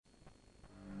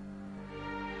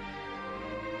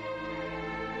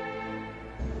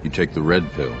You take the red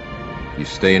pill, you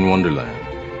stay in Wonderland,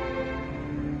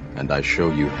 and I show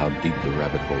you how deep the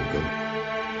rabbit hole goes.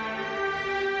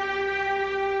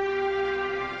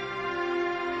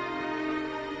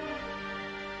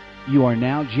 You are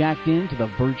now jacked into the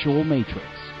virtual matrix.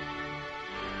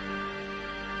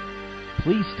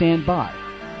 Please stand by.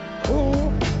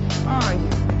 Who are you?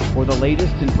 For the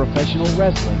latest in professional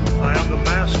wrestling. I am the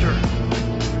master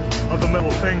of the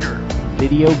middle finger.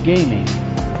 Video gaming.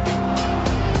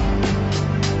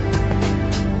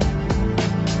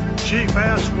 Chief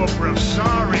ass whooper of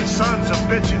sorry sons of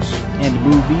bitches. And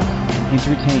movies and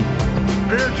entertainment.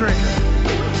 Beer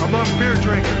drinker among beer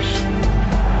drinkers.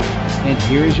 And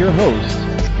here is your host.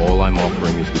 All I'm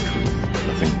offering is the truth,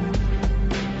 nothing more.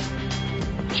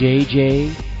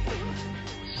 JJ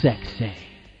Sexay.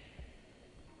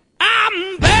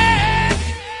 I'm back,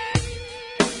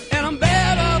 and I'm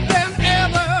better than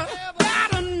ever.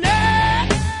 Got a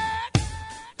knack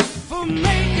for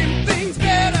making things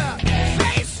better.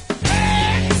 Face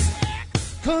facts,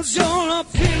 'cause your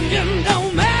opinion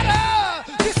don't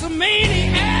matter. This a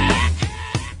maniac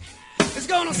is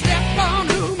gonna step on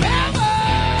whomever.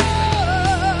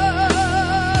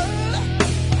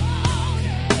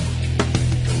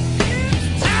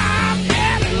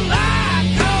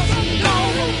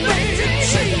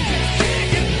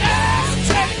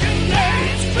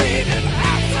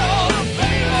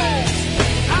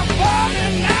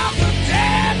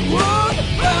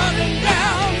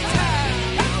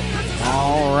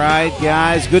 All right,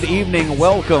 guys, good evening.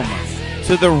 Welcome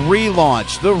to the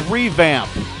relaunch, the revamp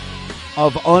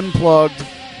of Unplugged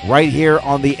right here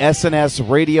on the SNS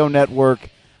Radio Network.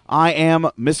 I am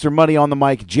Mr. Money on the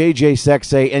mic, JJ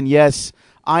Sexay, and yes,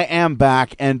 I am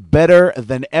back and better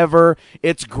than ever.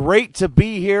 It's great to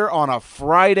be here on a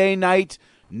Friday night.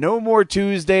 No more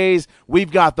Tuesdays.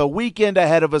 We've got the weekend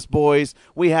ahead of us, boys.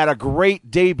 We had a great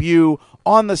debut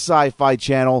on the SyFy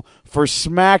channel for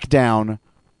Smackdown.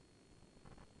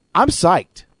 I'm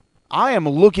psyched. I am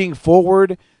looking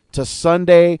forward to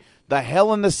Sunday, the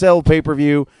Hell in the Cell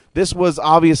pay-per-view. This was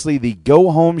obviously the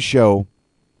go-home show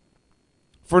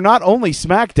for not only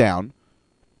Smackdown,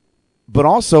 but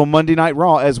also Monday Night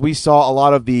Raw, as we saw a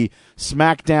lot of the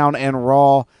Smackdown and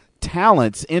Raw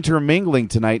talents intermingling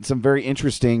tonight. Some very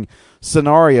interesting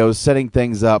scenarios setting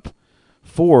things up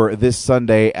for this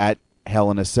Sunday at Hell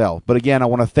in a Cell. But again, I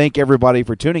want to thank everybody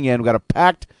for tuning in. We've got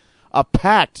a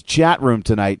packed chat room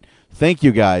tonight. Thank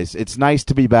you, guys. It's nice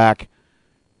to be back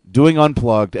doing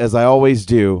Unplugged, as I always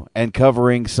do, and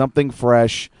covering something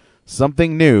fresh,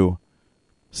 something new,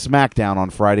 Smackdown on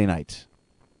Friday night.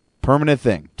 Permanent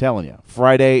thing, telling you.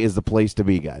 Friday is the place to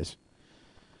be, guys.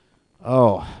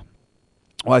 Oh,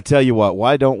 well, I tell you what,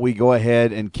 why don't we go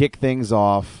ahead and kick things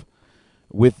off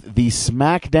with the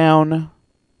Smackdown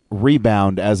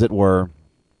rebound, as it were.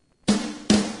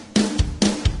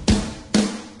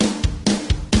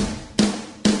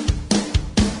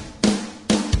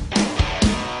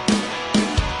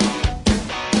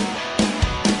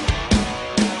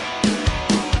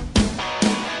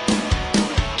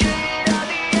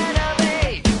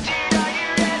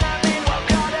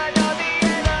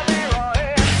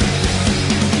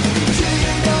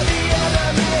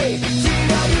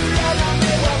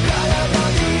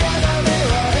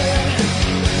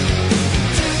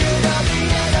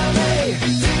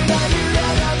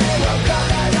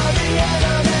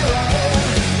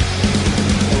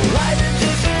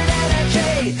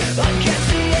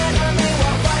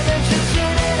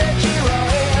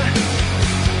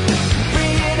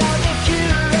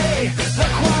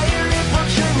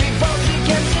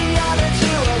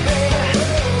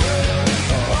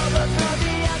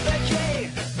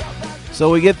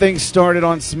 So we get things started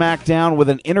on SmackDown with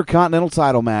an Intercontinental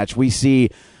title match. We see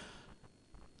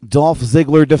Dolph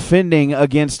Ziggler defending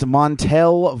against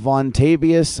Montel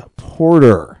Vontavious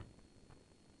Porter.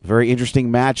 Very interesting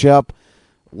matchup.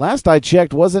 Last I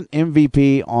checked, wasn't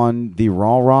MVP on the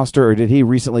Raw roster, or did he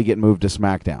recently get moved to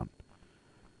SmackDown?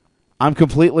 I'm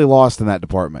completely lost in that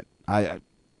department.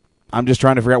 I'm just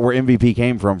trying to figure out where MVP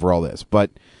came from for all this.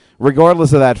 But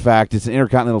regardless of that fact, it's an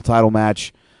Intercontinental title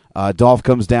match. Dolph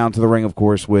comes down to the ring, of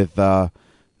course, with the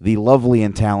lovely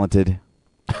and talented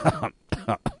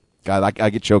God, I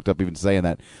get choked up even saying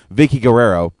that, Vicky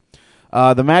Guerrero.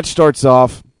 The match starts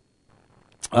off.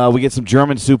 We get some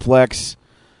German suplex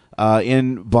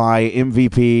in by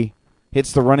MVP.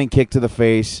 Hits the running kick to the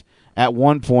face. At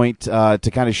one point,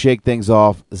 to kind of shake things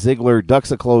off, Ziggler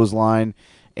ducks a clothesline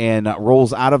and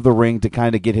rolls out of the ring to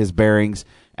kind of get his bearings.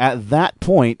 At that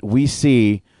point, we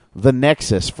see the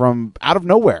Nexus from out of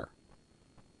nowhere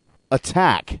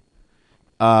attack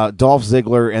Dolph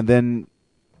Ziggler, and then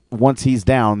once he's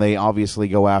down, they obviously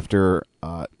go after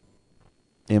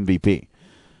MVP.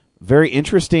 Very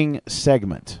interesting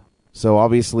segment. So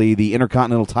obviously the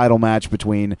Intercontinental title match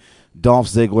between Dolph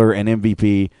Ziggler and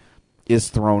MVP is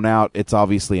thrown out. It's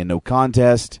obviously a no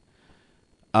contest.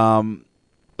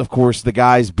 Of course, the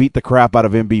guys beat the crap out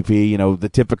of MVP, the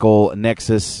typical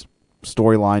Nexus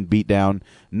storyline beatdown.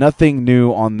 Nothing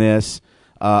new on this.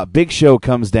 Big Show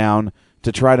comes down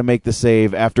to try to make the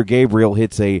save after Gabriel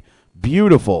hits a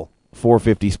beautiful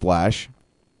 450 splash.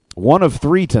 One of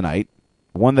 3 tonight.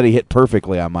 One that he hit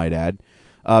perfectly, I might add.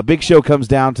 Big Show comes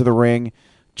down to the ring,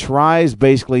 tries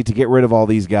basically to get rid of all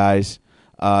these guys.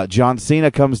 John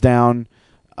Cena comes down,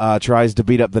 tries to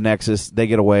beat up the Nexus. They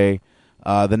get away.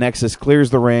 The Nexus clears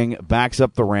the ring, backs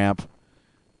up the ramp.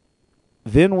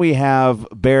 Then we have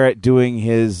Barrett doing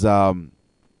his, kind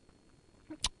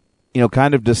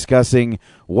of discussing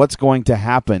what's going to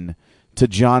happen to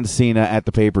John Cena at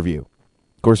the pay-per-view.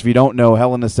 Of course, if you don't know,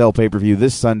 Hell in a Cell pay-per-view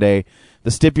this Sunday, the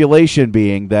stipulation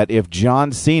being that if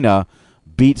John Cena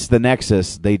beats the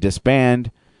Nexus, they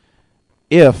disband.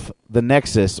 If the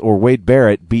Nexus or Wade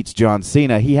Barrett beats John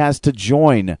Cena, he has to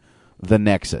join the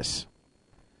Nexus.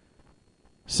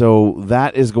 So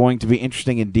that is going to be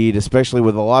interesting indeed, especially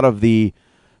with a lot of the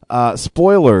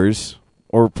spoilers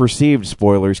or perceived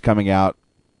spoilers coming out.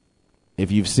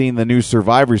 If you've seen the new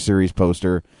Survivor Series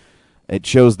poster, it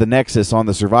shows the Nexus on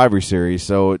the Survivor Series,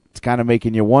 so it's kind of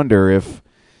making you wonder if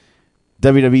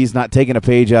WWE's not taking a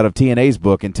page out of TNA's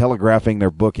book and telegraphing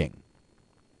their booking.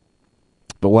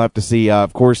 But we'll have to see.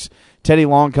 Of course, Teddy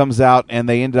Long comes out, and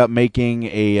they ended up making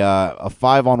a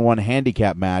 5-on-1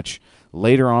 handicap match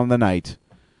later on in the night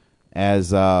as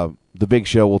the Big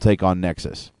Show will take on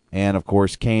Nexus. And, of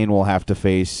course, Kane will have to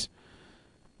face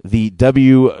the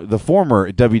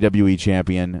former WWE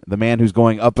champion, the man who's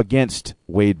going up against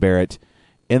Wade Barrett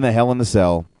in the Hell in a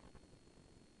Cell,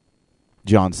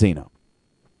 John Cena.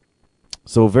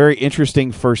 So, a very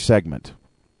interesting first segment.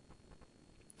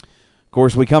 Of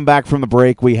course, we come back from the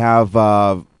break. We have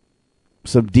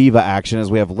some diva action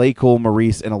as we have LayCool,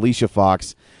 Maurice, and Alicia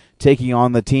Fox taking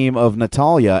on the team of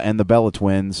Natalya and the Bella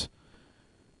Twins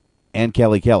and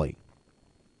Kelly Kelly.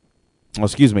 Oh,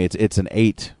 excuse me, it's an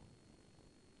 8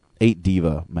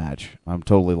 diva match. I'm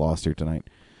totally lost here tonight.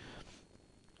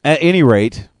 At any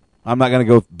rate, I'm not going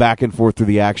to go back and forth through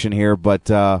the action here,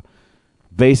 but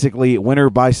basically, winner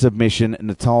by submission,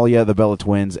 Natalya, the Bella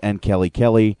Twins, and Kelly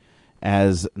Kelly,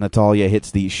 as Natalya hits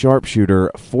the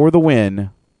sharpshooter for the win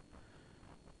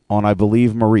on, I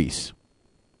believe, Maurice.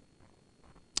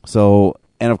 So,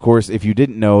 and of course, if you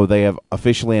didn't know, they have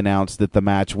officially announced that the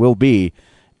match will be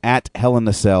at Hell in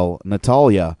a Cell.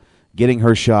 Natalya getting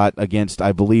her shot against,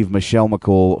 I believe, Michelle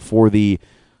McCool for the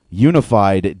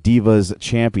Unified Divas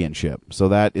Championship. So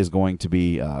that is going to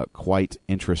be quite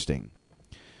interesting.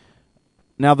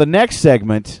 Now, the next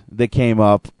segment that came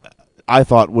up, I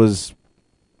thought was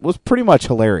pretty much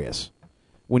hilarious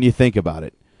when you think about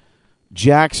it.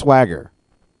 Jack Swagger,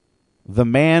 the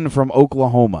man from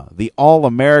Oklahoma, the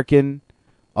all-American,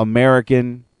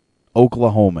 American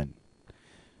Oklahoman,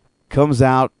 comes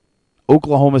out,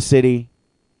 Oklahoma City.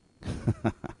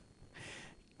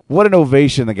 What an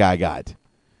ovation the guy got.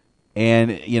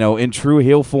 And, in true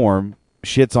heel form,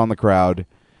 shits on the crowd.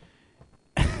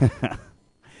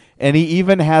 And he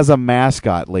even has a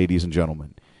mascot, ladies and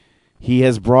gentlemen. He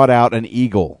has brought out an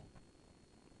eagle.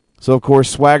 So, of course,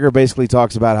 Swagger basically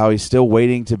talks about how he's still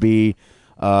waiting to be,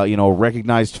 a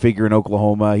recognized figure in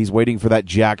Oklahoma. He's waiting for that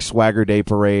Jack Swagger Day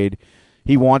parade.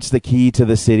 He wants the key to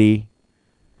the city.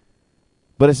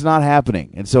 But it's not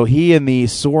happening. And so he and the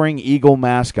Soaring Eagle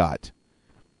mascot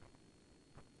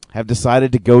have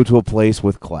decided to go to a place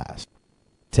with class.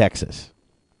 Texas.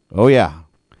 Oh, yeah.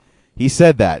 He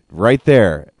said that right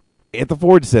there at the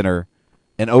Ford Center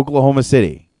in Oklahoma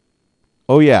City.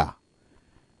 Oh, yeah.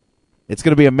 It's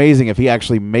going to be amazing if he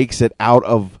actually makes it out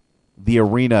of the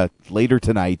arena later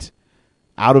tonight,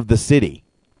 out of the city.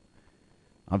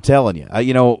 I'm telling you.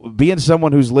 Being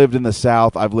someone who's lived in the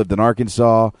South, I've lived in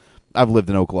Arkansas, I've lived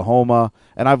in Oklahoma,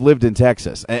 and I've lived in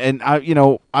Texas. And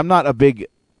I'm not a big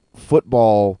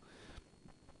football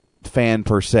fan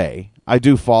per se. I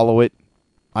do follow it.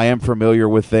 I am familiar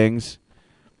with things.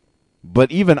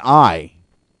 But even I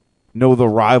know the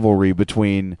rivalry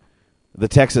between the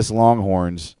Texas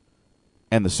Longhorns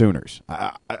and the Sooners.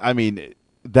 I mean,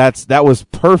 that was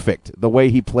perfect, the way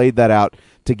he played that out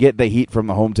to get the heat from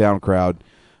the hometown crowd.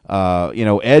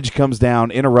 Edge comes down,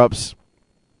 interrupts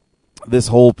this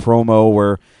whole promo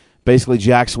where basically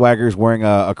Jack Swagger's wearing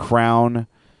a crown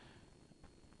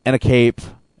and a cape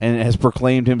and has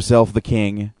proclaimed himself the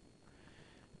king.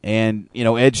 And,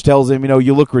 Edge tells him,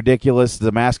 you look ridiculous.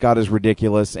 The mascot is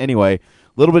ridiculous. Anyway, a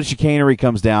little bit of chicanery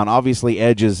comes down. Obviously,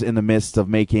 Edge is in the midst of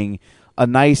making a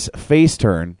nice face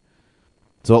turn.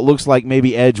 So it looks like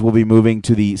maybe Edge will be moving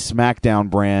to the Smackdown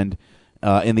brand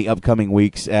in the upcoming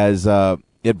weeks as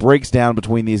it breaks down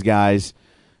between these guys.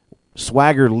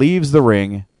 Swagger leaves the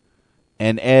ring,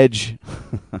 and Edge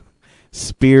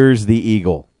spears the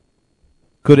Eagle.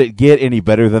 Could it get any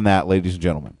better than that, ladies and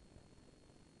gentlemen?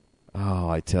 Oh,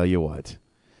 I tell you what.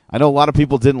 I know a lot of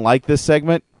people didn't like this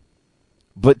segment,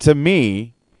 but to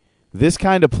me, this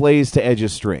kind of plays to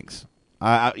Edge's strengths.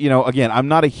 Again, I'm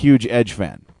not a huge Edge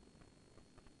fan.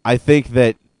 I think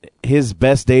that his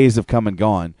best days have come and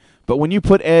gone. But when you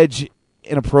put Edge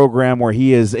in a program where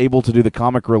he is able to do the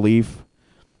comic relief,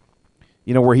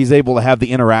 where he's able to have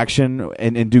the interaction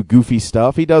and do goofy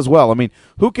stuff, he does well. I mean,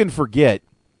 who can forget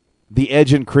the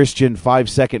Edge and Christian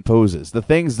 5-second poses, the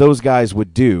things those guys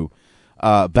would do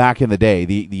back in the day,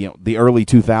 the early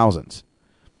 2000s.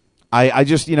 I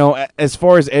just, as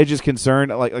far as Edge is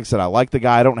concerned, like I said, I like the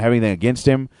guy. I don't have anything against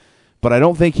him, but I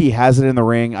don't think he has it in the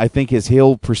ring. I think his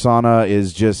heel persona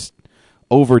is just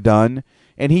overdone,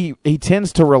 and he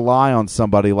tends to rely on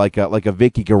somebody like a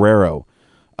Vicky Guerrero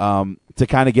to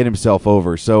kind of get himself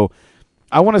over. So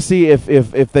I want to see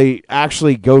if they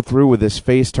actually go through with this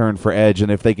face turn for Edge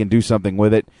and if they can do something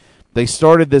with it. They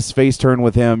started this face turn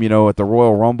with him, at the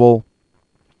Royal Rumble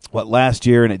last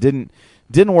year, and it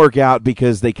didn't work out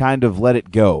because they kind of let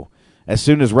it go. As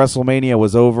soon as WrestleMania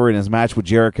was over and his match with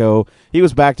Jericho, he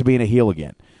was back to being a heel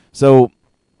again. So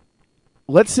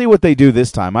let's see what they do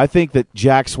this time. I think that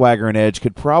Jack Swagger and Edge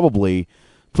could probably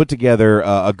put together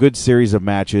a good series of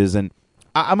matches, and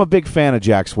I'm a big fan of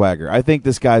Jack Swagger. I think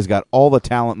this guy's got all the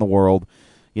talent in the world.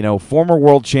 Former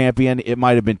world champion. It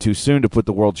might have been too soon to put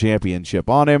the world championship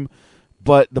on him,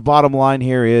 but the bottom line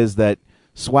here is that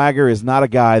Swagger is not a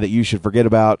guy that you should forget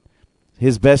about.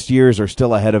 His best years are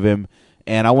still ahead of him,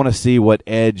 and I want to see what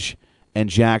Edge and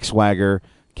Jack Swagger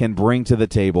can bring to the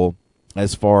table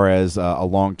as far as a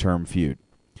long-term feud.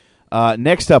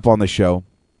 Next up on the show,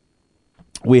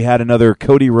 we had another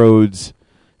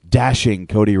dashing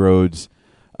Cody Rhodes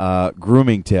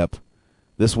grooming tip.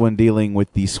 This one dealing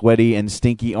with the sweaty and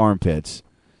stinky armpits.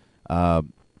 If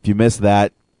you missed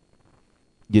that,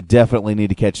 you definitely need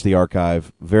to catch the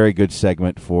archive. Very good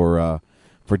segment for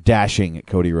dashing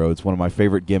Cody Rhodes, one of my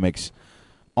favorite gimmicks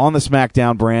on the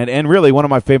SmackDown brand, and really one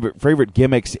of my favorite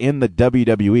gimmicks in the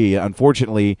WWE.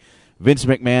 Unfortunately, Vince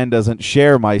McMahon doesn't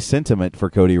share my sentiment for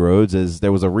Cody Rhodes, as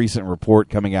there was a recent report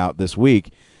coming out this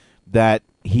week that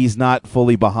he's not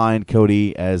fully behind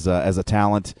Cody as a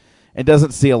talent and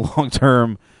doesn't see a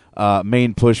long-term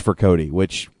main push for Cody,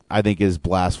 which I think is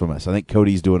blasphemous. I think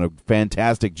Cody's doing a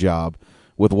fantastic job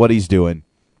with what he's doing,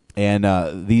 and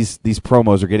these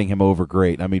promos are getting him over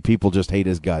great. I mean, people just hate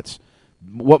his guts.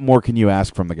 What more can you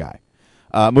ask from the guy?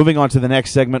 Moving on to the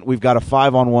next segment, we've got a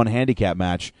 5-on-1 handicap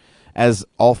match as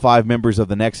all 5 members of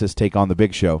the Nexus take on the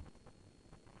Big Show.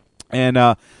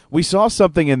 And we saw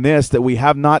something in this that we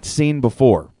have not seen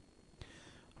before.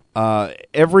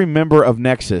 Every member of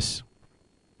Nexus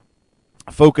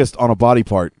focused on a body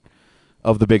part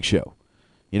of the Big Show.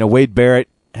 Wade Barrett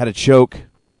had a choke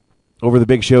over the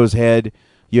Big Show's head.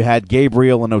 You had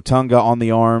Gabriel and Otunga on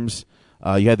the arms.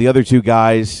 You had the other 2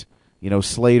 guys,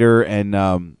 Slater and,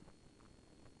 I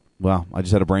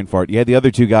just had a brain fart. You had the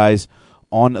other 2 guys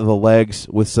on the legs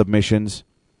with submissions.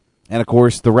 And, of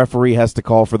course, the referee has to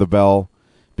call for the bell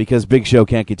because Big Show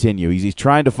can't continue. He's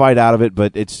trying to fight out of it,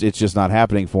 but it's just not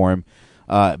happening for him.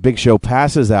 Big Show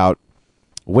passes out.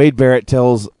 Wade Barrett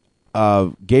tells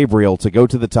Gabriel to go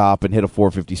to the top and hit a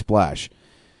 450 splash.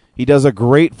 He does a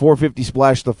great 450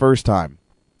 splash the first time.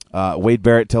 Wade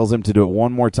Barrett tells him to do it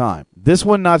one more time. This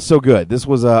one, not so good. This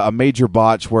was a major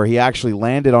botch where he actually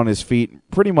landed on his feet,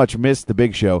 pretty much missed the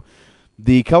Big Show.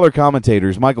 The color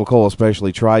commentators, Michael Cole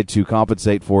especially, tried to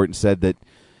compensate for it and said that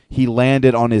he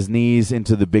landed on his knees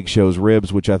into the Big Show's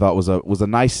ribs, which I thought was a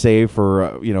nice save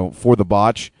for the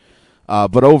botch.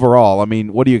 But overall, I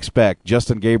mean, what do you expect?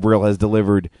 Justin Gabriel has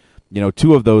delivered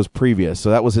 2 of those previous, so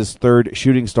that was his 3rd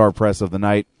shooting star press of the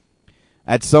night.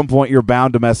 At some point, you're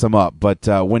bound to mess him up, but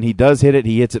when he does hit it,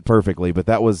 he hits it perfectly. But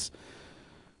that was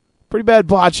pretty bad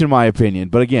botch in my opinion.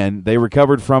 But again, they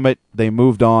recovered from it. They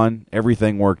moved on.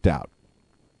 Everything worked out.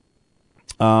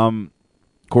 Of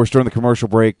course, during the commercial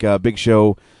break, Big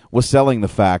Show was selling the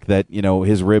fact that,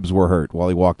 his ribs were hurt while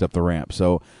he walked up the ramp.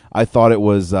 So I thought it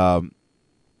was a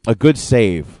good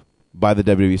save by the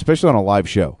WWE, especially on a live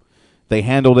show. They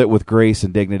handled it with grace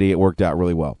and dignity. It worked out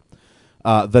really well.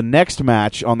 The next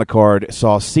match on the card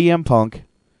saw CM Punk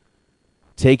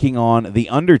taking on The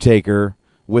Undertaker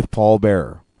with Paul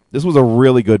Bearer. This was a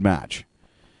really good match.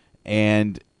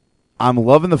 And I'm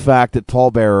loving the fact that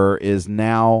Paul Bearer is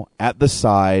now at the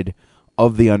side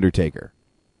of The Undertaker.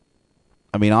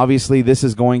 I mean, obviously, this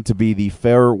is going to be the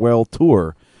farewell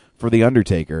tour for The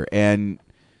Undertaker, and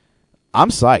I'm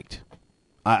psyched.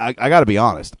 I got to be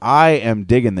honest. I am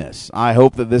digging this. I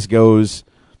hope that this goes,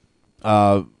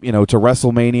 to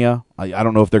WrestleMania. I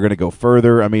don't know if they're going to go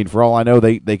further. I mean, for all I know,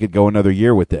 they could go another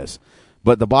year with this.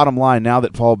 But the bottom line, now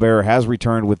that Paul Bearer has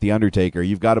returned with The Undertaker,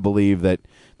 you've got to believe that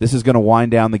this is going to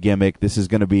wind down the gimmick. This is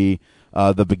going to be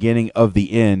the beginning of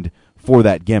the end for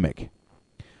that gimmick.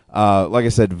 Like I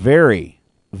said, very,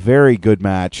 very good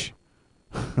match.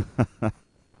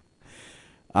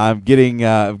 I'm getting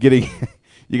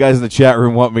you guys in the chat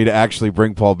room want me to actually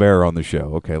bring Paul Bearer on the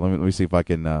show. Okay, let me see if I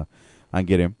can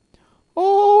get him.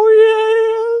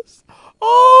 Oh yes.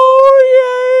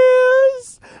 Oh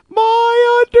yes.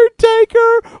 My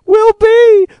Undertaker will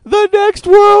be the next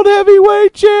World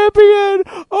Heavyweight Champion.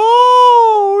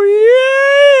 Oh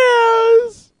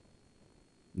yes.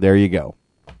 There you go.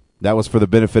 That was for the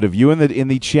benefit of you in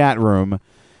the chat room,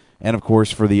 and of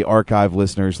course for the archive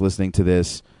listeners listening to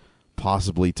this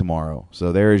possibly tomorrow.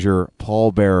 So there is your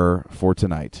Paul Bearer for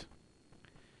tonight.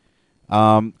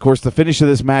 Of course, the finish of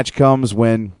this match comes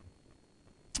when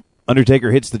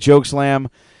Undertaker hits the chokeslam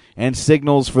and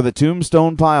signals for the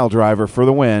Tombstone Piledriver for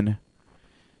the win.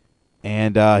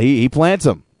 And he plants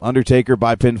him. Undertaker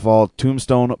by pinfall,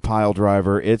 Tombstone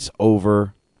Piledriver. It's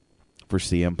over for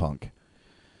CM Punk.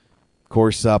 Of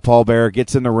course, Paul Bearer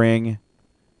gets in the ring,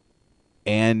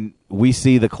 and we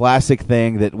see the classic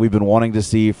thing that we've been wanting to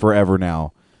see forever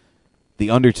now. The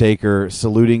Undertaker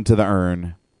saluting to the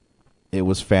urn. It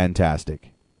was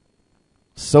fantastic.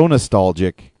 So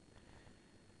nostalgic.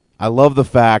 I love the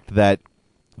fact that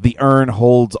the urn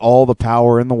holds all the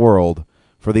power in the world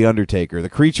for the Undertaker. The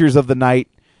creatures of the night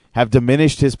have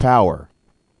diminished his power,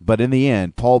 but in the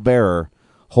end, Paul Bearer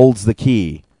holds the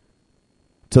key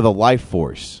to the life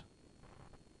force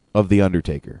of the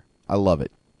Undertaker. I love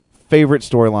it. Favorite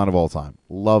storyline of all time.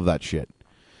 Love that shit.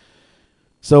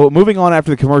 So moving on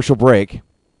after the commercial break,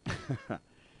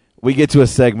 we get to a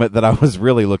segment that I was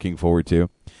really looking forward to.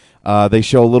 They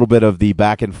show a little bit of the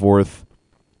back and forth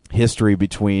history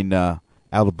between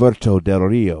Alberto Del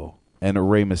Rio and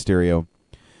Rey Mysterio.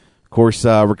 Of course,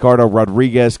 Ricardo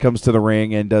Rodriguez comes to the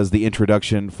ring and does the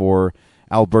introduction for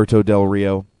Alberto Del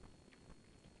Rio.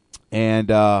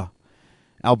 And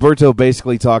Alberto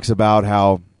basically talks about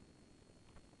how,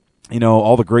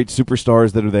 all the great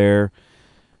superstars that are there,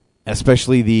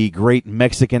 especially the great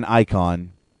Mexican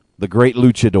icon, the great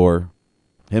luchador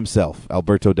himself,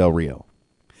 Alberto Del Rio.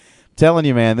 I'm telling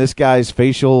you, man, this guy's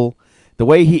facial, the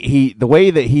way the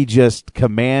way that he just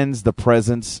commands the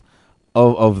presence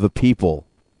of the people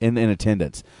in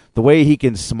attendance, the way he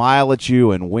can smile at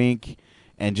you and wink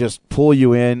and just pull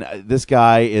you in, this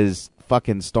guy is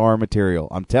fucking star material.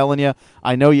 I'm telling you,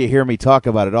 I know you hear me talk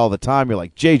about it all the time. You're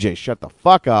like, JJ, shut the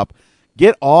fuck up.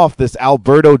 Get off this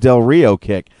Alberto Del Rio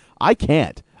kick. I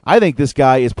can't. I think this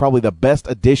guy is probably the best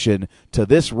addition to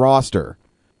this roster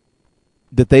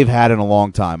that they've had in a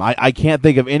long time. I can't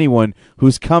think of anyone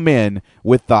who's come in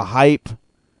with the hype,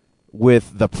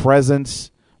 with the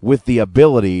presence, with the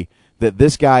ability that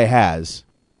this guy has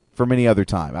from any other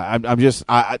time.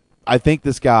 I think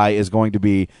this guy is going to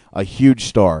be a huge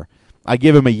star. I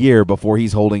give him a year before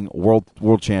he's holding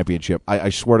world championship. I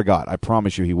swear to God. I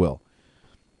promise you he will.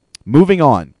 Moving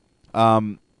on.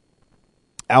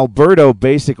 Alberto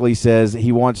basically says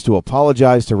he wants to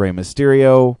apologize to Rey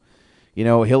Mysterio.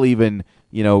 He'll even,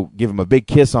 give him a big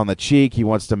kiss on the cheek. He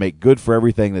wants to make good for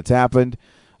everything that's happened.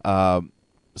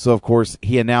 So, of course,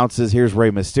 he announces, here's Rey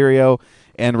Mysterio.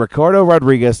 And Ricardo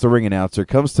Rodriguez, the ring announcer,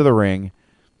 comes to the ring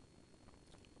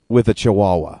with a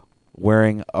chihuahua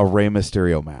wearing a Rey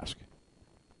Mysterio mask.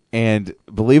 And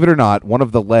believe it or not, one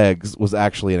of the legs was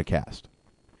actually in a cast.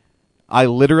 I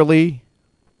literally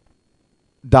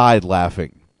died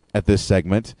laughing at this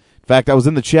segment. In fact, I was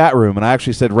in the chat room, and I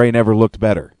actually said Rey never looked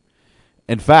better.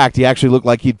 In fact, he actually looked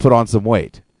like he'd put on some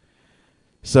weight.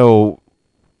 So,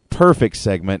 perfect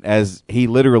segment as he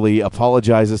literally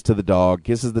apologizes to the dog,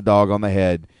 kisses the dog on the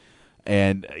head,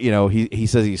 and, he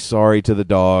says he's sorry to the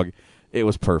dog. It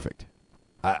was perfect.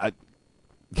 I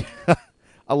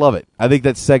love it. I think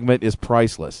that segment is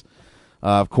priceless.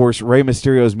 Of course, Rey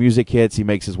Mysterio's music hits. He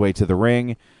makes his way to the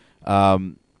ring.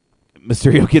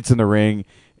 Mysterio gets in the ring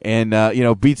and,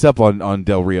 beats up on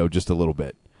Del Rio just a little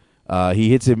bit. He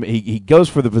hits him. He goes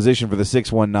for the position for the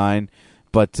 619,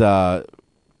 but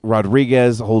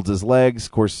Rodriguez holds his legs.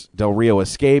 Of course, Del Rio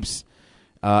escapes,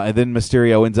 and then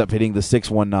Mysterio ends up hitting the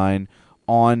 619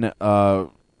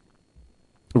 on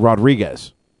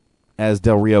Rodriguez. as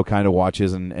Del Rio kind of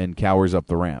watches and cowers up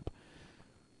the ramp.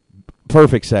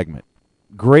 Perfect segment.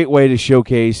 Great way to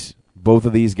showcase both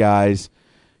of these guys.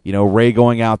 You know, Ray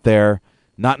going out there,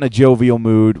 not in a jovial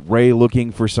mood. Ray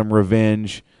looking for some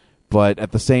revenge, but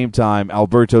at the same time,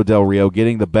 Alberto Del Rio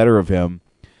getting the better of him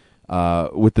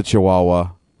with the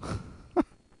Chihuahua.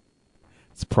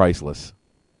 It's priceless.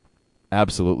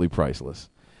 Absolutely priceless.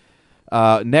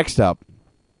 Next up,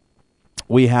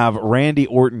 we have Randy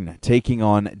Orton taking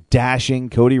on dashing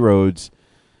Cody Rhodes,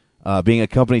 being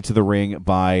accompanied to the ring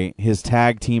by his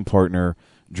tag team partner,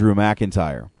 Drew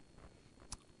McIntyre.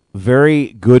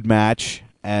 Very good match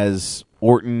as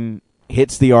Orton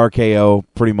hits the RKO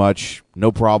pretty much,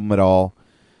 no problem at all.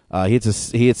 He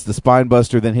hits the spine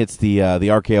buster, then hits the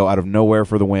RKO out of nowhere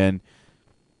for the win.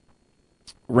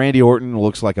 Randy Orton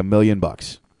looks like $1 million.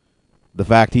 The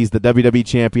fact he's the WWE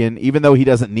champion, even though he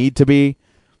doesn't need to be,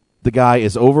 the guy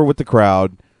is over with the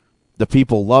crowd. The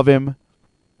people love him.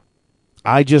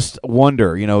 I just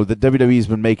wonder, the WWE's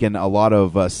been making a lot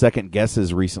of second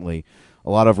guesses recently.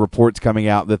 A lot of reports coming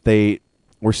out that they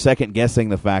were second guessing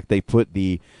the fact they put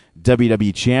the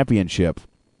WWE Championship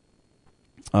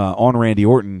on Randy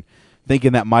Orton,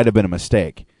 thinking that might have been a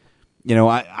mistake.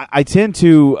 I tend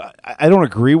to, I don't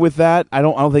agree with that. I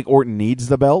don't think Orton needs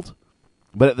the belt,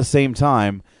 but at the same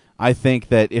time, I think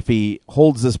that if he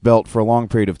holds this belt for a long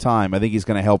period of time, I think he's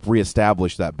going to help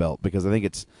reestablish that belt, because I think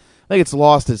it's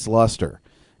lost its luster.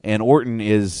 And Orton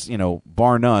is,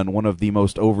 bar none, one of the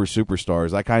most over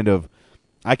superstars.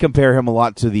 I compare him a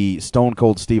lot to the Stone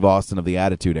Cold Steve Austin of the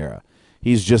Attitude Era.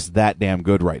 He's just that damn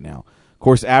good right now. Of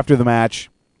course, after the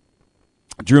match,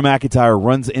 Drew McIntyre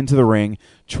runs into the ring,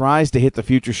 tries to hit the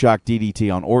Future Shock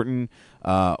DDT on Orton.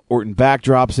 Orton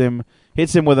backdrops him,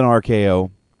 hits him with an RKO.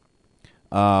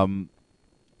 And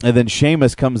then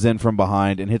Sheamus comes in from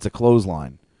behind and hits a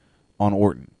clothesline on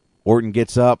Orton. Orton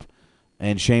gets up,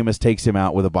 and Sheamus takes him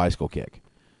out with a bicycle kick.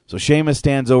 So Sheamus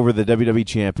stands over the WWE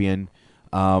champion,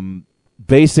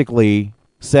 basically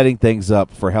setting things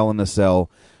up for Hell in a Cell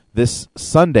this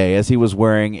Sunday, as he was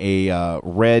wearing a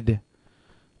red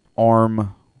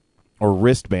arm or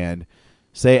wristband.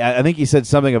 I think he said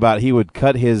something about he would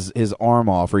cut his arm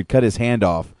off, or he'd cut his hand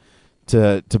off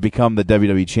to become the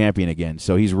WWE champion again.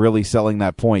 So he's really selling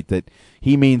that point that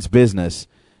he means business.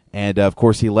 And, of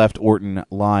course, he left Orton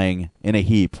lying in a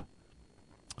heap.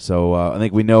 So I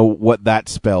think we know what that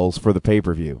spells for the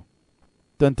pay-per-view.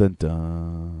 Dun, dun,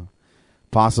 dun.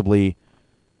 Possibly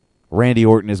Randy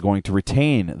Orton is going to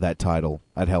retain that title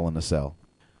at Hell in a Cell.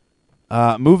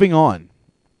 Moving on.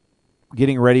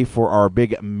 Getting ready for our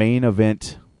big main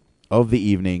event of the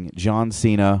evening. John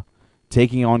Cena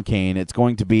taking on Kane. It's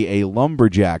going to be a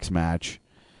Lumberjacks match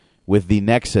with the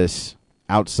Nexus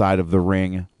outside of the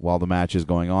ring while the match is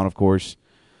going on, of course.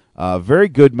 Very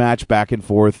good match back and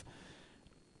forth.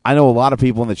 I know a lot of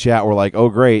people in the chat were like, oh,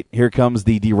 great, here comes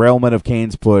the derailment of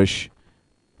Kane's push.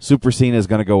 Super Cena is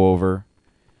going to go over.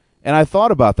 And I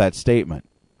thought about that statement.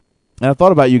 And I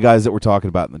thought about you guys that were talking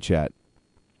about in the chat.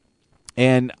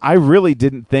 And I really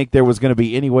didn't think there was going to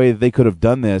be any way that they could have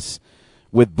done this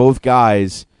with both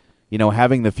guys,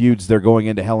 having the feuds they're going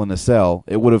into Hell in a Cell.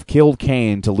 It would have killed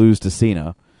Kane to lose to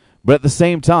Cena. But at the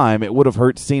same time, it would have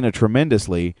hurt Cena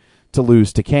tremendously to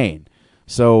lose to Kane.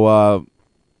 So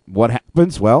what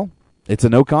happens? Well, it's a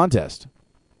no contest.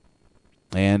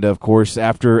 And, of course,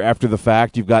 after the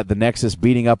fact, you've got the Nexus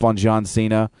beating up on John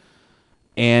Cena.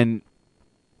 And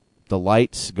the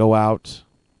lights go out.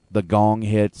 The gong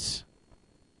hits.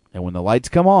 And when the lights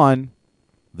come on,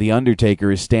 The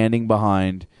Undertaker is standing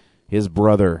behind his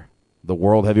brother, the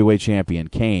World Heavyweight Champion,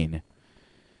 Kane.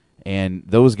 And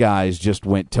those guys just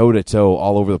went toe-to-toe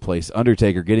all over the place.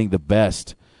 Undertaker getting the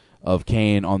best of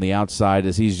Kane on the outside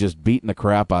as he's just beating the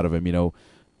crap out of him,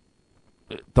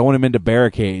 throwing him into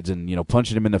barricades and,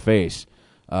 punching him in the face.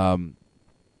 Paul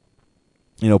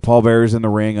Bearer's in the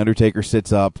ring. Undertaker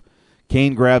sits up.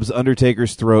 Kane grabs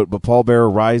Undertaker's throat, but Paul Bearer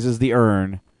raises the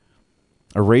urn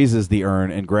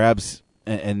and grabs,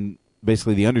 and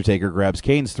basically the Undertaker grabs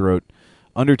Kane's throat.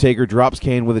 Undertaker drops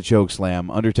Kane with a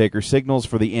chokeslam. Undertaker signals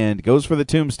for the end, goes for the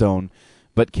tombstone,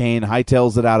 but Kane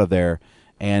hightails it out of there,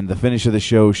 and the finish of the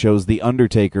show shows the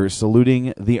Undertaker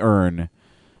saluting the urn.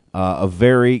 A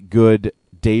very good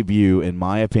debut, in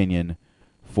my opinion,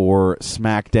 for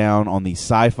Smackdown on the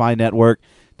SyFy Network.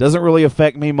 Doesn't really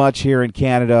affect me much here in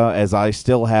Canada, as I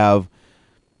still have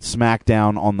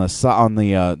Smackdown on the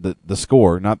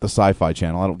Score, not the SyFy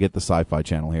channel. I don't get the SyFy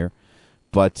channel here.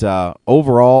 But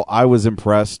overall, I was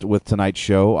impressed with tonight's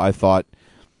show. I thought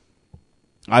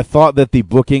that the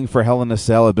booking for Hell in a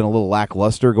Cell had been a little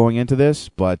lackluster going into this,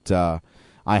 but I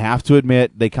have to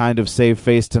admit they kind of saved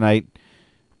face tonight.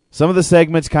 Some of the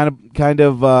segments kind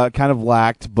of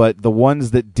lacked, but the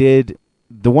ones that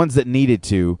needed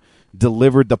to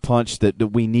delivered the punch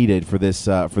that we needed for this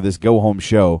go home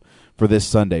show for this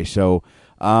Sunday. So,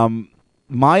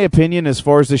 my opinion as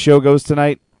far as the show goes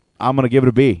tonight, I'm going to give it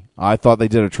a B. I thought they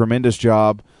did a tremendous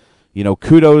job.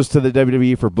 Kudos to the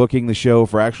WWE for booking the show,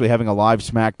 for actually having a live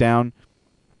Smackdown.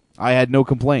 I had no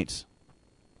complaints.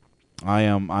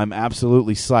 I'm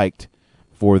absolutely psyched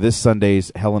for this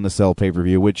Sunday's Hell in a Cell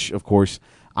pay-per-view, which, of course,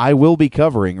 I will be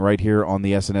covering right here on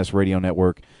the SNS Radio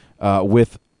Network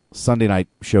with Sunday Night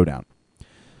Showdown.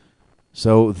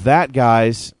 So that,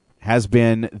 guys, has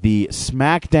been the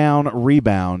Smackdown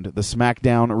Rebound, the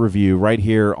Smackdown review right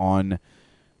here on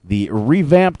the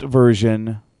revamped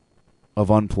version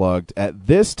of Unplugged. At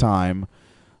this time,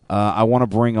 I want to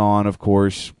bring on, of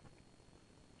course,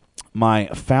 my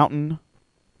fountain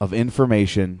of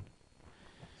information.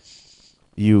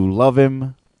 You love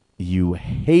him, you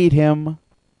hate him,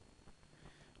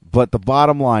 but the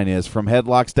bottom line is, from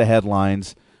headlocks to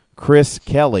headlines, Chris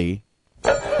Kelly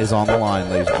is on the line,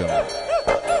 ladies and gentlemen.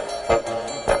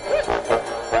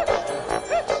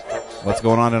 What's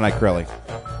going on tonight, Crelly?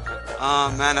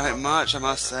 Man, not much, I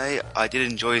must say. I did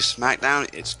enjoy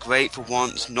Smackdown. It's great for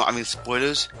once, not having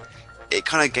spoilers. It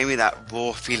kind of gave me that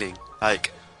raw feeling.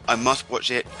 Like, I must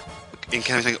watch it in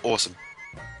kind of something awesome.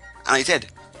 And I did.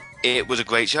 It was a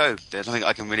great show. There's nothing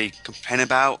I can really complain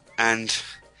about, and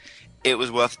it was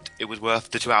worth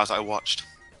the 2 hours I watched.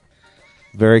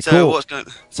 Very cool.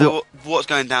 What's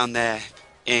going down there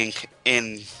in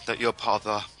your part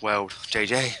of the world,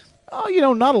 JJ?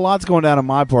 Oh, not a lot's going down in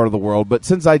my part of the world, but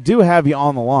since I do have you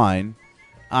on the line,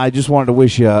 I just wanted to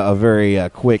wish you a very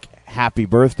quick happy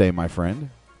birthday, my friend.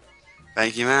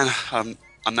 Thank you, man. I'm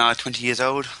now 20 years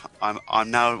old.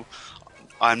 I'm now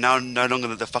no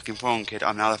longer the fucking foreign kid.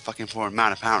 I'm now the fucking foreign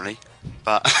man, apparently.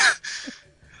 But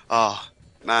oh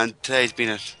man, today's been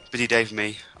a busy day for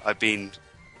me. I've been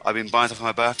buying stuff for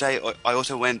my birthday. I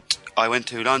also went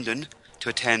to London to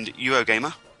attend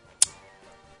Eurogamer,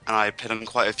 and I played on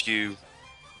quite a few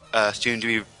soon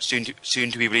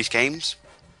to be released games,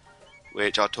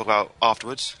 which I'll talk about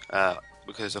afterwards.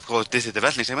 Because of course this is the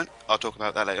wrestling segment. I'll talk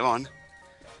about that later on.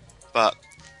 But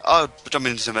I'll jump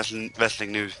into some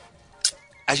wrestling news.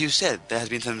 As you said, there has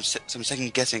been some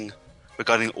second guessing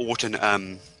regarding Orton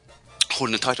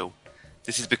holding the title.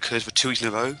 This is because for 2 weeks in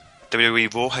a row,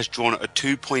 WWE Raw has drawn a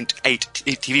 2.8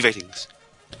 TV ratings.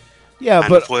 Yeah,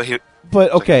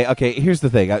 but okay. Here's the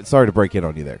thing. Sorry to break in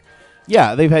on you there.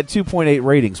 Yeah, they've had 2.8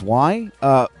 ratings. Why?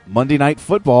 Monday Night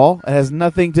Football has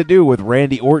nothing to do with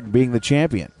Randy Orton being the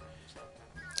champion.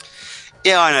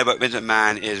 Yeah, I know, but Vince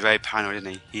McMahon is very paranoid,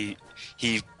 isn't he?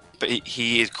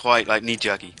 He is quite like knee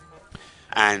jerky,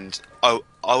 and I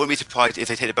wouldn't be surprised if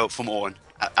they take the belt from Orton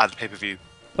at the pay-per-view.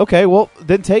 Okay, well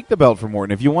then take the belt from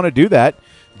Orton if you want to do that.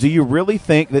 Do you really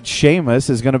think that Sheamus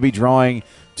is going to be drawing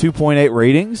 2.8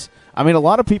 ratings? I mean, a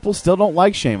lot of people still don't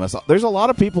like Sheamus. There's a lot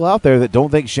of people out there that don't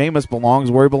think Sheamus belongs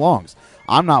where he belongs.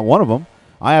 I'm not one of them.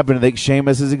 I happen to think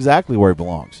Sheamus is exactly where he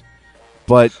belongs.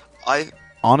 But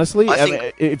honestly, I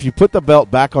mean, if you put the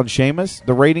belt back on Sheamus,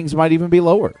 the ratings might even be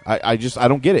lower. I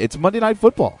don't get it. It's Monday Night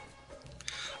Football.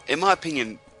 In my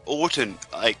opinion, Orton,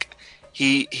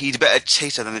 he's a better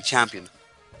chaser than the champion.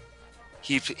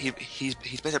 He's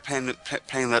better playing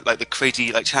the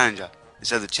crazy challenger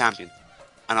instead of the champion,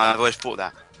 and I've always thought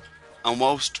that. And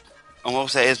whilst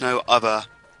there is no other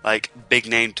big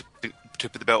name to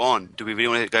put the belt on, do we really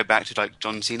want to go back to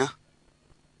John Cena?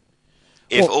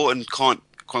 If Orton can't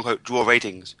quote unquote draw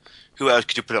ratings, who else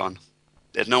could you put it on?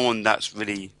 There's no one that's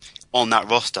really on that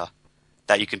roster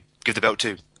that you can give the belt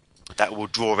to that will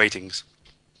draw ratings.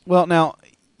 Well, now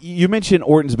you mentioned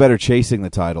Orton's better chasing the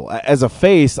title. As a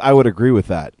face, I would agree with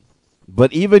that.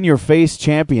 But even your face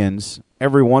champions,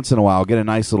 every once in a while, get a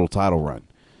nice little title run.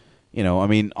 I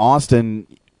mean, Austin,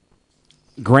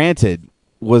 granted,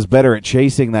 was better at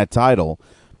chasing that title,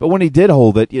 but when he did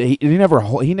hold it, he never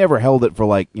held it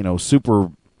for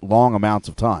super long amounts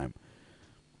of time.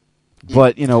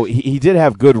 But he did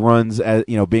have good runs as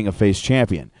being a face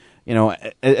champion.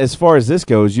 As far as this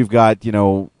goes, you've got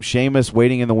Sheamus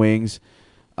waiting in the wings.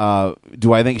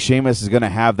 Do I think Sheamus is going to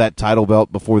have that title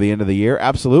belt before the end of the year?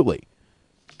 Absolutely.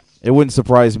 It wouldn't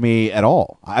surprise me at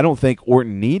all. I don't think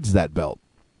Orton needs that belt.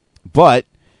 But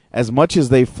as much as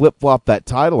they flip-flop that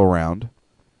title around,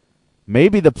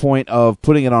 maybe the point of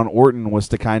putting it on Orton was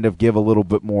to kind of give a little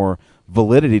bit more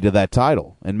validity to that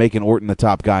title and making Orton the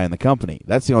top guy in the company.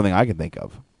 That's the only thing I can think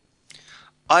of.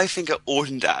 I think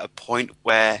Orton's at a point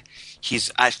where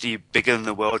he's actually bigger than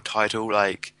the world title.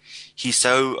 He's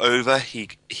so over, he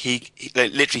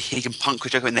literally he can punk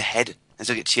Chris Jericho in the head and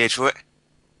still get cheered for it.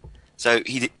 So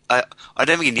I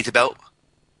don't think he needs a belt.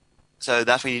 So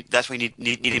that's when you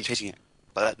need him chasing it.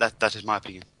 But that is my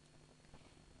opinion.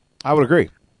 I would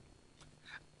agree.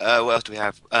 What else do we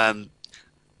have?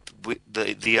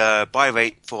 The buy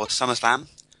rate for SummerSlam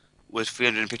was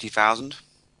 350,000.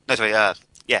 No, sorry.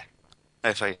 Yeah.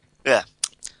 No, sorry. Yeah.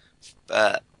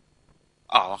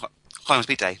 Final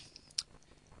Speed Day.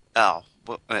 Oh,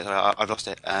 sorry, I've lost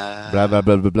it. Blah blah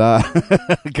blah blah blah.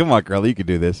 Come on, Curly, you can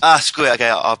do this. Screw it. Okay,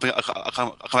 I'll come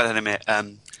back to that in a minute.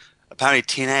 Apparently,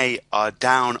 TNA are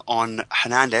down on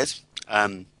Hernandez.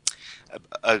 According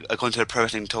to the Pro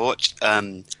Wrestling Torch,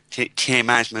 TNA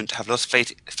management have lost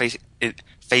faith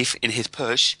in his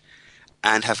push,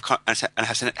 and have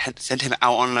sent him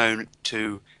out on loan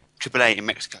to AAA in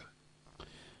Mexico.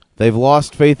 They've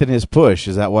lost faith in his push.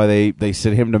 Is that why they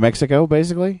sent him to Mexico,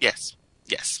 basically? Yes,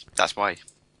 that's why.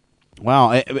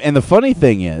 Wow, and the funny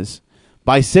thing is,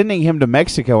 by sending him to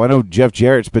Mexico, I know Jeff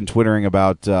Jarrett's been twittering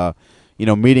about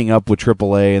meeting up with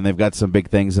AAA, and they've got some big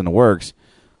things in the works.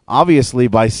 Obviously,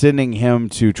 by sending him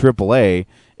to AAA,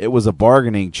 it was a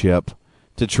bargaining chip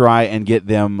to try and get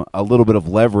them a little bit of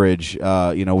leverage, with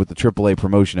the AAA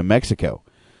promotion in Mexico.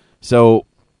 So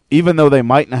even though they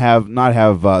might not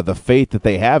have the faith that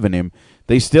they have in him,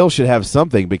 they still should have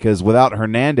something, because without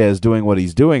Hernandez doing what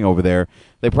he's doing over there,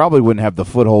 they probably wouldn't have the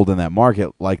foothold in that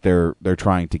market like they're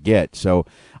trying to get. So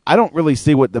I don't really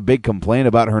see what the big complaint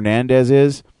about Hernandez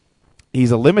is.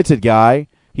 He's a limited guy.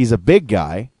 He's a big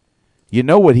guy. You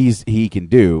know what he can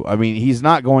do. I mean, he's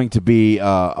not going to be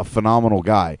a phenomenal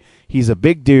guy. He's a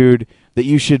big dude that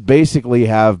you should basically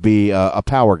have be a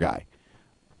power guy.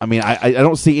 I mean, I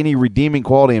don't see any redeeming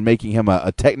quality in making him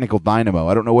a technical dynamo.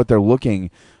 I don't know what they're looking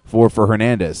for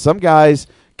Hernandez. Some guys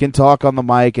can talk on the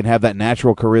mic and have that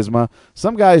natural charisma.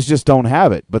 Some guys just don't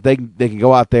have it, but they can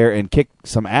go out there and kick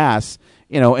some ass,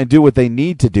 and do what they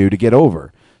need to do to get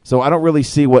over. So I don't really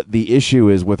see what the issue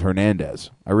is with Hernandez.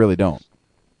 I really don't.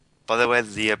 By the way,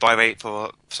 the buy rate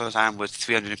for SummerSlam was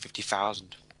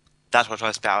 350,000. That's what I tried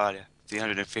to spell earlier.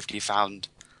 350,000,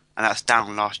 and that's down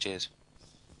from last year's.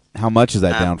 How much is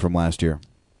that down from last year?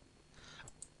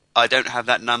 I don't have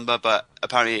that number, but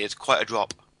apparently it's quite a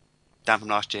drop down from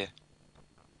last year.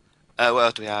 What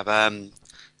else do we have?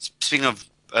 Speaking of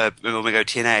when we go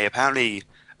TNA, apparently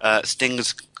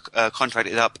Sting's contract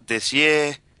is up this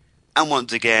year, and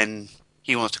once again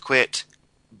he wants to quit.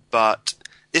 But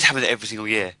this happens every single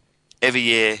year. Every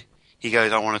year he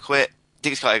goes, "I want to quit."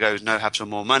 Dick Carter goes, "No, have some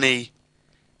more money."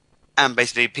 And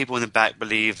basically, people in the back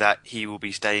believe that he will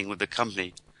be staying with the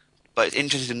company. But it's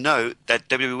interesting to note that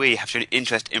WWE have shown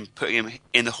interest in putting him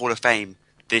in the Hall of Fame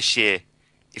this year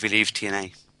if he leaves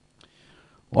TNA.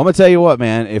 Well, I'm going to tell you what,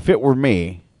 man. If it were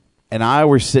me and I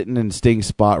were sitting in Sting's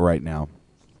spot right now,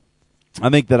 I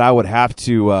think that I would have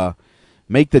to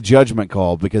make the judgment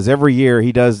call, because every year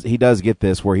he does get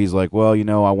this where he's like, well,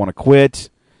 I want to quit.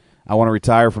 I want to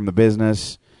retire from the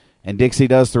business. And Dixie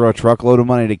does throw a truckload of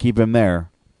money to keep him there.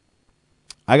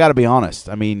 I got to be honest.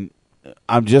 I mean,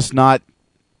 I'm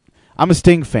a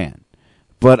Sting fan,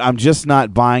 but I'm just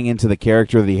not buying into the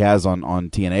character that he has on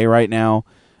TNA right now.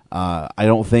 I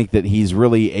don't think that he's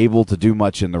really able to do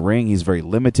much in the ring. He's very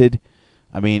limited.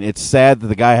 I mean, it's sad that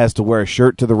the guy has to wear a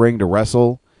shirt to the ring to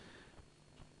wrestle.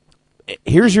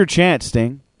 Here's your chance,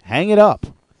 Sting. Hang it up.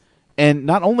 And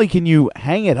not only can you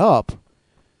hang it up,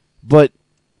 but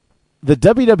the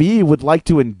WWE would like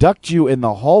to induct you in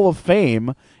the Hall of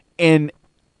Fame in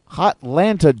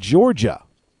Hotlanta, Georgia.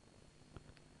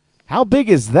 How big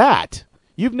is that?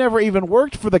 You've never even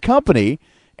worked for the company,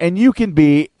 and you can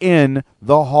be in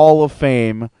the Hall of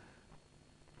Fame,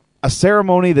 a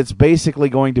ceremony that's basically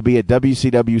going to be a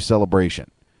WCW celebration.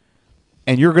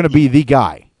 And you're going to be the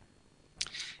guy.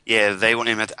 Yeah, they want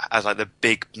him as like the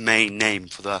big main name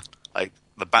for the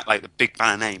big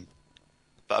banner name.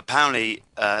 But apparently,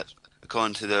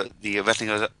 according to the Wrestling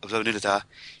Observer Newsletter,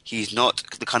 he's not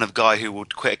the kind of guy who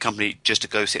would quit a company just to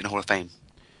go sit in the Hall of Fame.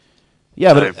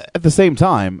 Yeah, but at the same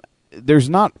time, there's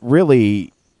not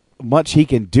really much he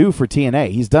can do for TNA.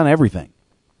 He's done everything.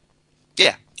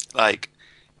 Yeah, like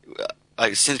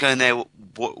since going there,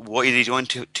 what did he join?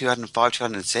 2005,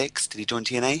 2006? Did he join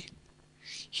TNA?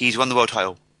 He's won the world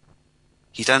title.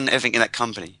 He's done everything in that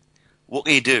company. What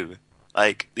can he do?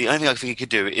 Like, the only thing I think he could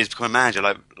do is become a manager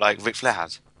like Ric Flair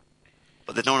has.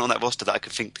 But there's no one on that roster that I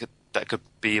could think that could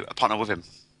be a partner with him.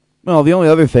 Well, the only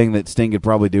other thing that Sting could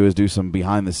probably do is do some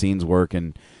behind-the-scenes work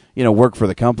and, work for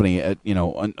the company at,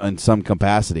 in some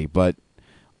capacity. But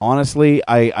honestly,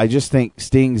 I just think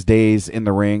Sting's days in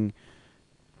the ring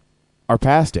are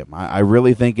past him. I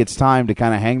really think it's time to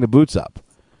kind of hang the boots up.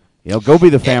 Go be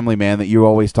the family man that you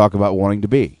always talk about wanting to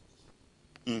be.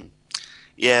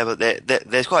 Yeah, but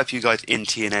there's quite a few guys in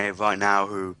TNA right now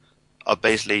who are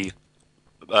basically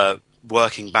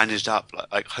working bandaged up,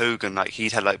 like Hogan. Like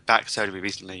he's had like back surgery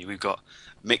recently. We've got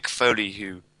Mick Foley,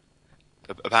 who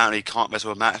apparently can't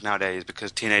wrestle a match nowadays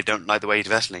because TNA don't like the way he's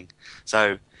wrestling.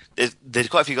 So there's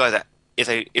quite a few guys that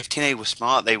if TNA was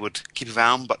smart, they would keep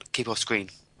around but keep off screen.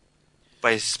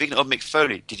 But speaking of Mick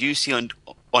Foley, did you see on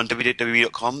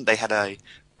WWE.com they had a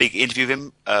big interview of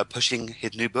him pushing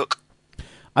his new book?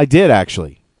 I did,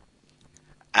 actually.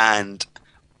 And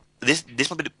this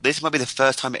might be the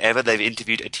first time ever they've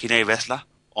interviewed a TNA wrestler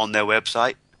on their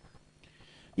website.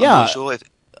 Yeah, I'm not sure if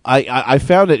I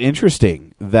found it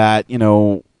interesting that,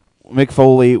 Mick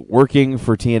Foley working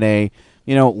for TNA,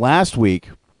 last week,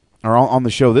 or on the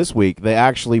show this week, they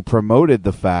actually promoted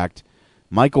the fact,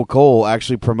 Michael Cole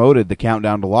actually promoted the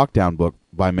Countdown to Lockdown book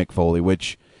by Mick Foley,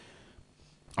 which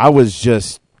I was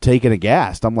just taken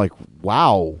aghast. I'm like,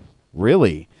 wow,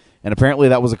 really? And apparently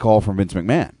that was a call from Vince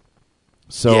McMahon.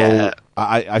 So yeah.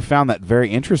 I found that very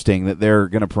interesting that they're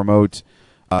going to promote,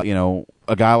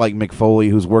 a guy like Mick Foley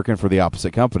who's working for the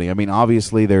opposite company. I mean,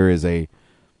 obviously there is a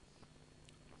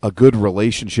good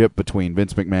relationship between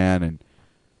Vince McMahon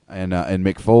and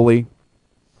Mick Foley.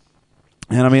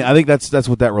 And I mean, I think that's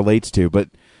what that relates to. But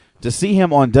to see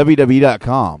him on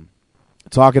WWE.com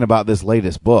talking about this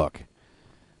latest book,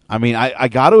 I mean, I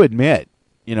got to admit,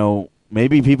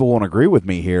 maybe people won't agree with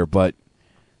me here, but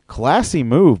classy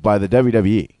move by the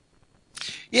WWE.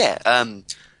 Yeah,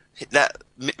 that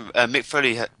Mick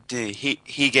Foley,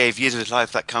 he gave years of his life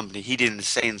to that company. He did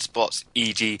insane spots,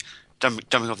 e.g.,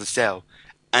 jumping off the cell.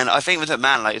 And I think Vince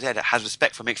McMahon, like you said, has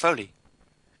respect for Mick Foley.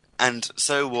 And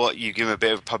so what? You give him a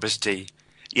bit of publicity.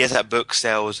 Yes, that book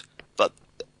sells, but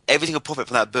every single profit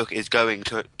from that book is going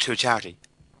to a charity.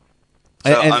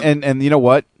 So and you know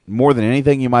what? More than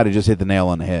anything, you might have just hit the nail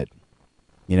on the head.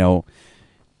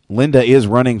 Linda is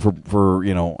running for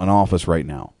an office right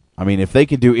now. I mean, if they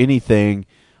could do anything,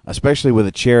 especially with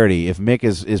a charity, if Mick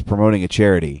is promoting a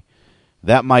charity,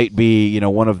 that might be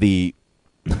one of the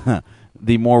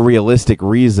the more realistic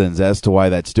reasons as to why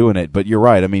that's doing it. But you're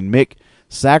right. I mean, Mick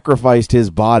sacrificed his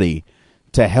body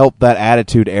to help that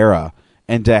Attitude Era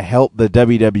and to help the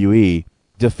WWE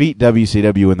defeat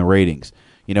WCW in the ratings.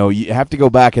 You have to go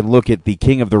back and look at the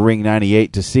King of the Ring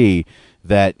 98 to see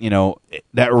that,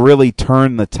 that really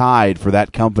turned the tide for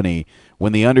that company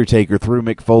when The Undertaker threw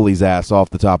Mick Foley's ass off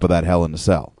the top of that Hell in a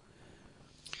Cell.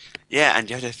 Yeah, and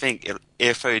you have to think,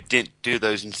 if Foley didn't do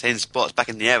those insane spots back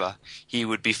in the era, he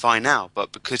would be fine now.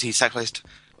 But because he sacrificed,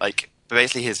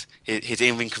 basically his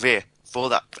in-ring career for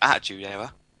that Attitude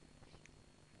Era,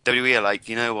 WWE are like,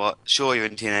 you know what, sure you're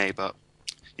in TNA, but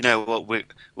you know what,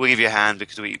 we'll give you a hand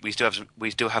because we still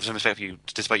have some respect for you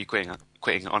despite you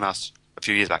quitting on us a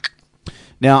few years back.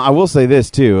 Now, I will say this,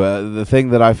 too. The thing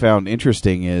that I found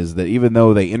interesting is that even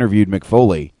though they interviewed Mick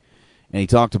Foley and he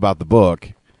talked about the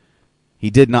book,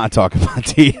 he did not talk about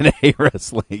TNA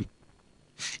wrestling.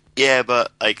 Yeah,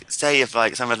 but, say if,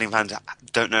 some wrestling fans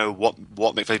don't know what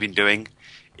Mick Foley's been doing,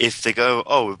 if they go,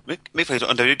 oh, Mick Foley's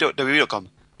on WWE.com,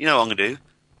 you know what I'm going to do?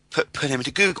 Put him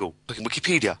into Google, put him in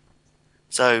Wikipedia.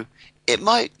 So, it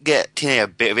might get TNA a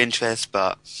bit of interest,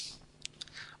 but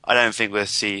I don't think we'll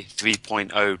see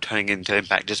 3.0 turning into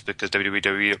Impact just because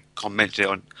WWE.com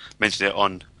mentioned it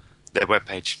on their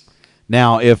webpage.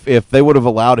 Now, if they would have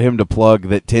allowed him to plug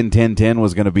that 10-10-10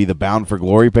 was going to be the Bound for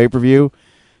Glory pay-per-view,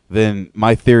 then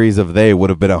my theories of they would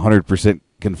have been 100%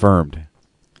 confirmed.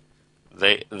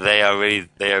 They are really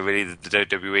the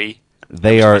WWE.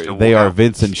 They are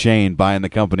Vince and Shane buying the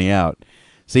company out.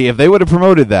 See, if they would have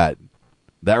promoted that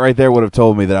right there would have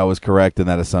told me that I was correct in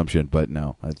that assumption, but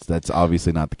no, that's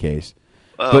obviously not the case.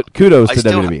 But kudos to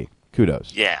WWE.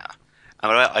 Kudos. Yeah,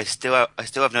 I still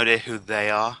have no idea who they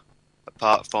are,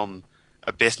 apart from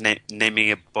Abyss naming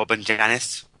it Bob and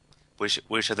Janice, which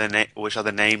are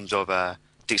the names of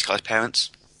Dick Scott's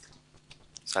parents.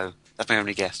 So that's my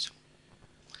only guess.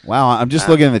 Wow, I'm just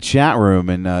looking in the chat room,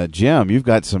 and Jim, you've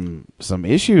got some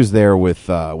issues there with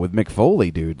Mick Foley,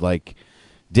 dude.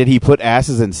 Did he put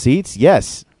asses in seats?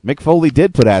 Yes, Mick Foley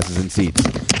did put asses in seats.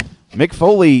 Mick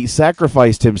Foley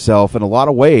sacrificed himself in a lot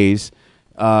of ways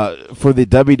for the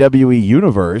WWE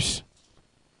universe.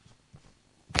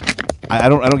 I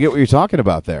don't get what you're talking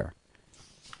about there.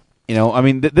 I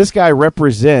mean, this guy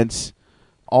represents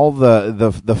all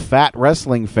the fat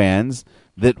wrestling fans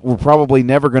that were probably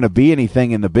never going to be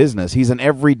anything in the business. He's an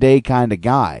everyday kind of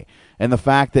guy. And the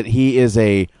fact that he is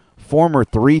a former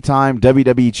 3-time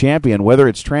WWE champion, whether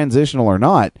it's transitional or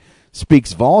not,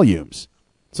 speaks volumes.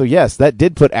 So, yes, that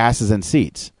did put asses in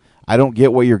seats. I don't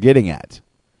get what you're getting at.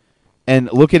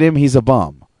 And look at him, he's a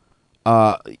bum.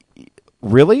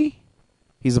 Really?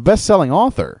 He's a best-selling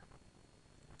author.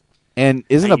 And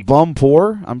isn't a bum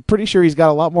poor? I'm pretty sure he's got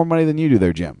a lot more money than you do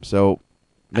there, Jim. So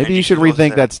maybe you should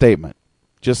rethink that statement.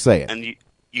 Just say it. And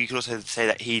you could also say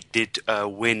that he did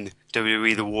win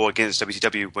WWE the war against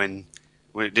WCW when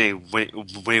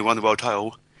he won the world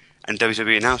title, and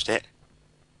WWE announced it.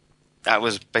 That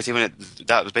was basically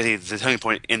the turning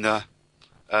point in the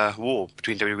war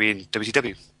between WWE and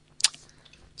WCW.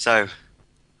 So,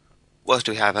 what else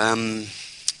do we have?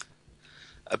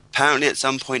 Apparently, at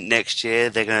some point next year,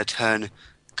 they're going to turn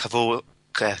Cavill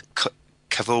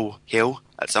heel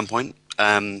at some point.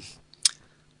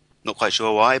 Not quite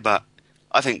sure why, but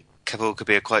I think Cavill could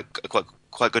be a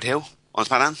quite good heel on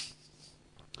SmackDown.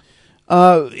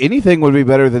 Anything would be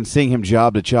better than seeing him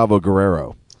job to Chavo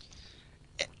Guerrero.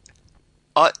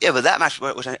 Yeah, but that match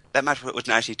wasn't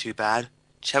actually too bad.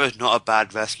 Chavo's not a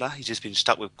bad wrestler. He's just been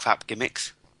stuck with crap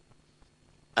gimmicks.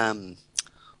 What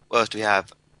else do we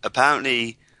have?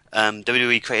 Apparently,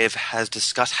 WWE Creative has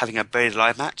discussed having a Buried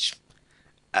Alive match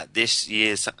at this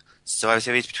year's Survivor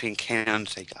Series between Kane and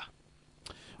Undertaker.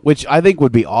 Which I think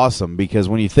would be awesome, because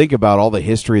when you think about all the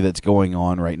history that's going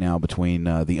on right now between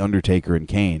The Undertaker and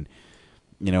Kane,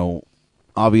 you know,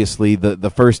 obviously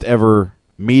the first ever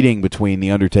meeting between The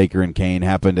Undertaker and Kane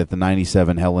happened at the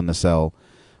 97 Hell in a Cell,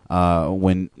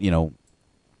 when, you know,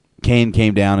 Kane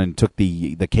came down and took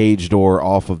the cage door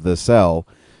off of the cell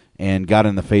and got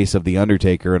in the face of The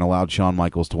Undertaker and allowed Shawn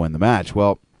Michaels to win the match.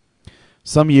 Well,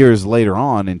 some years later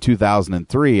on, in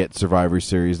 2003 at Survivor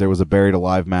Series, there was a Buried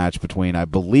Alive match between, I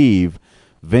believe,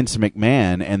 Vince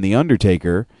McMahon and The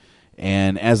Undertaker.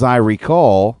 And as I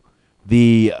recall,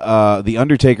 the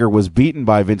Undertaker was beaten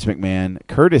by Vince McMahon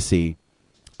courtesy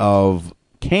of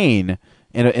Kane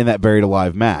in that Buried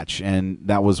Alive match. And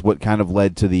that was what kind of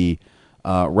led to the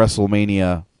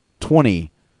WrestleMania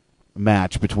 20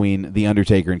 match between The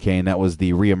Undertaker and Kane. That was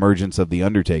the reemergence of The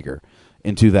Undertaker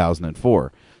in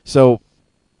 2004. So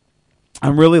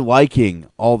I'm really liking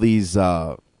all these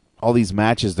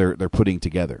matches they're putting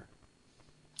together.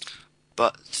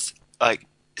 But like,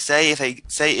 say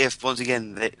if once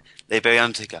again they bury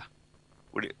Undertaker,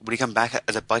 would he come back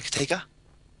as a biker taker?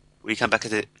 Would he come back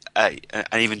as an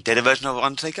even deader version of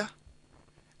Undertaker?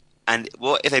 And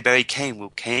what if they bury Kane? Will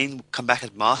Kane come back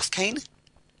as Masked Kane?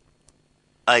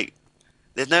 Like,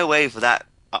 there's no way for that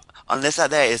unless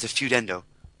that there is a feud endo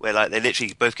where like they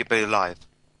literally both get buried alive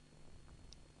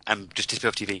and just disappear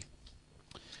off TV.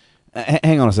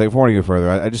 Hang on a second. Before I go further,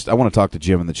 I want to talk to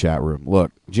Jim in the chat room.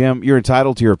 Look, Jim, you're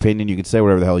entitled to your opinion. You can say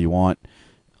whatever the hell you want.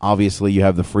 Obviously, you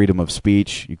have the freedom of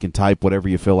speech. You can type whatever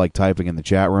you feel like typing in the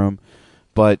chat room.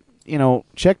 But, you know,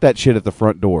 check that shit at the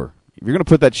front door. If you're going to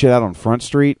put that shit out on Front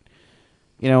Street,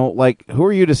 you know, like, who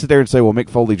are you to sit there and say, well, Mick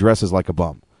Foley dresses like a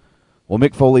bum? Well,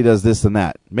 Mick Foley does this and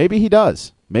that. Maybe he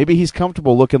does. Maybe he's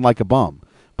comfortable looking like a bum.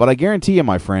 But I guarantee you,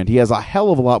 my friend, he has a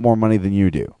hell of a lot more money than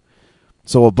you do.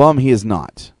 So a bum he is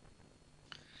not.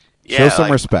 Yeah, show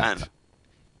some respect.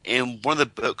 In one of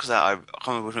the books that I can't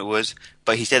remember which one it was,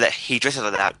 but he said that he dresses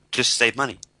like that just to save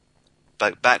money.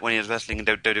 But back when he was wrestling in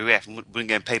WWF and wasn't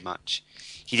getting paid much,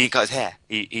 he didn't cut his hair.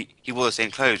 He wore the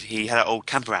same clothes. He had an old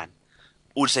camper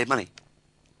all to save money.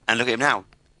 And look at him now.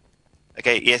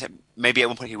 Okay, yes, maybe at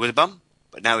one point he was a bum,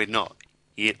 but now he's not.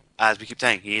 He, as we keep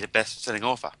saying, he is a best-selling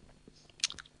author.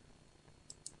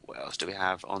 What else do we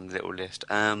have on the little list?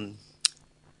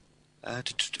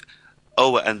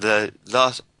 Oh, and the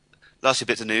last few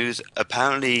bits of news.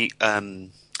 Apparently,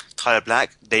 Tyler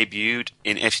Black debuted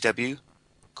in FCW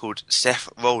called Seth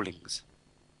Rollins.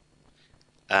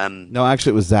 No,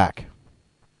 actually, it was Zach.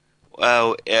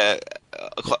 Well,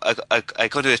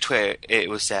 according to his Twitter, it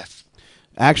was Seth.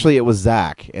 Actually, it was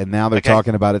Zach, and now they're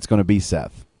talking about it's going to be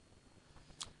Seth.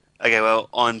 Okay, well,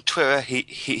 on Twitter,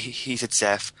 he said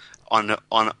Seth. On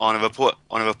a report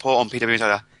on PW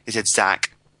Insider, he said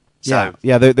Zach. So,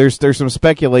 yeah. There's some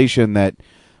speculation that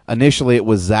initially it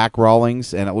was Zach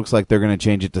Rawlings, and it looks like they're going to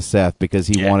change it to Seth because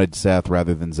he wanted Seth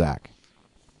rather than Zach.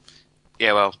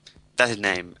 Yeah, well, that's his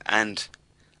name, and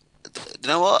you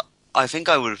know what? I think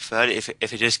I would have preferred it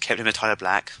if it just kept him as Tyler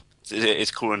Black.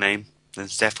 It's a cooler name than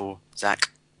Seth or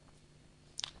Zach.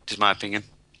 Just my opinion.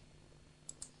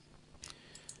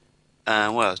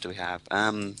 What else do we have?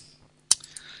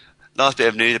 Last bit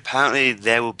of news. Apparently,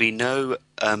 there will be no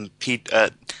overseas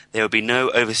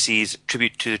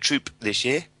tribute to the Troop this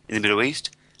year in the Middle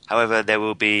East. However, there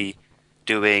will be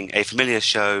doing a familiar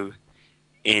show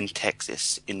in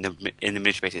Texas in the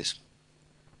military bases.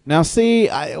 Now, see,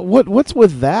 what's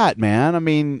with that, man? I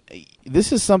mean,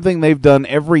 this is something they've done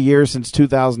every year since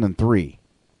 2003.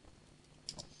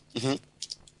 Mm-hmm.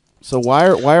 So why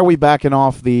are we backing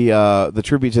off the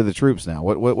tribute to the troops now?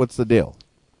 What's the deal?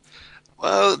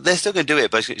 Well, they're still going to do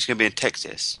it, but it's going to be in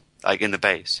Texas, like in the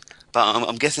base. But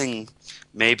I'm guessing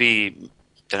maybe,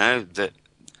 don't know, that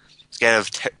scared of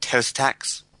terrorist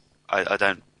attacks. I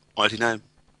don't honestly know.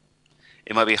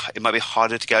 It might be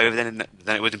harder to get over than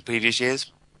it was in previous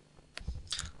years.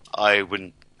 I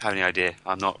wouldn't have any idea.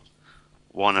 I'm not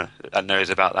one that knows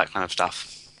about that kind of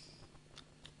stuff.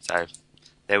 So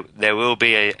there will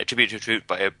be a tribute to a troop,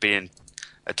 but it'll be in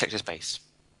a Texas base.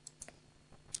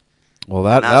 Well,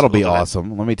 that'll be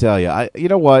awesome. Let me tell you. You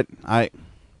know what?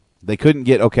 They couldn't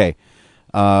get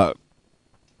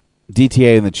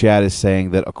DTA in the chat is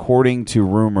saying that according to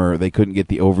rumor, they couldn't get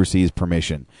the overseas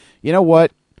permission. You know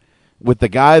what? With the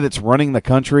guy that's running the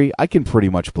country, I can pretty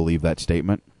much believe that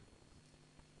statement.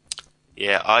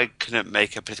 Yeah, I couldn't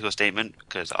make a political statement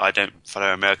because I don't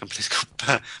follow American political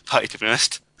party, to be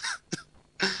honest.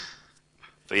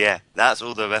 But yeah, that's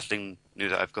all the wrestling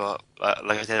news that I've got.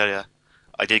 Like I said earlier,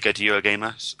 I did go to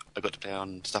Eurogamer. So I got to play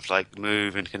on stuff like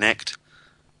Move and Connect.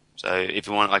 So if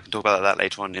you want, I can talk about that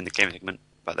later on in the gaming segment.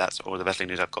 But that's all the wrestling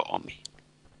news I've got on me.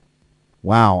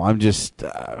 Wow,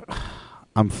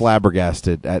 I'm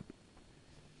flabbergasted at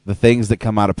the things that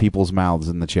come out of people's mouths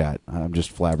in the chat. I'm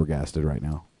just flabbergasted right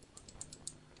now.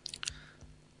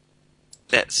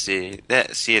 Let's see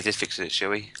if this fixes it,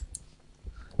 shall we?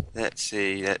 Let's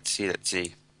see. That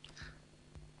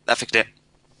fixed it.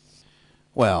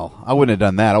 Well, I wouldn't have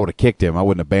done that. I would have kicked him. I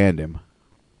wouldn't have banned him.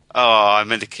 Oh, I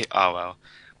meant to kick. Oh well.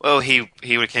 Well, he would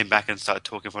have came back and started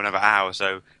talking for another hour.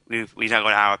 So we now got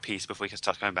an hour apiece before we can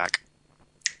start going back.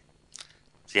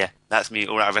 So yeah, that's me.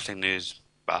 All out of wrestling news,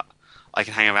 but I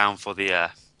can hang around for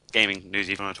the gaming news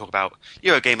if you want to talk about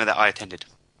Eurogamer that I attended.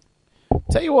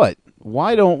 Tell you what,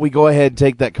 why don't we go ahead and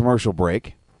take that commercial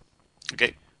break?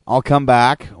 Okay. I'll come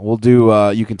back. We'll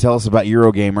do. You can tell us about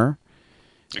Eurogamer,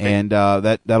 okay. And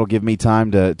that'll give me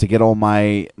time to get all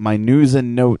my news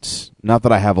and notes. Not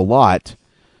that I have a lot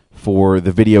for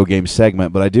the video game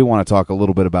segment, but I do want to talk a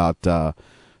little bit about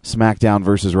SmackDown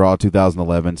versus Raw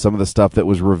 2011. Some of the stuff that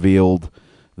was revealed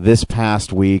this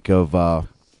past week of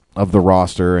the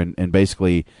roster, and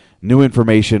basically new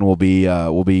information will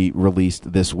be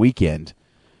released this weekend.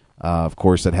 Of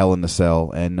course, at Hell in the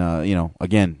Cell, and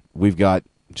again, we've got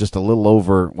just a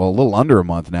little under a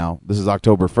month now. This is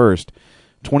October 1st.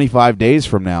 25 days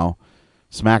from now,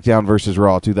 SmackDown versus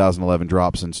Raw 2011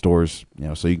 drops in stores,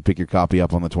 so you can pick your copy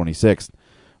up on the 26th.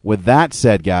 With that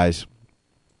said, guys,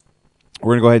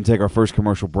 we're going to go ahead and take our first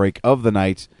commercial break of the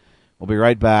night. We'll be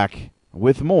right back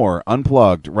with more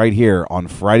Unplugged right here on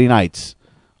Friday nights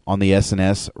on the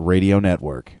SNS Radio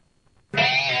Network.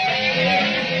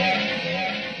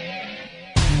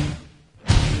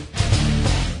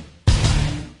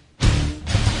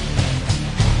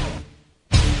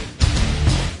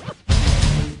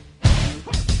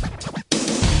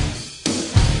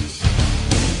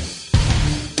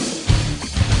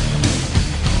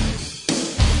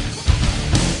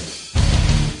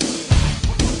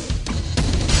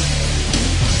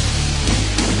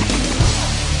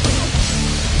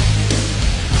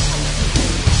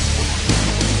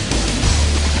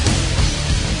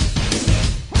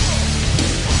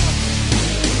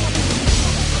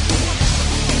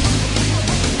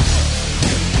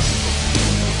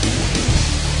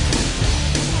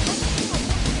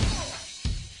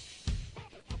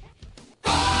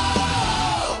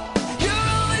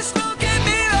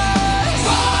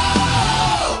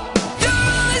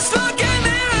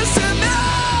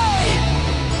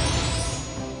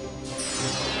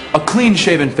 A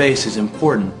clean-shaven face is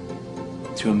important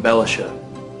to embellish a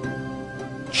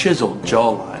chiseled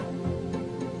jawline.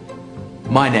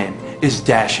 My name is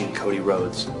Dashing Cody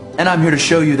Rhodes, and I'm here to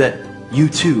show you that you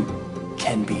too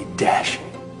can be dashing.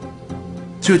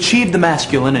 To achieve the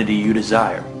masculinity you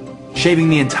desire, shaving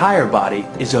the entire body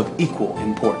is of equal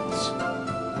importance.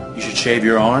 You should shave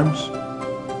your arms,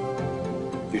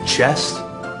 your chest,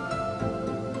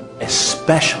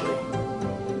 especially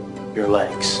your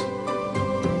legs.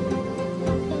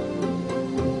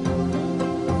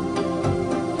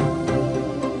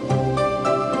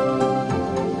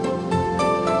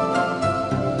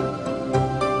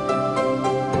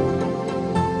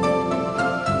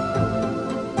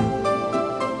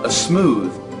 A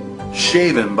smooth,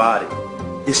 shaven body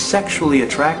is sexually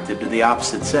attractive to the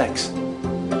opposite sex.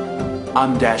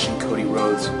 I'm Dashing Cody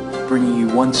Rhodes, bringing you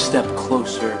one step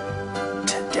closer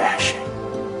to dashing.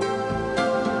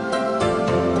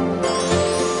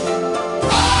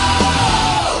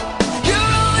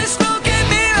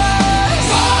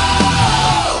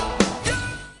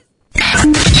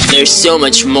 There's so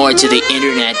much more to the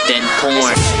internet than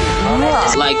porn.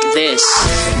 Like this.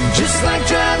 Just like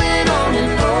driving on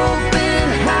an open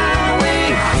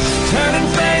highway, turning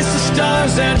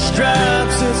stars and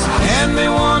stripes. It's hand me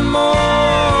one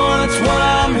more, that's what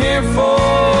I'm here for.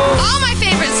 All my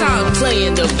favorite songs.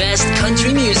 Playing the best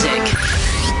country music.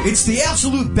 It's the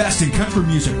absolute best in country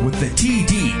music with the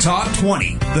TD Top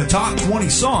 20. The top 20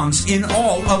 songs in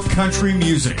all of country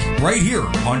music. Right here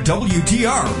on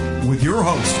WTR with your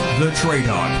host, the Trey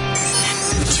Dog.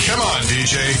 Come on,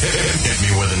 DJ. Hit me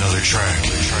with another track.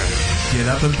 Get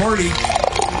up and party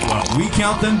while we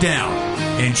count them down.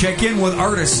 And check in with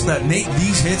artists that make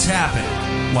these hits happen.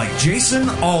 Like Jason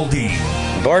Aldean.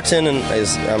 Bartending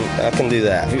is, I can do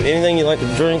that. Anything you like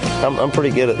to drink, I'm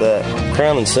pretty good at that.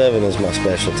 Crown and Seven is my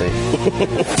specialty.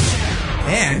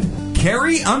 And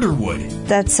Carrie Underwood.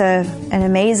 That's an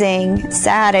amazing,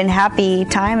 sad, and happy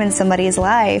time in somebody's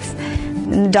life.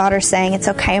 And the daughter saying, "It's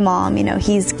okay, Mom. You know,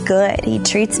 he's good. He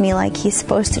treats me like he's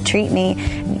supposed to treat me.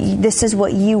 This is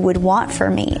what you would want for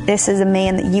me. This is a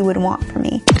man that you would want for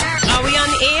me." Are we on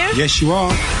the air? Yes, you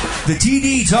are. The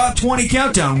TD Top 20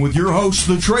 Countdown with your host,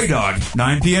 the Trey Dog.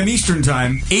 9 p.m. Eastern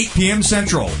Time, 8 p.m.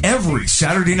 Central. Every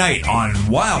Saturday night on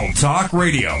Wild Talk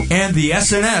Radio and the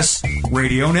SNS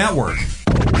Radio Network.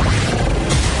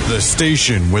 The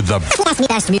station with the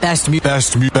best music.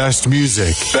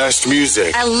 Best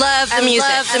music. I love the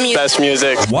music. Best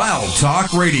music. Wild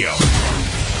Talk Radio.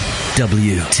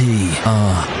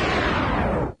 WTR.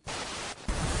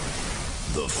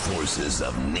 The forces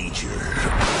of nature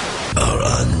are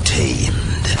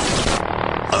untamed,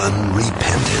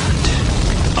 unrepentant,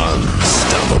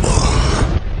 unstoppable.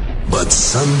 But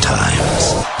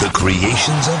sometimes the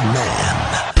creations of man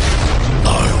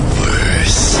are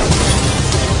worse.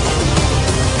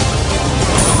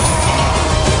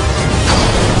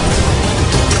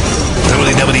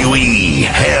 WWE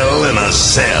Hell in a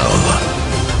Cell.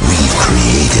 We've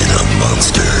created a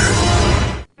monster.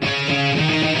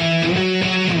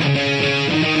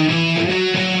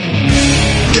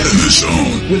 Get in the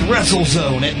zone with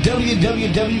WrestleZone at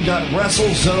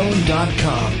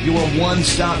www.wrestlezone.com. Your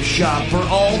one-stop shop for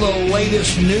all the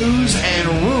latest news and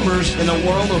rumors in the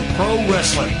world of pro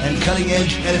wrestling and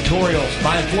cutting-edge editorials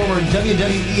by former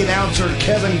WWE announcer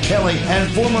Kevin Kelly and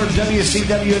former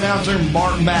WCW announcer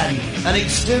Mark Madden. An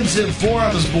extensive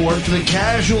forums board for the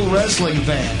casual wrestling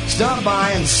fan. Stop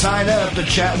by and sign up to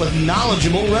chat with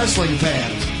knowledgeable wrestling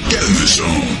fans. Get in the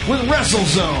zone with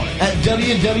WrestleZone at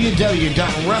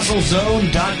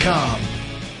www.wrestlezone.com.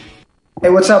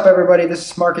 Hey, what's up, everybody? This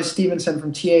is Marcus Stevenson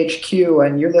from THQ,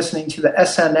 and you're listening to the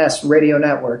SNS Radio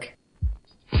Network.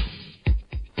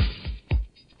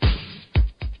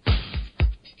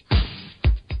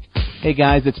 Hey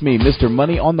guys, it's me, Mr.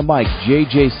 Money on the Mic,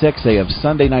 JJ Sexay of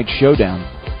Sunday Night Showdown.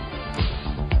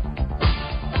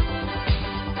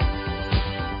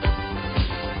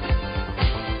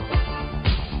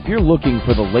 If you're looking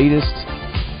for the latest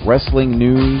wrestling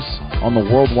news on the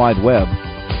World Wide Web,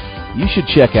 you should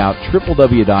check out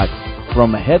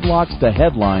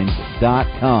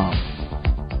www.FromHeadlocksToHeadlines.com.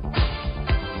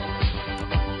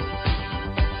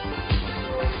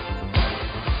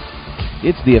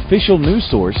 It's the official news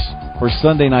source for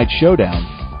Sunday Night Showdown,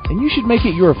 and you should make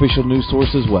it your official news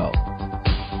source as well.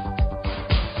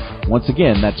 Once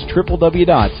again, that's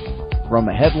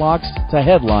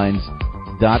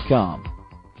www.FromHeadlocksToHeadlines.com.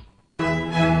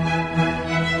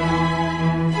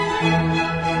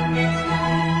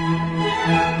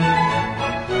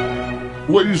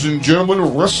 Ladies and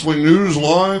gentlemen, Wrestling News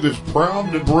Live is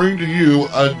proud to bring to you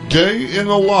a day in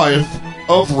the life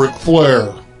of Ric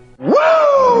Flair.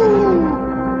 Woo!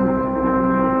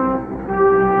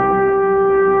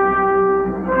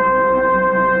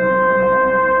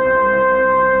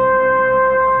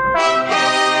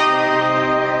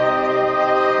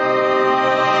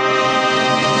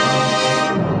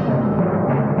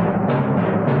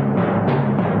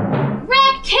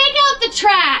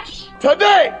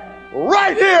 Today,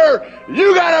 right here,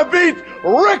 you gotta beat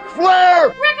Ric Flair!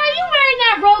 Rick, are you wearing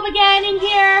that robe again in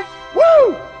here?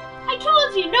 Woo! I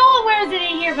told you, no one wears it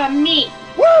in here but me.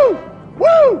 Woo!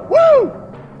 Woo! Woo!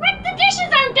 Rick, the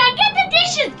dishes aren't done. Get the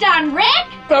dishes done, Rick!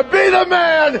 To be the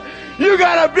man, you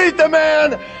gotta beat the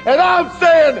man, and I'm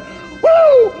saying,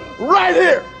 woo! Right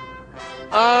here!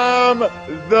 I'm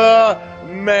the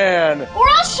man. Or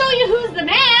I'll show you who's the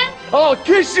man. I'll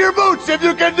kiss your boots if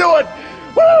you can do it.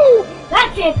 Woo!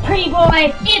 That's it, pretty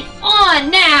boy. It's on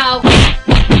now.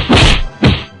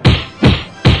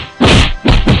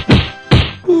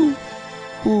 Ooh.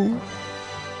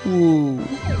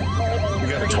 We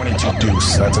got a 22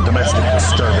 Deuce. That's a domestic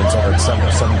disturbance over at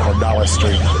 707 Cordalis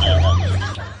Street.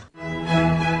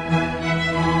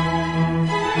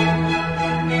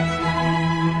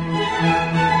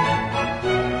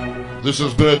 This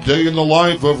has been a day in the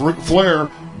life of Ric Flair.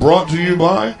 brought to you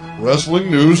by Wrestling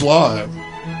News Live.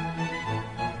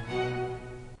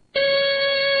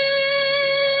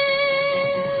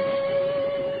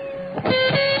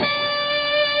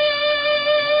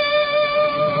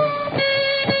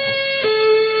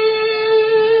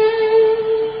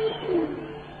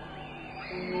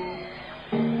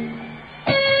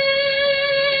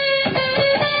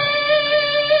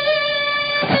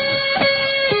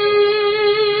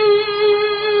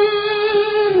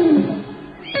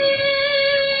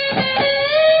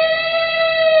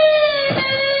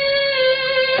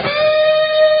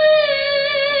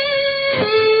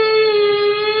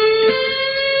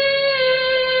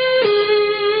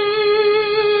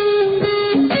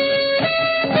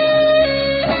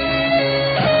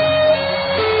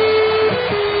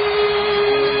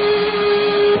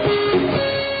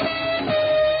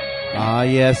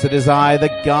 Yes, it is I, the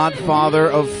godfather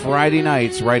of Friday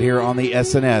nights, right here on the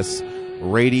SNS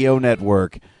Radio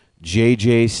Network.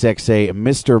 JJ Sexay,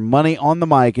 Mr. Money on the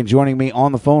mic, and joining me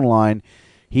on the phone line,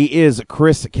 he is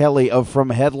Chris Kelly of From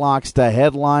Headlocks to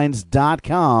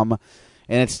Headlines.com.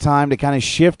 And it's time to kind of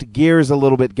shift gears a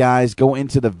little bit, guys, go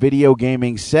into the video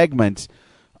gaming segment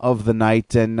of the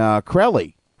night. And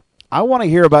Crelly, I want to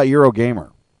hear about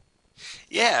Eurogamer.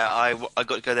 Yeah, I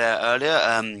got to go there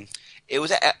earlier. It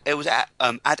was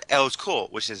at Earls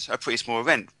Court, which is a pretty small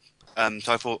event.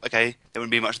 So I thought, okay, there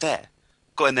wouldn't be much there.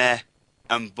 Got in there,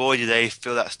 and boy, did they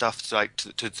fill that stuff to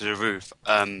the roof.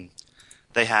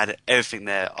 They had everything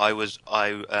there.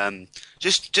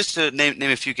 Just to name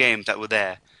a few games that were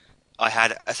there. I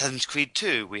had Assassin's Creed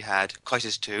 2. We had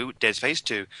Crisis 2, Dead Space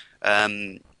 2,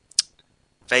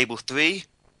 Fable 3,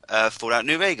 Fallout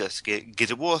New Vegas,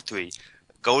 Gears of War 3,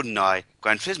 GoldenEye,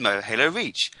 Gran Turismo, Halo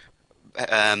Reach.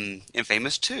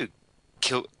 Infamous 2,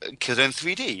 Killzone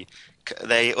 3D.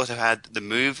 They also had the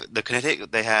Move, the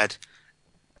Kinetic. They had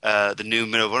the new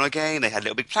Medal of Honor game. They had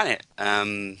Little Big Planet,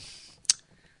 and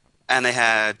they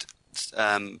had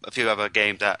a few other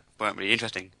games that weren't really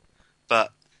interesting.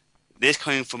 But this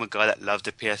coming from a guy that loved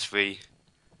the PS3,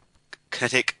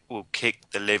 Kinetic will kick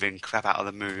the living crap out of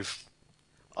the Move.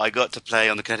 I got to play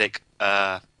on the Kinetic.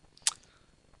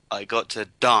 I got to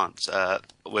dance.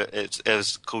 It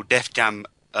was called Def Jam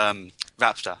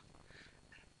Rapstar.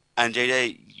 And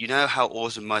JJ, you know how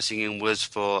awesome my singing was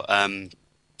for the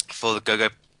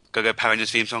Go-Go Power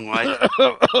Rangers theme song, right?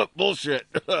 Bullshit.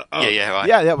 Yeah, right.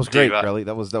 Yeah, that was great, right. Crelly.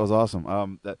 That was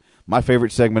awesome. My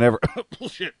favorite segment ever.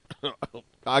 Bullshit.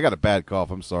 I got a bad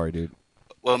cough. I'm sorry, dude.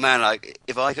 Well, man, like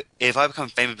if I become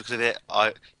famous because of it,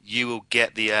 you will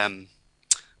get the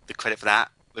credit for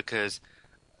that, because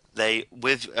they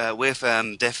with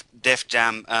Def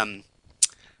Jam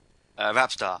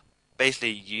Rapstar,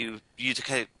 basically you use the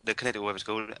connector, whatever it's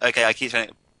called. Okay, I keep saying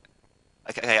it.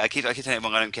 Okay, I keep saying it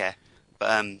wrong. I don't care.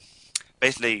 But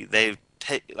basically they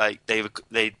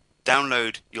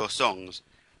download your songs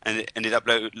and it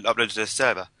uploads to the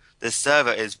server. The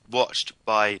server is watched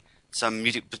by some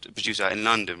music producer in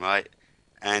London, right?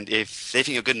 And if they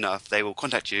think you're good enough, they will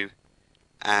contact you,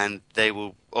 and they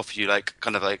will offer you like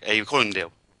a recording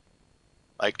deal.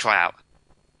 Like tryout,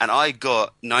 and I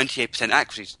got 98%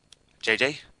 accuracy,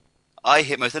 JJ. I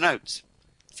hit most of the notes,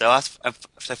 so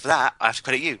for that I have to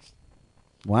credit you.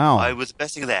 Wow, I was the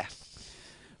best thing there.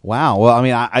 Wow, well, I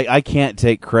mean, I can't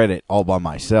take credit all by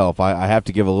myself. I have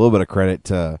to give a little bit of credit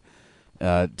to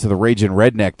the Raging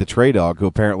Redneck, the Trey Dog, who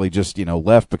apparently just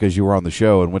left because you were on the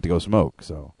show and went to go smoke.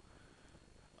 So,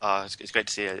 it's great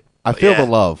to see it. I feel the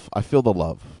love.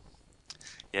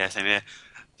 Yeah, same here.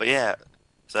 But yeah.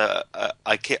 So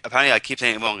I keep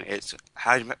saying it wrong. It's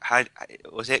how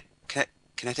was it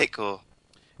Kinetic or?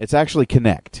 It's actually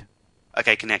Connect.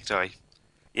 Okay, Connect. Sorry.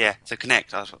 Yeah, so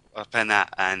Connect. I was playing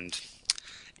that, and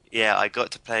yeah, I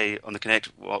got to play on the Connect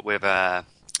with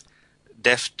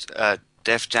Def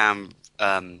Jam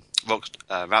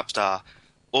Rapstar.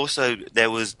 Also,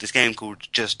 there was this game called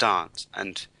Just Dance,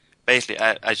 and basically,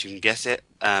 as you can guess it,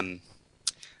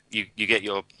 you get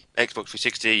your Xbox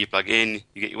 360, you plug in,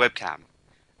 you get your webcam.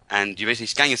 And you basically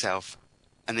scan yourself,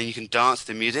 and then you can dance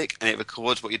to the music, and it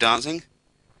records what you're dancing.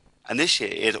 And this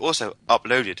shit is also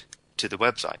uploaded to the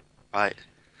website, right?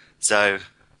 So,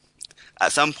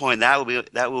 at some point, that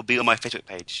will be on my Facebook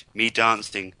page. Me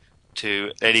dancing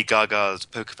to Lady Gaga's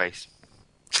Poker Face.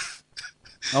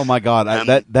 Oh my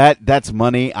God, that's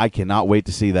money. I cannot wait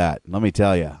to see that. Let me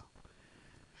tell you.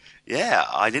 Yeah,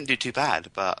 I didn't do too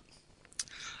bad, but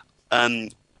I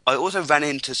also ran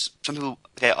into some people.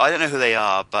 Okay, I don't know who they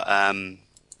are, but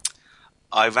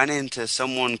I ran into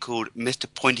someone called Mr.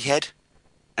 Pointyhead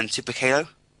and Super Kalo.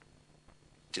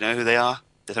 Do you know who they are?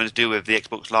 They're something to do with the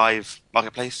Xbox Live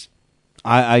Marketplace.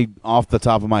 I off the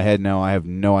top of my head, no, I have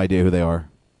no idea who they are.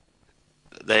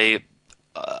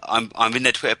 I'm in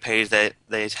their Twitter page. They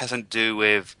has something to do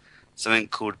with something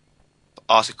called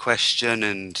Ask a Question,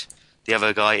 and the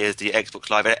other guy is the Xbox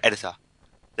Live editor.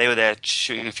 They were there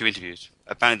shooting a few interviews.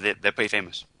 Apparently they're pretty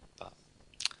famous, but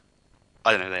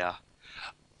I don't know who they are.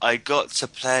 I got to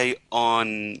play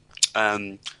on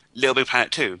Little Big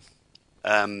Planet 2,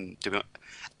 and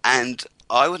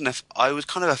I was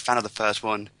kind of a fan of the first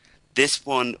one. This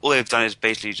one, all they've done is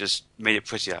basically just made it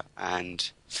prettier, and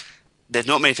there's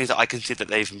not many things that I can see that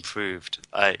they've improved.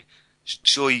 Like,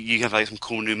 sure, you can have like some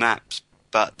cool new maps,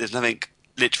 but there's nothing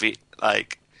literally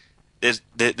like there's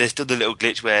still the little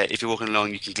glitch where if you're walking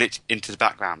along, you can glitch into the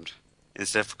background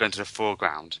instead of going to the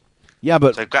foreground. Yeah,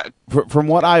 but from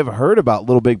what I've heard about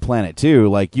Little Big Planet 2,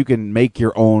 like you can make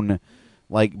your own,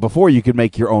 like before you could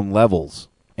make your own levels.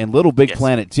 In Little Big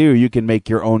Planet 2, you can make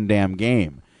your own damn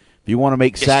game. If you want to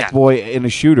make Sackboy in a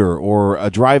shooter or a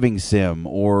driving sim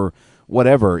or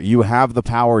whatever, you have the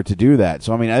power to do that.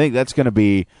 So, I mean, I think that's going to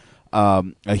be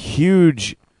a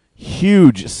huge,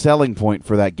 huge selling point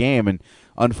for that game. And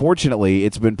unfortunately,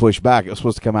 it's been pushed back. It was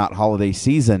supposed to come out holiday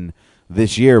season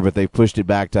this year, but they pushed it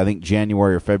back to, I think,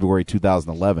 January or February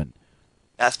 2011.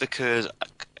 That's because,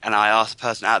 and I asked the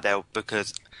person out there,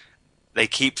 because they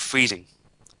keep freezing.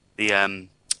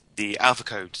 The alpha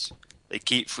codes, they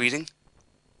keep freezing.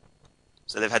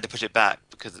 So they've had to push it back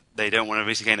because they don't want to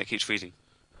release a game that keeps freezing.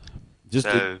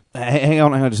 Hang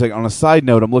on just a second. On a side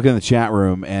note, I'm looking in the chat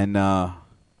room, and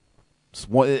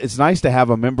it's nice to have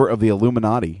a member of the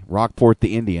Illuminati, Rockport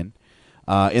the Indian,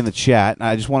 in the chat.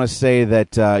 I just want to say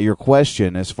that your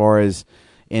question, as far as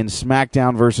in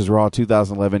SmackDown versus Raw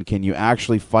 2011, can you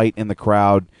actually fight in the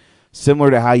crowd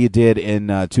similar to how you did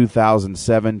in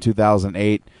 2007,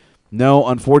 2008? No,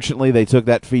 unfortunately, they took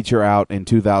that feature out in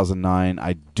 2009.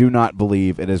 I do not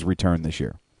believe it has returned this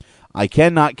year. I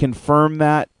cannot confirm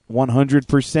that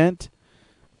 100%,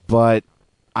 but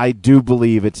I do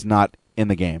believe it's not in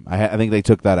the game. I think they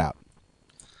took that out.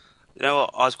 You know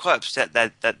what? I was quite upset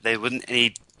that there wasn't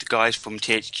any guys from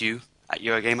THQ at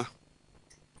Eurogamer.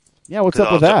 Yeah, what's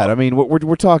up with that? I mean,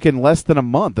 we're talking less than a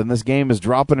month, and this game is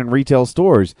dropping in retail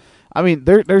stores. I mean,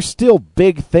 there's still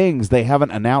big things they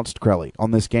haven't announced, Crelly,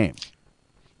 on this game.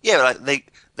 Yeah,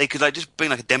 like they could like just bring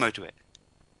like a demo to it.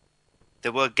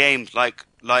 There were games like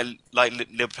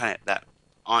Little Planet that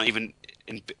aren't even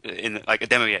in like a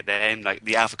demo yet. They're in like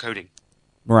the alpha coding.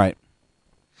 Right.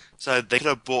 So they could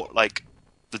have brought like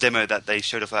the demo that they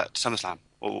showed off at SummerSlam,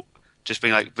 or just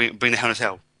bring the Hell in a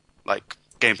Cell like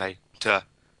gameplay to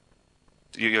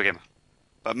Eurogamer.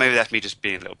 But maybe that's me just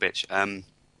being a little bitch.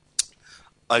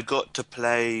 I got to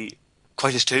play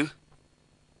Crisis 2.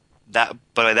 That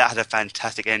has a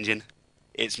fantastic engine.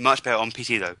 It's much better on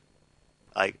PC though.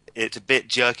 Like, it's a bit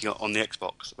jerky on the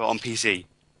Xbox, but on PC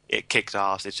it kicks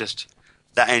ass. It's just,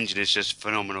 that engine is just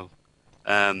phenomenal.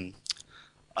 I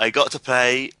got to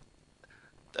play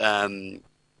Medal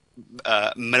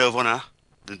of Honor,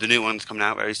 the new one's coming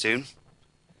out very soon.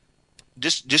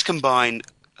 Just combine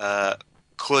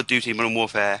Call of Duty Modern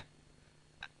Warfare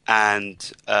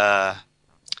and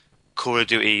Call of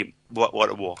Duty World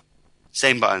at War.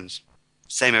 Same buttons,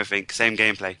 same everything, same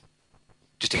gameplay,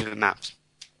 just different maps.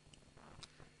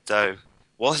 So,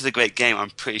 whilst it's a great game, I'm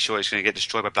pretty sure it's going to get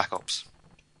destroyed by Black Ops.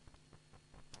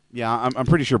 Yeah, I'm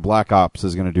pretty sure Black Ops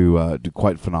is going to do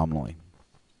quite phenomenally.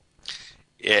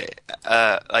 Yeah,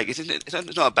 like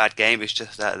it's not a bad game. It's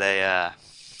just that they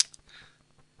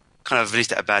kind of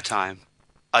released it at a bad time.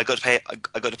 I got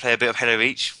to play a bit of Halo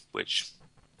Reach, which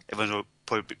everyone will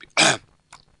probably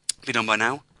be done by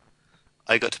now.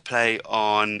 I got to play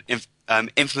on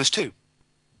Infamous 2.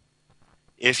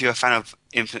 If you're a fan of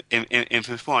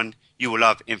Infamous 1, you will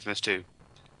love Infamous 2.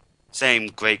 Same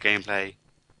great gameplay,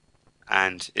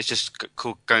 and it's just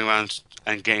cool going around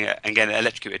and getting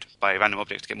electrocuted by random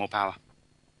objects to get more power.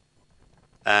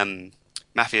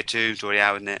 Mafia 2 is already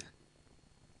out, isn't it?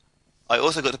 I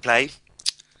also got to play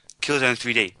Killzone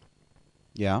 3D.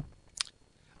 Yeah.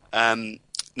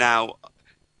 Now,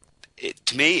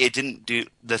 to me, it didn't do,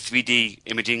 the 3D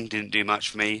imaging didn't do much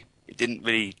for me. It didn't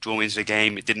really draw me into the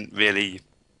game. It didn't really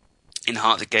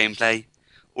enhance the gameplay.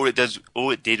 All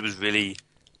it did was really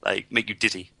like make you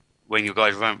dizzy when your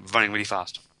guys running really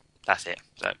fast. That's it.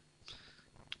 So,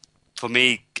 for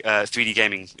me, 3D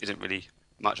gaming isn't really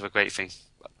much of a great thing.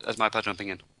 That's my personal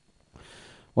opinion.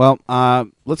 Well,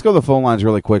 let's go to the phone lines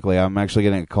really quickly. I'm actually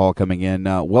getting a call coming in.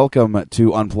 Welcome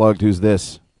to Unplugged. Who's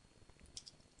this?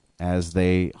 As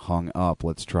they hung up,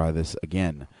 let's try this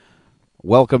again.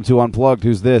 Welcome to Unplugged.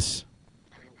 Who's this?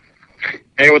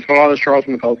 Hey, what's going on? This is Charles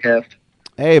from the Coldcast.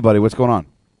 Hey, buddy. What's going on?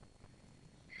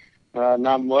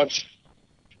 Not much.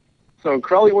 So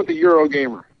Crowley went to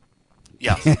Eurogamer.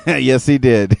 Yeah. Yes, he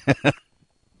did.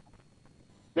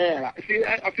 Man,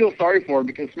 I feel sorry for him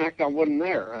because Smackdown wasn't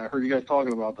there. I heard you guys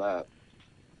talking about that.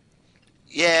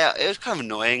 Yeah, it was kind of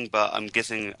annoying, but I'm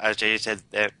guessing, as JJ said,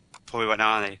 they're probably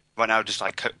right now just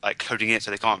like coding it,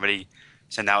 so they can't really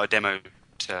send out a demo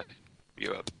to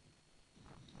Europe.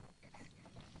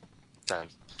 So,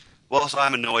 whilst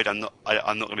I'm annoyed, I'm not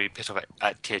going to be pissed off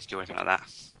at THQ or anything like that.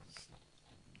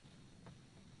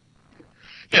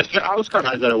 Yes, I was kind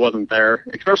of surprised that it wasn't there,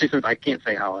 especially since I can't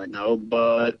say how I know,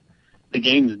 but the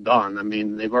game's done. I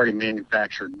mean, they've already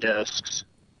manufactured discs.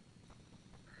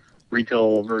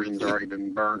 Retail versions have already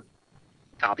been burnt,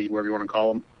 copied, whatever you want to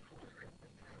call them.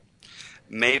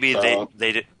 Maybe they're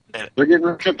getting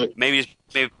rid of it. Maybe.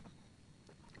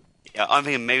 Yeah, I'm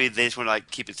thinking maybe they just want to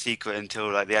keep it secret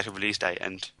until the actual release date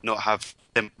and not have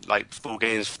them full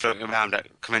games floating around at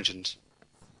conventions.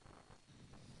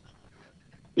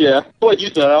 Yeah, like you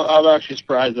said, I'm actually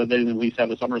surprised that they didn't at least have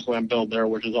the SummerSlam build there,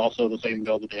 which is also the same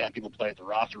build that they had people play at the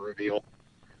roster reveal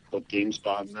with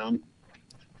GameSpot and them.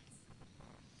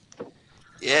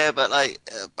 Yeah, but I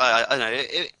don't know.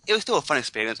 It was still a fun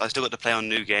experience. I still got to play on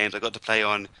new games. I got to play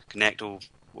on Connect or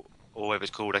whatever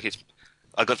it's called. I got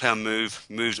to play on Move.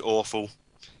 Move's awful.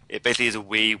 It basically is a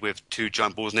Wii with 2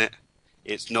 giant balls in it.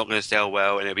 It's not going to sell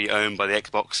well, and it'll be owned by the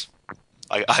Xbox.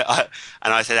 And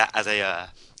I say that as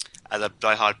a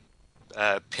diehard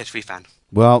PS3 fan.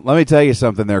 Well, let me tell you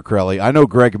something there, Crowley. I know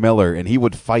Greg Miller, and he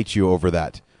would fight you over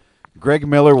that. Greg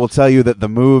Miller will tell you that the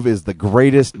Move is the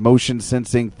greatest motion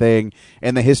sensing thing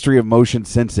in the history of motion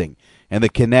sensing, and the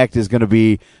Kinect is going to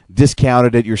be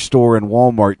discounted at your store in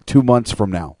Walmart 2 months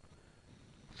from now.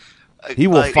 He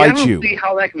will fight you. I don't see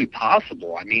how that could be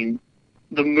possible. I mean,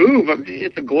 the Move,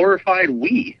 it's a glorified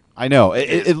Wii. I know.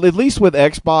 At least with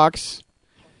Xbox,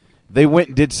 they went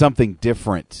and did something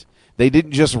different. They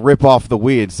didn't just rip off the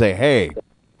Wii and say, hey,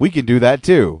 we can do that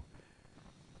too.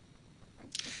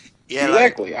 Yeah,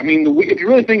 exactly. I mean, if you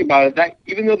really think about it, that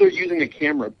even though they're using a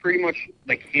camera, pretty much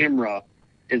the camera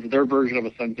is their version of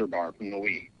a sensor bar from the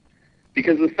Wii.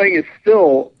 Because the thing is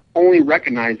still only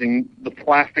recognizing the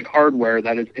plastic hardware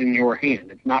that is in your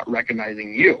hand. It's not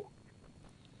recognizing you.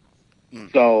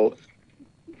 So,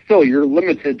 still, you're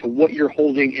limited to what you're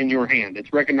holding in your hand.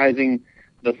 It's recognizing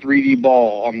the 3D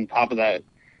ball on top of that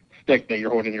stick that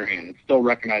you're holding in your hand. It's still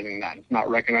recognizing that. It's not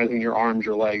recognizing your arms,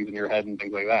 your legs, and your head and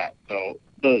things like that. So,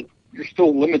 you're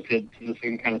still limited to the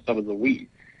same kind of stuff as the Wii.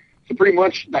 So pretty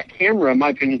much that camera, in my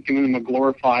opinion, is giving them a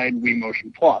glorified Wii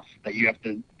Motion Plus that you have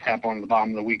to tap on the bottom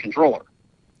of the Wii controller.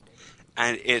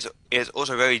 And it's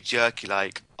also very jerky.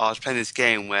 I was playing this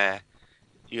game where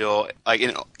you're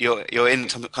in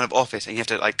some kind of office and you have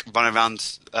to run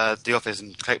around the office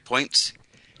and collect points.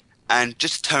 And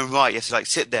just to turn right, you have to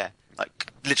sit there,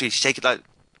 literally shake it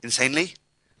insanely.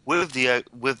 With the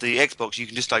Xbox, you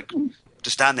can just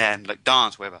stand there and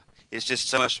dance, whatever. It's just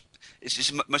so much. It's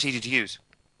just much easier to use.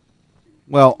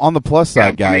 Well, on the plus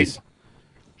side, guys.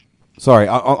 Sorry,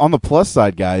 on the plus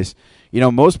side, guys.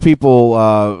 Most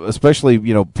people, especially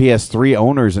PS3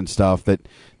 owners and stuff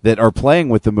that are playing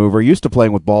with the Move are used to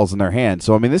playing with balls in their hands.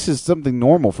 So I mean, this is something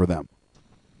normal for them.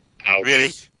 Oh,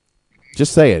 really?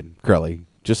 Just saying, Crowley.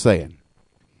 Just saying.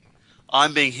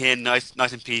 I'm being here nice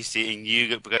and PC, and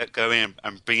you go in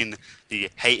and bring in the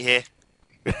hate here.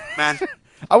 Man.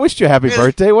 I wished you a happy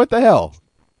birthday. What the hell?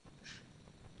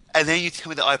 And then you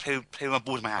tell me that I play with my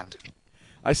balls in my hand.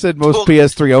 I said most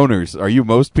PS3 owners. Are you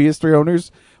most PS3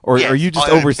 owners? Or yes, are you just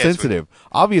oversensitive?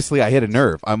 Obviously, I hit a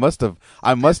nerve. I must have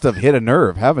hit a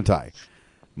nerve, haven't I?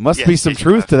 Must be some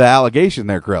truth to the allegation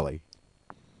there, Crowley.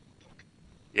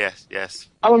 Yes.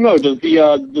 I don't know. Does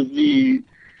the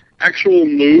actual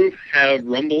Move have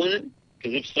Rumble in it?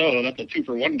 Because if so, that's a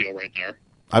 2-for-1 deal right there.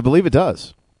 I believe it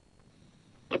does.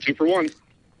 A 2-for-1.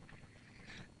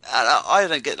 I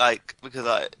don't get because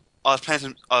I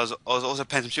was also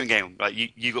playing some shooting game.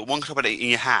 You got one controller in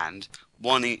your hand,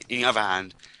 one in your other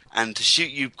hand, and to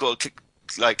shoot you've got to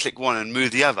click one and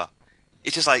move the other.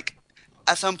 It's just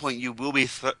at some point you will be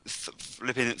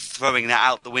throwing that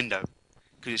out the window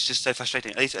because it's just so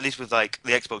frustrating. At least with the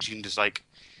Xbox, you can just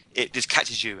it just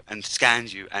catches you and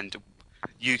scans you, and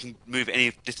you can move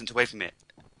any distance away from it.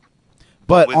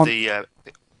 But with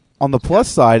on the plus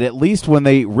side, at least when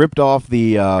they ripped off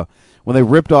the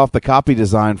copy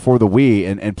design for the Wii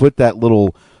and put that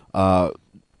little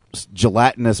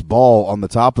gelatinous ball on the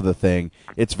top of the thing,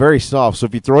 it's very soft. So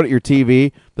if you throw it at your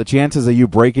TV, the chances of you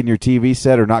breaking your TV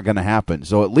set are not going to happen.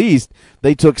 So at least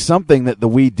they took something that the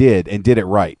Wii did and did it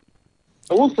right.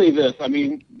 I will say this. I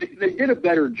mean, they did a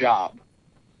better job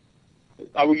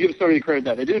I would give Sony credit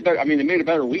that they did better. I mean, they made a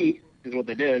better Wii, is what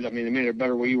they did. I mean, they made a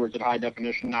better Wii where it's in high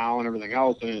definition now and everything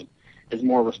else, and it is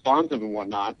more responsive and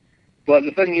whatnot. But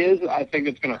the thing is, I think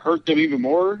it's going to hurt them even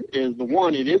more is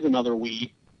it is another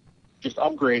Wii, just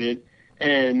upgraded,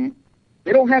 and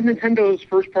they don't have Nintendo's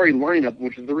first-party lineup,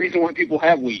 which is the reason why people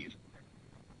have Wiis.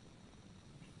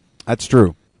 That's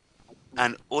true.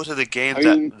 And also the games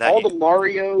all the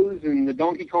Marios and the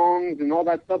Donkey Kongs and all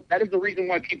that stuff, that is the reason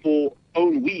why people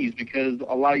own Wiis, because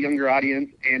a lot of younger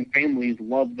audience and families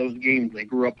love those games. They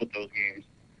grew up with those games.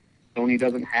 Sony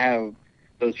doesn't have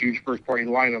those huge first-party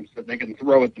lineups that they can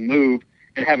throw at the Move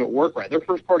and have it work right. Their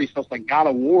first-party stuff's like God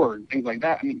of War and things like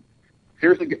that. I mean,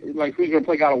 who's going to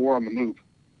play God of War on the Move?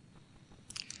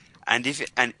 And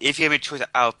if you have a choice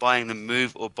out of buying the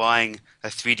Move or buying a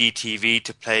 3D TV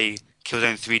to play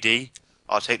Killzone 3D,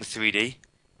 I'll take the 3D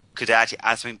because it actually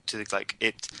adds something to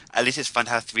it. At least it's fun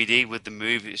to have 3D with the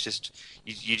Move. It's just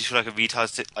you just feel like a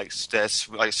retard,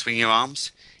 like swing your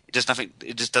arms. It does nothing.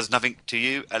 It just does nothing to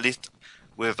you. At least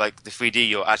with the 3D,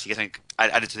 you're actually getting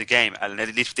added to the game. And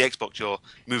at least with the Xbox, you're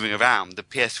moving around. The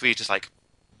PS3 is just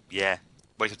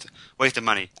waste of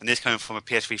money. And this coming from a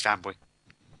PS3 fanboy.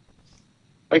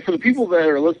 Like for the people that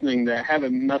are listening that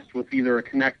haven't messed with either a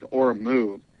Kinect or a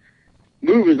Move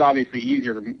is obviously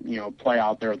easier to play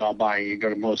out there without buying. You go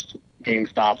to most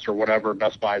GameStops or whatever,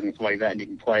 Best Buys and stuff like that, and you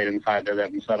can play it inside there. They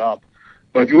have them set up.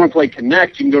 But if you want to play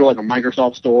Kinect, you can go to like a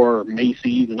Microsoft store or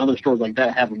Macy's and other stores like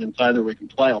that, have them inside there where you can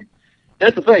play them.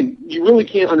 That's the thing. You really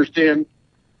can't understand,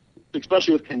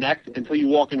 especially with Kinect, until you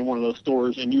walk into one of those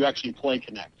stores and you actually play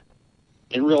Kinect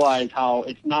and realize how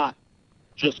it's not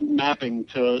just mapping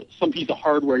to some piece of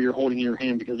hardware you're holding in your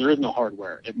hand, because there is no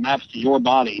hardware. It maps to your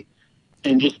body,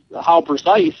 and just how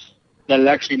precise that it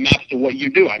actually maps to what you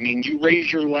do. I mean, you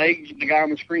raise your leg, the guy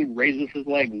on the screen raises his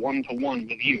leg 1-to-1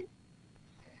 with you.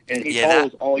 And he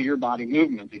follows all your body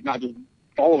movements. He's not just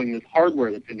following this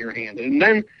hardware that's in your hand. And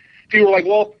then people are like,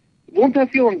 well, won't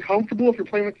that feel uncomfortable if you're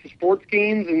playing like the sports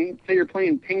games and say you're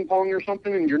playing ping pong or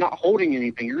something and you're not holding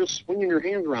anything, you're just swinging your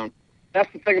hands around?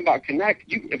 That's the thing about Kinect.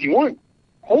 If you want,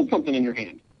 hold something in your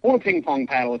hand. Hold a ping pong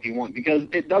paddle if you want, because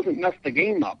it doesn't mess the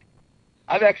game up.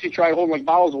 I've actually tried holding like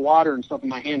bottles of water and stuff in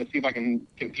my hand to see if I can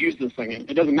confuse this thing.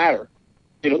 It doesn't matter.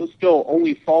 It'll still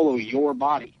only follow your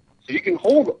body. So you can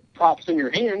hold props in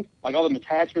your hand, like all the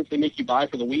attachments they make you buy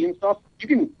for the Wii and stuff. You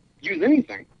can use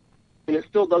anything, and it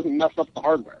still doesn't mess up the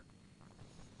hardware.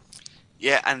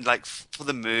 Yeah, and like for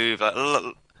the Move,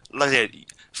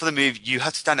 for the Move, you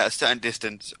have to stand at a certain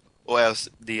distance, or else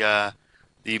the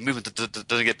movement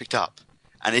doesn't get picked up.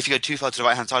 And if you go too far to the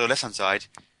right-hand side or left-hand side,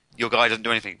 your guy doesn't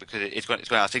do anything because it's going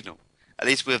out of signal. At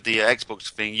least with the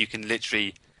Xbox thing, you can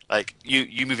literally,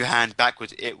 you move your hand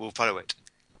backwards, it will follow it.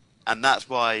 And that's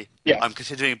why I'm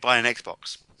considering buying an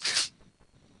Xbox.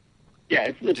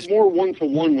 Yeah, it's more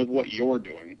one-to-one with what you're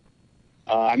doing.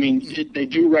 I mean, they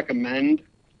do recommend,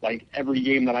 like every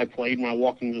game that I played when I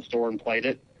walked into the store and played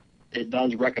it, it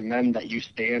does recommend that you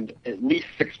stand at least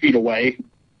 6 feet away.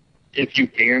 If you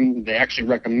can, they actually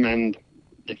recommend,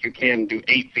 if you can, do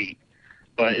 8 feet.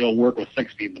 But it'll work with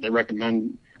 6 feet, but they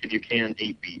recommend, if you can,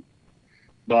 8 feet.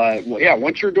 But,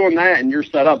 once you're doing that and you're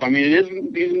set up, I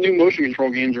mean, these new motion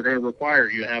control games are going to require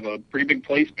you to have a pretty big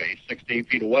play space, 6 to 8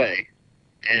 feet away.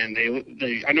 And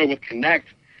I know with Kinect,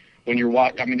 when you're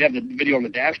they have the video on the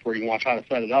dashboard, you can watch how to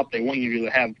set it up. They want you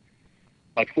to have,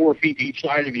 4 feet to each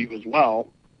side of you as well,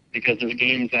 because there's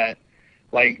games that,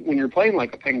 when you're playing, a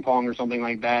ping pong or something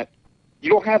like that, you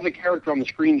don't have the character on the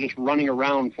screen just running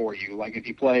around for you. Like if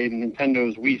you play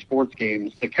Nintendo's Wii sports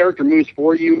games, the character moves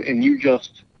for you and you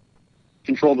just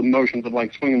control the motions of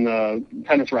swinging the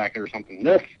tennis racket or something.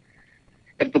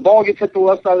 If the ball gets hit the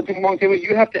left side of the ping pong table,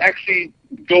 you have to actually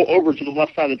go over to the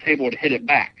left side of the table to hit it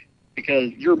back,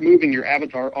 because you're moving your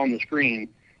avatar on the screen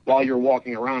while you're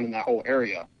walking around in that whole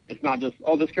area. It's not just,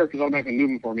 this character's automatically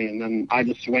moving for me, and then I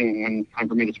just swing when it's time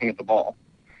for me to swing at the ball.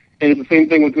 And it's the same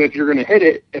thing with if you're going to hit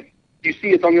it. If you see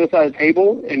it's on the other side of the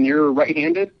table and you're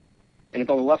right-handed and it's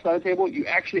on the left side of the table, you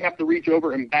actually have to reach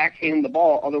over and backhand the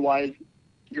ball. Otherwise,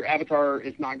 your avatar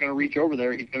is not going to reach over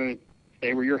there. He's going to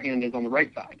stay where your hand is on the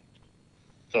right side.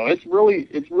 So it's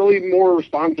really more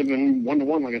responsive and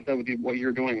one-to-one, like I said, with what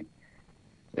you're doing.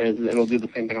 It'll do the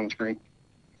same thing on the screen.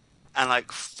 And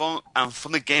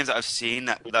from the games that I've seen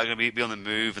that are going to be on the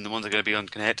Move and the ones that are going to be on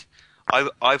Kinect, I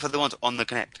prefer the ones on the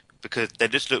Kinect because they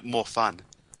just look more fun.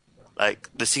 Like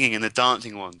the singing and the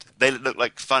dancing ones, they look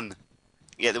like fun.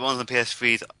 Yeah, the ones on the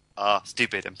PS3s are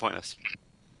stupid and pointless.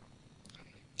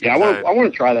 Yeah, I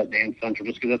want to try that Dance Central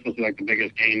just because that's supposed to be the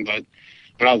biggest game. But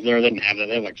when I was there, they didn't have that.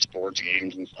 They had sports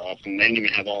games and stuff, and they didn't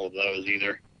even have all of those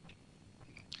either.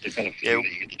 There's kind of few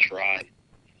that you get to try.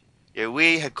 Yeah,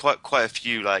 we had quite a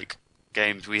few like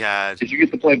games. We had. Did you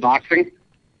get to play boxing?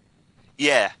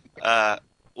 Yeah.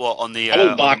 On the. I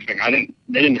was boxing.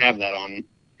 They didn't have that on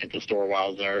at the store while I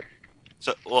was there.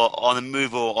 So, on the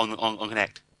Move or on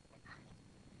Connect?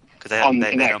 Cause on the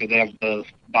Connect, they have the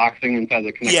boxing inside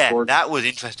the Connect board. Yeah, that was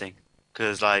interesting.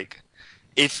 Because like,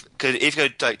 if you go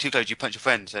like too close, you punch your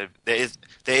friend. So there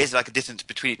is like a distance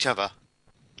between each other.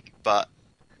 But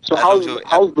so how's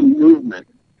the movement?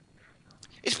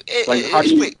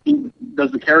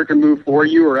 Does the character move for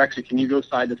you, or actually can you go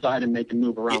side to side and make him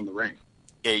move around the ring?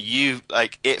 Yeah,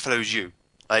 it follows you.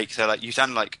 Like so, like you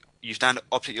stand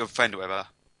opposite your friend or whatever,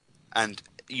 and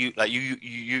you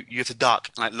have to duck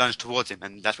and like lunge towards him,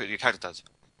 and that's what your character does.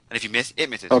 And if you miss, it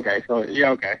misses. Okay, so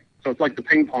so it's like the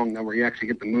ping pong then, where you actually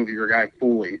get to move your guy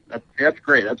fully. That's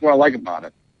great. That's what I like about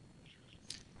it.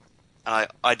 And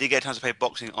I did get a chance to play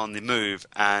boxing on the Move,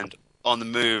 and on the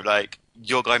Move, like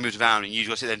your guy moves around and you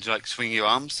just sit there and like swing your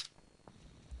arms,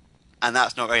 and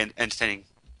that's not very entertaining.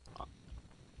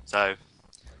 So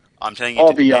I'm telling you.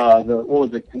 What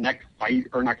was it? Connect Fight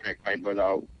or not Connect Fight, but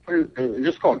it's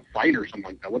just called Fight or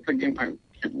something like that. What's the game?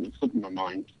 It's slipping my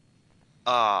mind.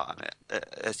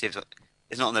 Let's see if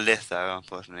it's not on the list though,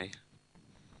 unfortunately.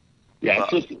 Yeah,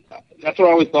 that's what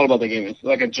I always thought about the game. It's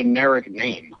like a generic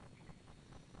name.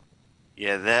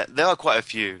 Yeah, there are quite a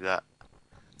few that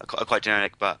are quite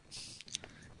generic, but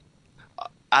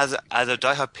as a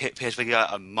diehard PSV guy,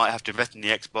 I might have to invest in the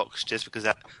Xbox just because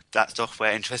that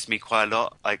software interests me quite a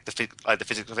lot, like the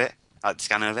physics of it, like the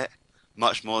scanner of it,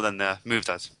 much more than the Move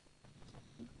does.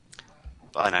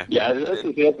 But I know. Yeah, that's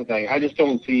the thing. I just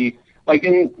don't see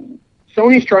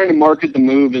Sony's trying to market the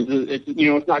Move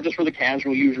it's not just for the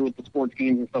casual user with the sports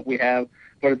games and stuff we have,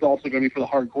 but it's also going to be for the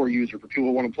hardcore user, for people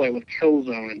who want to play it with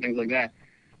Killzone and things like that.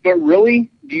 But really,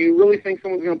 do you really think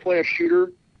someone's going to play a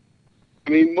shooter? I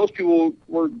mean, most people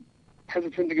were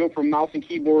hesitant to go from mouse and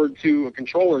keyboard to a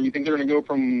controller. You think they're going to go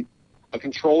from a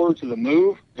controller to the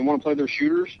Move and want to play their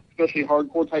shooters, especially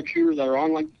hardcore type shooters that are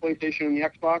on like the PlayStation and the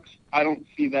Xbox? I don't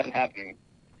see that happening.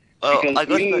 Because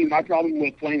my problem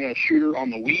with playing a shooter on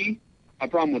the Wii, my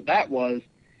problem with that is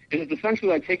it's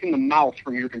essentially like taking the mouse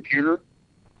from your computer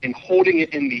and holding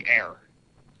it in the air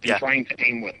and trying to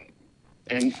aim with it.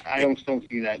 And I don't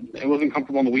see that. It wasn't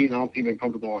comfortable on the Wii, and I don't see it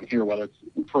comfortable on here, whether it's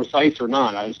precise or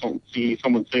not. I just don't see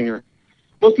someone sitting there.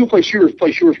 Most people play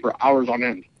shooters for hours on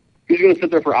end. Who's going to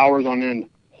sit there for hours on end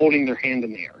holding their hand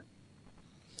in the air?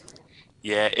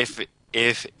 Yeah, if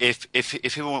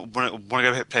people want to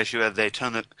go play a shooter, they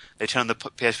turn the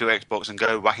PS4 or Xbox and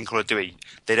go whacking Call of Duty.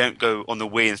 They don't go on the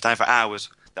Wii and stand for hours,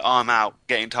 their arm out,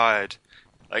 getting tired,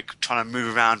 like trying to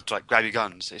move around to like grab your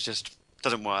guns. It just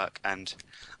doesn't work, and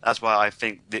that's why I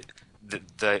think the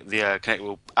Kinect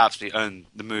will absolutely own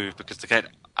the Move, because the Kinect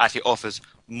actually offers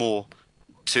more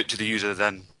to the user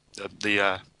than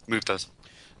the Move does.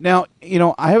 Now,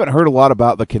 I haven't heard a lot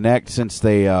about the Kinect since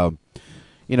they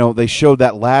showed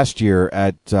that last year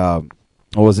at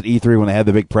E3 when they had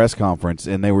the big press conference,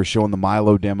 and they were showing the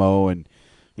Milo demo, and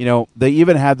they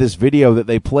even had this video that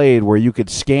they played where you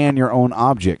could scan your own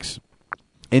objects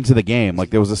into the game. Like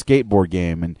there was a skateboard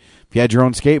game, and if you had your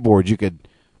own skateboard, you could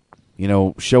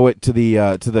show it to the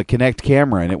Kinect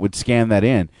camera, and it would scan that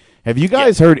in. Have you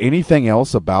guys heard anything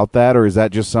else about that, or is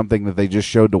that just something that they just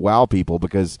showed to wow people?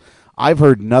 Because I've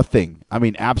heard nothing. I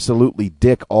mean, absolutely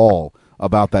dick all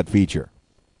about that feature.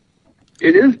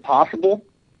 It is possible.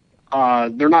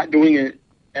 They're not doing it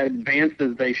as advanced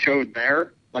as they showed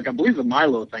there. Like, I believe the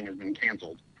Milo thing has been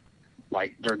canceled.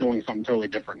 Like, they're doing something totally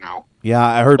different now. Yeah,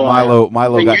 I heard Milo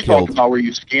got you killed. Talked about where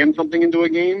you scan something into a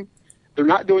game. They're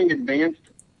not doing advanced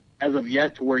as of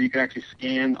yet to where you can actually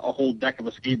scan a whole deck of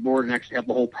a skateboard and actually have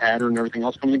the whole pattern and everything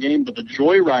else from the game. But the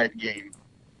Joyride game,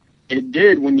 it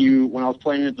did when I was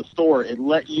playing it at the store, it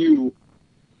let you,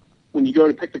 when you go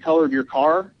to pick the color of your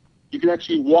car, you can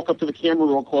actually walk up to the camera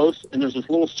real close, and there's this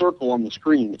little circle on the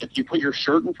screen. If you put your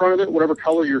shirt in front of it, whatever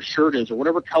color your shirt is, or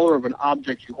whatever color of an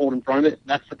object you hold in front of it,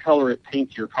 that's the color it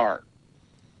paints your car.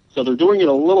 So they're doing it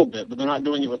a little bit, but they're not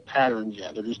doing it with patterns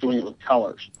yet. They're just doing it with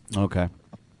colors. Okay.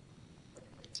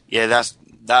 Yeah,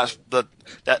 that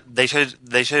they showed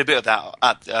a bit of that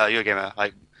at Eurogamer.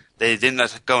 Like they didn't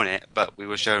let us go in it, but we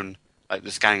were shown like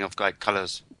the scanning of like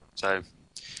colors. So,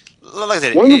 like I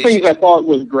said, one of the things I thought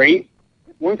was great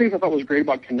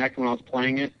about Kinect when I was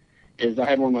playing it is I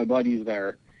had one of my buddies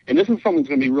there, and this is something that's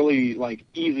going to be really like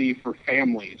easy for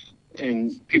families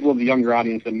and people of the younger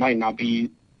audience that might not be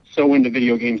so into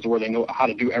video games to where they know how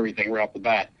to do everything right off the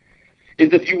bat.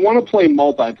 Is if you want to play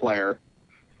multiplayer,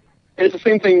 And it's the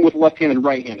same thing with left-handed,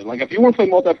 right-handed. Like, if you want to play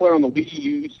multiplayer on the Wii,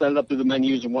 you set it up through the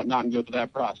menus and whatnot and go through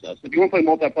that process. If you want to play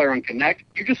multiplayer on Kinect,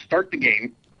 you just start the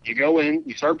game, you go in,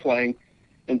 you start playing,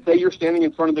 and say you're standing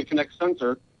in front of the Kinect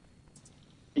sensor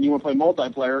and you want to play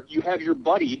multiplayer, you have your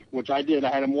buddy, which I did.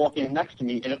 I had him walk in next to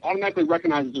me, and it automatically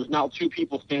recognizes there's now two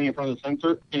people standing in front of the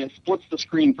sensor, and it splits the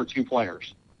screen for two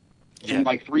players. Yeah. In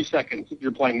like 3 seconds,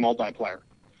 you're playing multiplayer.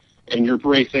 And you're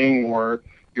racing or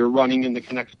you're running in the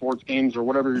Kinect sports games or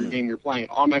whatever your game you're playing. It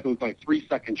automatically, like 3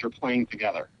 seconds, you're playing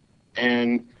together.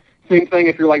 And same thing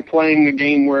if you're like playing a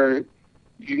game where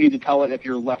you need to tell it if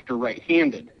you're left or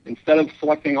right-handed. Instead of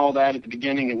selecting all that at the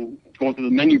beginning and going through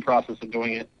the menu process of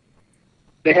doing it,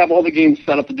 they have all the games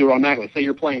set up to do it automatically. Say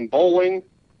you're playing bowling.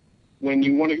 When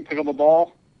you want to pick up a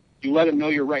ball, you let it know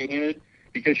you're right-handed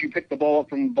because you pick the ball up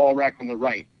from the ball rack on the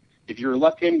right. If you're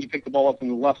left-handed, you pick the ball up from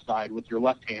the left side with your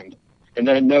left hand. And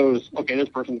then it knows, okay, this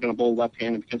person's going to bowl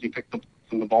left-handed because he picked up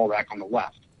from the ball rack on the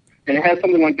left. And it has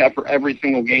something like that for every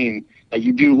single game that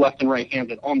you do left and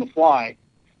right-handed on the fly.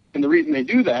 And the reason they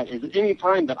do that is any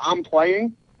time that I'm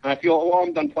playing, and I feel, oh,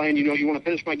 I'm done playing, you want to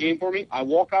finish my game for me? I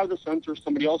walk out of the sensor,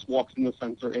 somebody else walks in the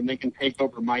sensor, and they can take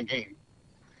over my game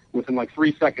within like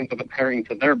 3 seconds of it pairing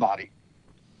to their body.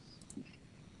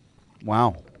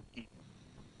 Wow.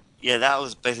 Yeah, that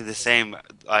was basically the same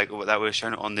like that we were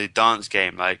showing on the dance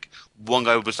game. Like, one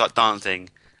guy would start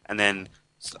dancing, and then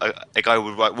a guy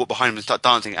would walk behind him and start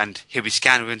dancing, and he'll be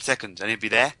scanned within seconds, and he'll be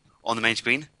there on the main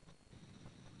screen.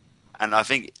 And I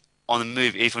think on the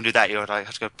move, if you want to do that, you would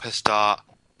have to go press start,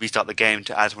 restart the game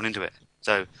to add someone into it.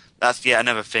 So that's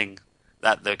another thing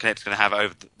that the Kinect's going to have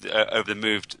over the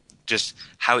move, just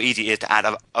how easy it is to add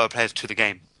other players to the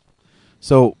game.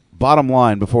 So, bottom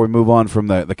line, before we move on from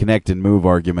the Kinect and Move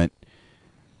argument,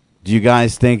 do you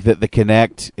guys think that the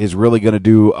Kinect is really going to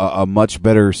do a much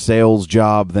better sales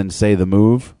job than, say, the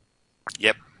Move?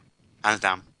 Yep, hands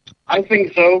down. I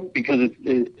think so, because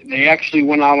they actually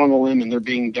went out on a limb and they're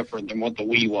being different than what the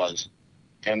Wii was.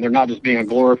 And they're not just being a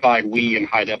glorified Wii in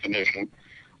high definition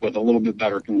with a little bit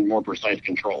better and more precise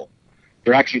control.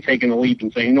 They're actually taking a leap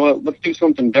and saying, you know what, let's do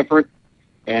something different,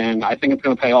 and I think it's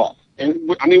going to pay off.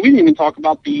 And, I mean, we didn't even talk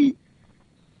about the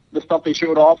stuff they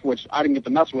showed off, which I didn't get to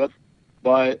mess with,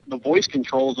 but the voice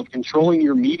controls of controlling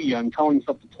your media and telling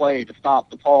stuff to play, to stop,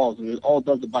 to pause, and it all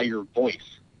does it by your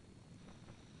voice.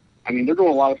 I mean, they're doing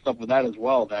a lot of stuff with that as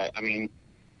well that, I mean,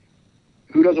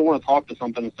 who doesn't want to talk to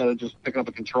something instead of just picking up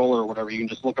a controller or whatever? You can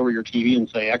just look over your TV and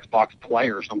say Xbox Play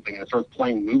or something, and it starts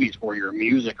playing movies for you or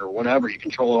music or whatever. You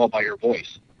control it all by your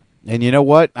voice. And you know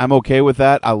what? I'm okay with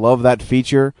that. I love that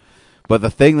feature. But the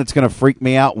thing that's going to freak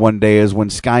me out one day is when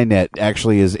Skynet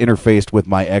actually is interfaced with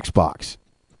my Xbox.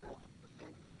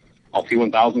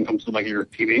 T1000 comes to like your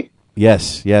TV?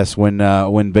 Yes.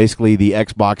 When basically the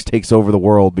Xbox takes over the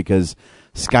world because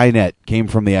Skynet came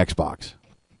from the Xbox.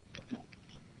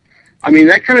 I mean,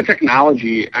 that kind of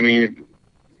technology, I mean,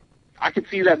 I could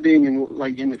see that being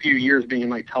in a few years being in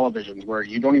like televisions where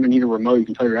you don't even need a remote, you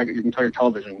can tell your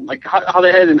television. Like how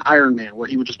they had in Iron Man where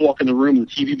he would just walk in the room and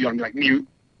the TV would be on and be like mute,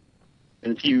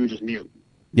 and the TV would just mute.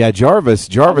 Yeah, Jarvis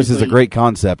is a great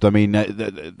concept. I mean,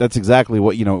 that's exactly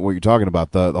what you're talking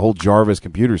about, the whole Jarvis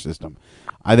computer system.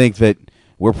 I think that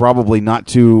we're probably not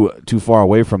too far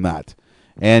away from that.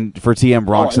 And for TM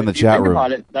Bronx in the chat room.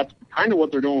 About it, that's kind of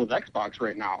what they're doing with Xbox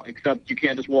right now, except you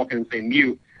can't just walk in and say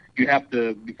mute. You have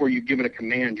to, before you give it a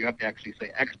command, you have to actually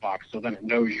say Xbox, so then it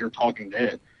knows you're talking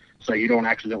to it. So you don't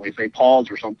accidentally say pause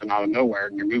or something out of nowhere,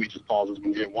 and your movie just pauses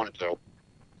when you didn't want it to.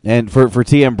 And for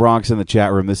TM Bronx in the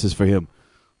chat room, this is for him.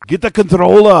 Get the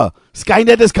controller!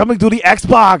 Skynet is coming to the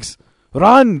Xbox!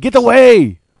 Run! Get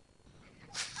away!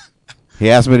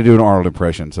 He asked me to do an Arnold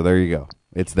impression, so there you go.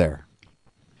 It's there.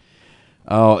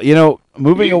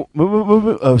 Moving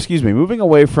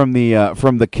away from the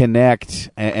Kinect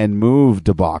and Move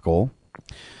debacle,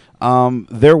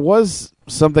 there was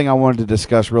something I wanted to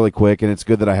discuss really quick, and it's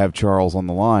good that I have Charles on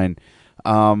the line.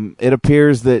 It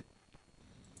appears that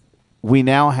we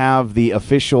now have the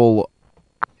official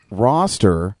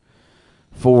roster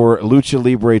for Lucha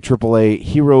Libre AAA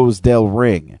Heroes del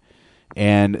Ring,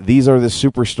 and these are the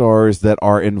superstars that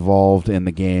are involved in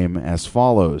the game as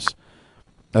follows.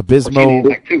 Abismo.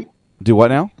 Impact 2. Do what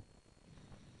now?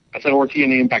 I said or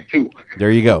TNA Impact 2.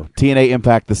 There you go. TNA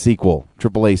Impact, the sequel,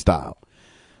 AAA style.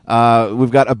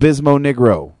 We've got Abismo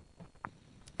Negro,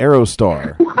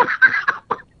 Aerostar.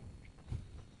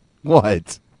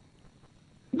 What?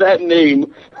 That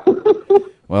name.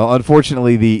 Well,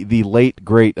 unfortunately, the late,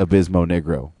 great Abismo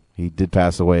Negro. He did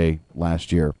pass away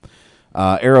last year.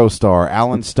 Aerostar,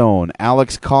 Alan Stone,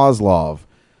 Alex Kozlov,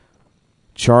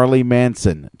 Charlie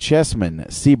Manson, Chessman,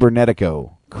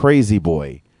 Cybernetico, Crazy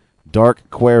Boy, Dark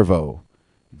Cuervo,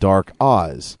 Dark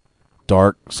Oz,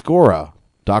 Dark Scora,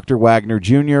 Dr. Wagner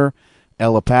Jr.,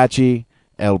 El Apache,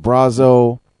 El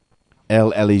Brazo,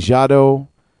 El Elijado,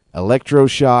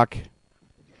 Electroshock,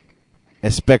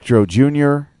 Espectro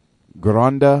Jr.,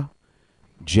 Gronda,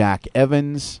 Jack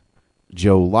Evans,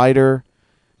 Joe Leiter,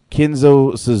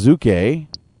 Kinzo Suzuki,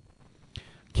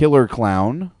 Killer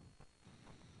Clown,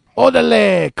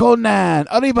 Odale, Conan,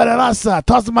 Arriba de Raza,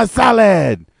 toss my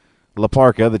salad, La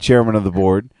Parca, the chairman of the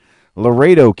board,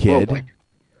 Laredo Kid,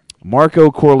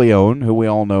 Marco Corleone, who we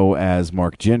all know as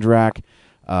Mark Jindrak,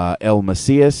 El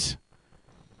Macias,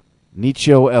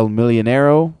 Nicho El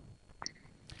Millonero,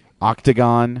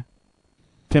 Octagon,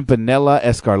 Pimpinella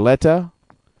Escarleta,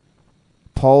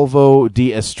 Polvo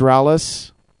de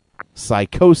Estralis,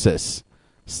 Psychosis,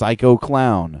 Psycho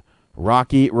Clown,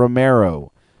 Rocky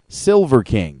Romero, Silver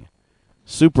King,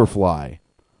 Superfly,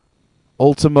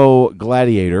 Ultimo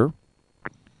Gladiator,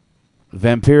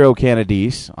 Vampiro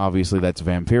Canadese, obviously that's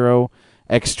Vampiro,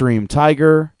 Extreme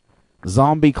Tiger,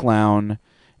 Zombie Clown,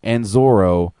 and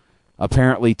Zorro.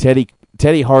 Apparently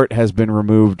Teddy Hart has been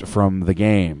removed from the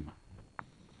game.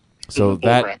 So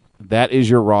that is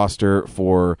your roster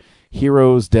for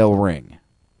Heroes del Ring.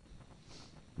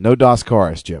 No Dos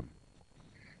Caras, Jim.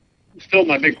 Still,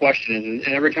 my big question is,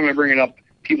 and every time I bring it up,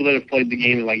 people that have played the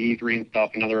game at like E3 and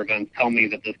stuff and other events tell me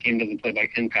that this game doesn't play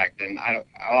like Impact, and I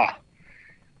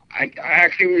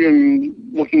actually am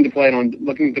looking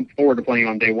forward to playing it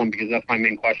on day one, because that's my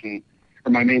main question,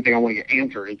 or my main thing I want to get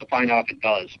answered, is to find out if it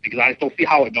does, because I still see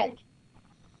how it don't.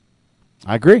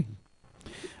 I agree.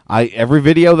 Every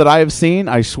video that I have seen,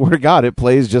 I swear to God, it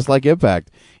plays just like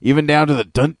Impact, even down to the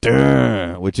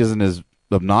dun-dun, which isn't as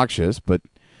obnoxious, but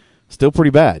still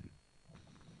pretty bad.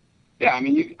 Yeah, I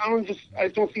mean, I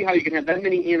just don't see how you can have that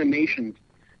many animations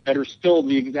that are still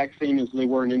the exact same as they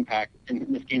were in Impact,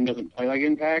 and this game doesn't play like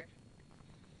Impact.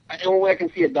 The only way I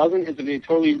can see it doesn't is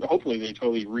if hopefully they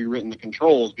totally rewritten the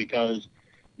controls, because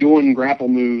doing grapple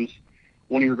moves,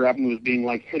 one of your grapple moves being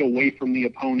like hit away from the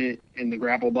opponent in the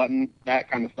grapple button, that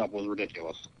kind of stuff was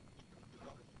ridiculous.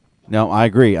 No, I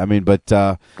agree. I mean, but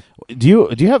do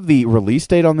you have the release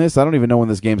date on this? I don't even know when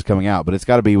this game's coming out, but it's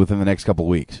got to be within the next couple of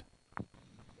weeks.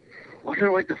 Wasn't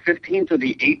it like the 15th or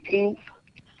the 18th?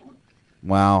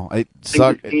 Wow, it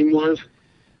sucks. Game was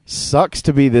sucks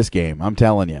to be this game. I'm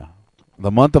telling you,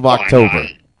 the month of October.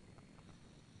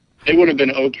 They would have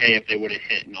been okay if they would have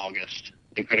hit in August.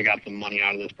 They could have got some money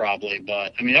out of this probably,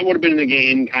 but I mean that would have been in the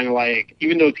game, kind of like,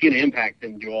 even though TNA Impact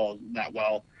didn't do all that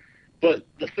well, but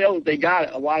the sales they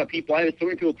got, a lot of people. I had so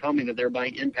many people tell me that they're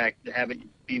buying Impact to have it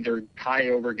be their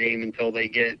tie-over game until they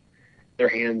get their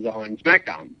hands on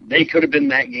Smackdown. They could have been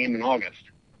that game in August,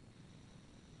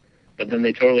 but then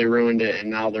they totally ruined it, and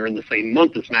now they're in the same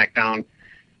month as Smackdown,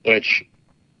 which,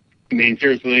 I mean,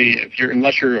 seriously,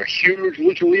 unless you're a huge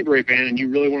Lucha Libre fan and you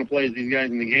really want to play as these guys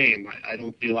in the game, I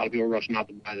don't see a lot of people rushing out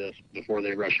to buy this before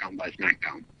they rush out and buy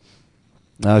SmackDown.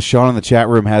 Sean in the chat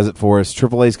room has it for us.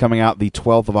 AAA's coming out the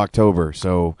 12th of October,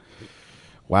 so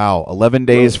wow, 11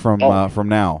 days from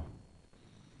now.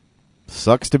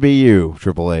 Sucks to be you,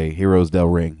 AAA, Heroes del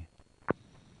Ring.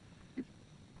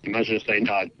 You might just say,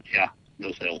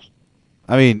 no sales.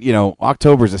 I mean,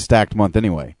 October's a stacked month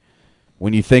anyway.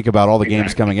 When you think about all the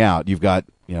games coming out, you've got,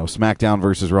 SmackDown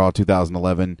versus Raw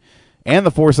 2011 and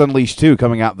The Force Unleashed 2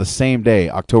 coming out the same day,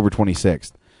 October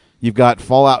 26th. You've got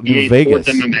Fallout New Vegas.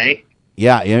 Sports MMA?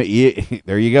 Yeah,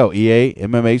 there you go. EA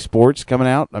MMA Sports coming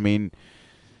out. I mean,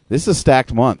 this is a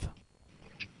stacked month.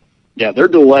 Yeah, their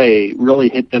delay really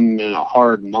hit them in a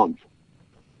hard month.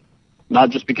 Not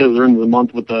just because they're in the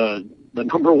month with the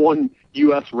number one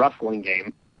U.S. wrestling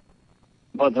game,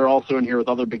 but they're also in here with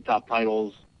other big top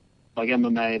titles like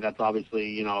MMA. That's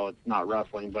obviously, it's not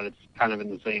wrestling, but it's kind of in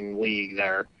the same league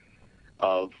there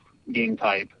of game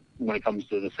type when it comes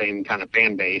to the same kind of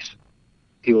fan base.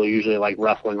 People usually like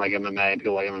wrestling like MMA,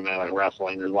 people like MMA like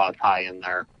wrestling. There's a lot of tie-in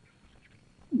there.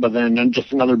 But then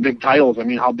just another big titles. I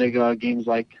mean, how big games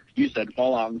like you said,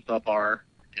 Fallout and stuff are,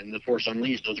 and the Force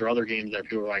Unleashed, those are other games that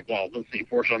people are like, well, let's see,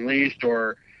 Force Unleashed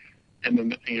or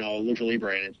MMA, Lucha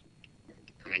Libre.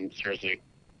 And seriously,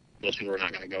 most people are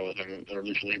not going to go with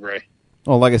Lucha Libre.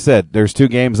 Well, like I said, there's two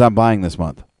games I'm buying this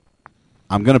month.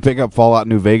 I'm going to pick up Fallout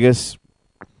New Vegas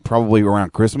probably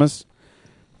around Christmas,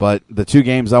 but the two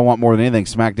games I want more than anything,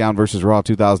 SmackDown versus Raw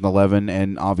 2011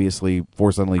 and obviously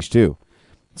Force Unleashed 2.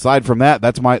 Aside from that,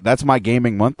 that's my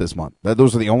gaming month this month.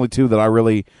 Those are the only two that I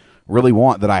really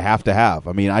want, that I have to have.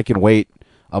 I mean, I can wait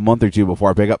a month or two before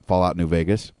I pick up Fallout New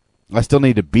Vegas. I still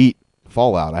need to beat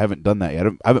Fallout. I haven't done that yet.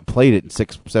 I haven't played it in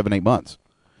 6, 7, 8 months.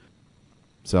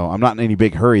 So I'm not in any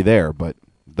big hurry there, but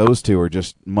those two are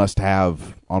just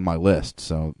must-have on my list.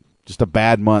 So just a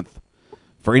bad month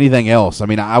for anything else. I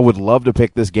mean, I would love to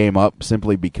pick this game up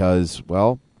simply because,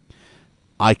 well,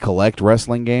 I collect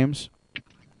wrestling games.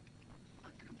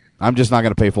 I'm just not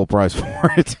going to pay full price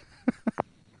for it.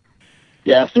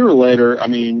 Yeah, sooner or later, I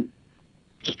mean,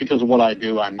 just because of what I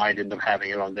do, I might end up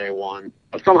having it on day one.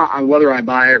 But somehow, whether I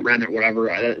buy it, rent it,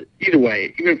 whatever, either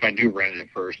way, even if I do rent it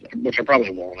first, which I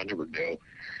probably won't, I never do,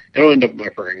 it'll end up my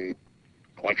freaking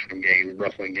collection of games,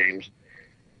 wrestling games.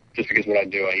 Just because what I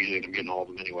do, I usually end up getting all of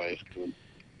them anyways. You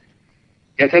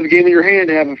guys have a game in your hand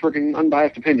to have a freaking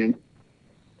unbiased opinion.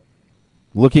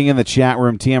 Looking in the chat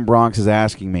room, TM Bronx is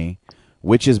asking me,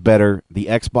 which is better, the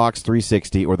Xbox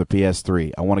 360 or the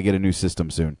PS3? I want to get a new system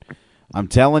soon. I'm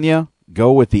telling you,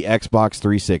 go with the Xbox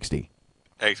 360.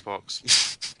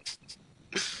 Xbox.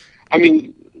 I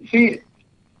mean, see,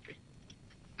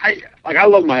 I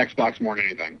love my Xbox more than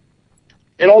anything.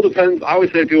 It all depends. I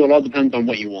always say to people, it all depends on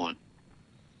what you want.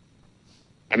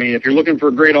 I mean, if you're looking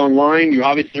for great online, you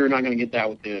obviously are not going to get that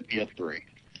with the PS3. If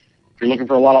you're looking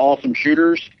for a lot of awesome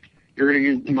shooters, you're going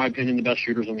to get, in my opinion, the best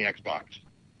shooters on the Xbox.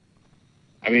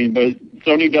 I mean, but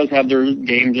Sony does have their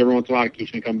games every once in a while. It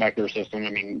keeps me coming back to their system.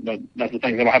 I mean, but that's the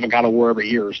thing. They don't have a God of War every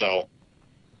year, so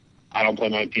I don't play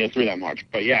my PS3 that much.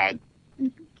 But yeah,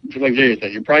 just like Jay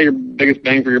said, you're probably your biggest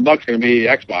bang for your buck's going to be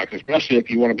Xbox, especially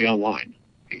if you want to be online,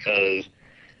 because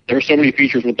there's so many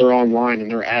features with their online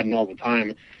and they're adding all the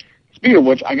time. Speaking of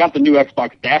which, I got the new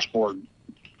Xbox dashboard.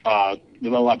 There's a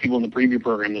lot of people in the preview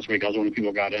program this week. I was one of the people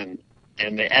who got in.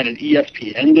 And they added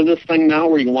ESPN to this thing now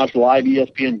where you can watch live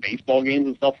ESPN baseball games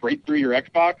and stuff right through your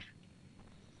Xbox.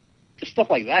 Just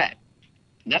stuff like that.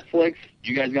 Netflix,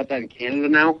 you guys got that in Canada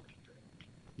now?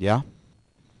 Yeah.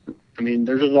 I mean,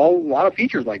 there's just a lot of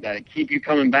features like that that keep you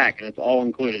coming back, and it's all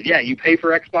included. Yeah, you pay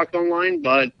for Xbox Online,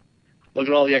 but look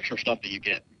at all the extra stuff that you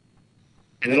get.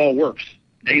 And it all works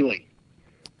daily.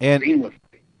 And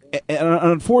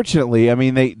unfortunately, I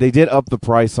mean, they did up the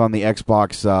price on the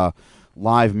Xbox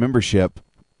Live membership,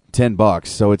 $10.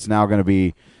 So it's now going to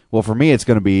be, well, for me, it's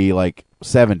going to be like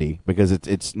 $70 because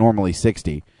it's normally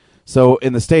 $60. So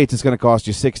in the States, it's going to cost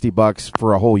you $60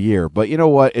 for a whole year. But you know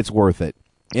what? It's worth it.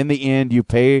 In the end, you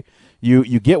pay,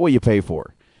 you get what you pay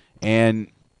for. And,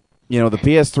 you know, the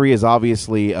PS3 is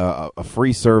obviously a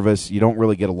free service. You don't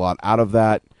really get a lot out of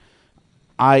that.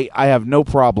 I have no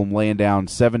problem laying down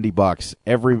 $70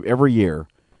 every year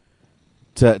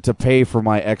to pay for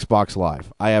my Xbox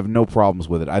Live. I have no problems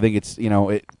with it. I think it's,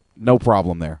 no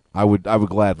problem there. I would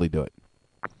gladly do it.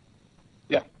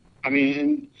 Yeah. I mean,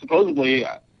 and supposedly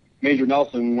Major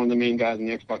Nelson, one of the main guys in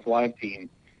the Xbox Live team,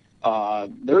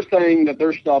 they're saying that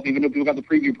there's stuff, even though people got the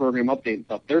preview program update and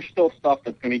stuff, there's still stuff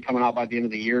that's going to be coming out by the end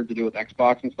of the year to do with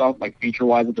Xbox and stuff, like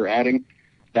feature-wise that they're adding,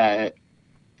 that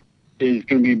is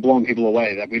going to be blowing people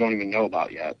away that we don't even know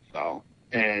about yet. So,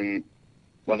 and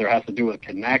whether it has to do with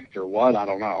Kinect or what, I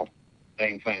don't know. They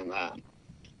ain't saying that.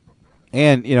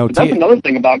 And, but that's another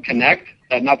thing about Kinect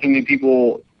that not too many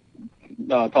people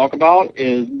talk about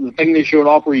is the thing they showed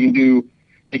off where you can do,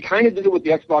 they kind of did it with the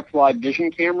Xbox Live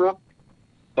Vision camera,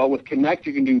 but with Kinect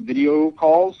you can do video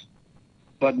calls.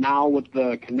 But now with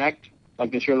the Kinect,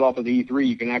 like they showed off at the E3,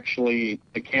 you can actually,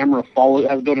 the camera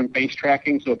has built-in face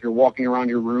tracking, so if you're walking around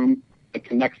your room, the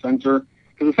Kinect sensor,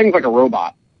 because the thing's like a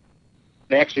robot.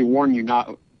 They actually warn you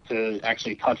not to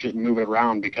actually touch it and move it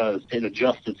around because it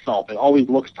adjusts itself. It always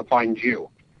looks to find you.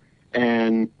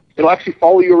 And it'll actually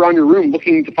follow you around your room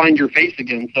looking to find your face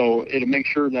again, so it'll make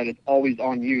sure that it's always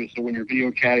on you. So when you're video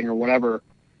chatting or whatever,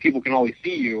 people can always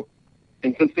see you.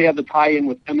 And since they have the tie-in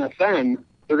with MSN,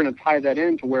 they're going to tie that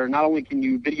in to where not only can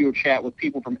you video chat with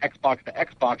people from Xbox to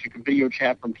Xbox, you can video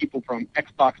chat from people from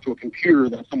Xbox to a computer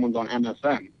that someone's on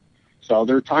MSN. So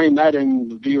they're tying that in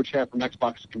the video chat from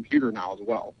Xbox to computer now as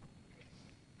well.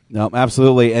 No,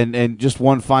 absolutely. And just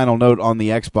one final note on the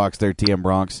Xbox there, TM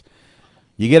Bronx.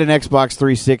 You get an Xbox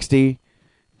 360,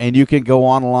 and you can go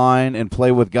online and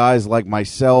play with guys like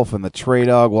myself and the Trey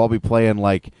Dog. We'll all be playing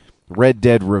like Red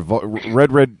Dead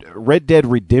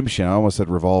Redemption. I almost said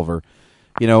Revolver.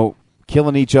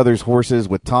 Killing each other's horses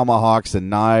with tomahawks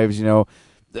and knives.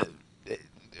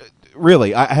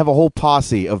 Really, I have a whole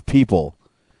posse of people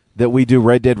that we do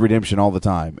Red Dead Redemption all the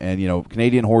time. And,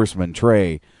 Canadian Horseman,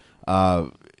 Trey,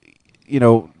 the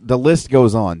list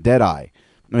goes on. Deadeye.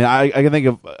 I mean, I can think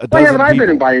of a dozen Why haven't I people. been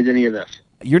invited to any of this?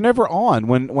 You're never on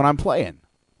when I'm playing.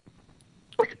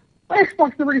 My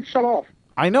Xbox never gets shut off.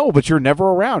 I know, but you're never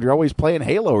around. You're always playing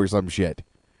Halo or some shit.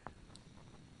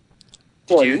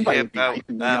 Well, you invite me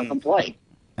to play.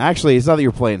 Actually, it's not that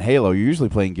you're playing Halo. You're usually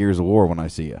playing Gears of War when I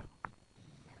see you.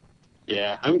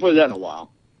 Yeah, I haven't played that in a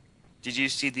while. Did you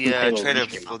see the trailer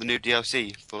for the new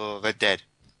DLC for Red Dead?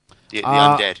 The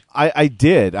Undead. I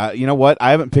did. You know what?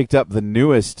 I haven't picked up the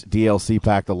newest DLC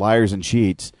pack, the Liars and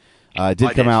Cheats. It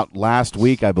did come out last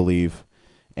week, I believe.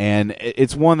 And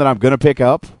it's one that I'm going to pick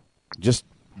up. Just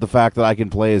the fact that I can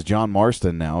play as John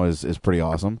Marston now is pretty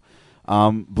awesome.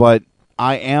 But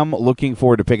I am looking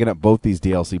forward to picking up both these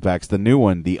DLC packs. The new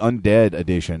one, the Undead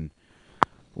edition,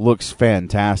 looks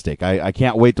fantastic. I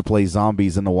can't wait to play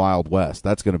Zombies in the Wild West.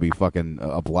 That's going to be fucking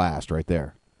a blast right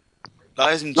there.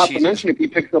 Not to mention, if he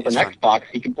picks up an Xbox,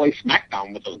 he can play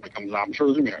Smackdown with us when it comes out. I'm sure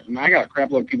there's going to be. I got a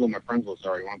crap load of people on my friends list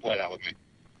already want to play that with me.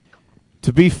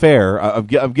 To be fair, I'm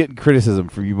getting criticism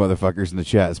from you motherfuckers in the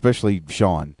chat, especially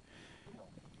Sean.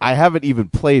 I haven't even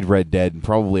played Red Dead in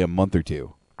probably a month or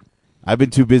two. I've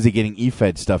been too busy getting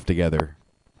eFed stuff together.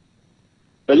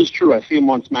 That is true. I see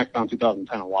him on Smackdown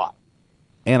 2010 a lot.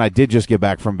 And I did just get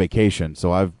back from vacation,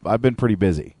 so I've been pretty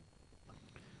busy.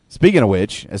 Speaking of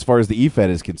which, as far as the eFed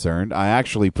is concerned, I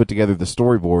actually put together the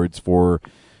storyboards for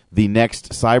the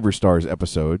next Cyberstars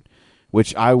episode,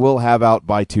 which I will have out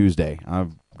by Tuesday.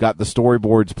 I've got the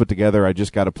storyboards put together. I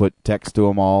just got to put text to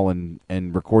them all and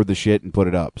record the shit and put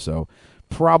it up. So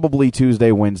probably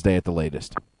Tuesday, Wednesday at the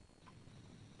latest.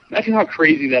 Imagine how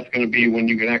crazy that's going to be when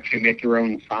you can actually make your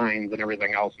own signs and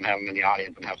everything else and have them in the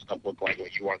audience and have stuff look like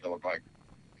what you want it to look like.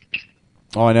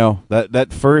 Oh, I know. That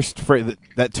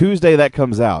Tuesday that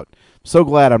comes out. I'm so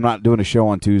glad I'm not doing a show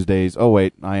on Tuesdays. Oh,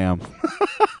 wait, I am.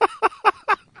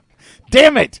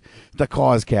 Damn it! The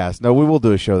Causecast. No, we will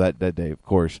do a show that day, of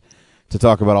course, to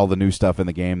talk about all the new stuff in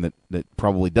the game that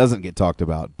probably doesn't get talked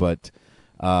about. But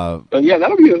yeah,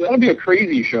 that'll be a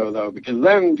crazy show, though, because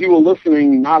then people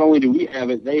listening, not only do we have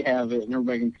it, they have it, and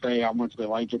everybody can say how much they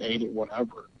like it, hate it,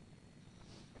 whatever.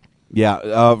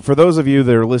 Yeah, for those of you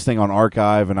that are listening on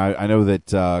archive, and I know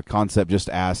that Concept just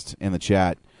asked in the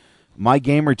chat, my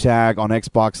gamer tag on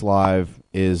Xbox Live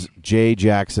is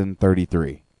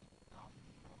JJackson33.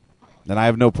 And I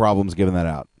have no problems giving that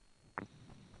out.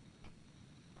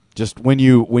 Just when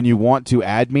you want to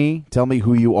add me, tell me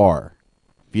who you are.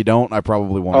 If you don't, I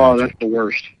probably won't add you. That's the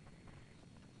worst.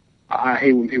 I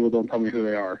hate when people don't tell me who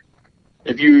they are.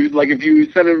 If you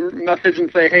send a message and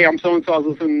say, hey, I'm so-and-so, I was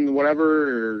listening to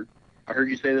whatever, or I heard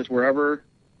you say this wherever,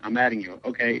 I'm adding you.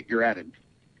 Okay, you're added.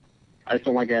 I just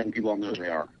don't like adding people on who they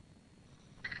are.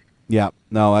 Yeah,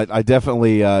 no, I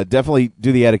definitely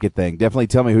do the etiquette thing. Definitely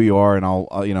tell me who you are, and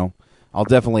I'll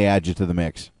definitely add you to the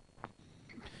mix.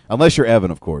 Unless you're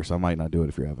Evan, of course. I might not do it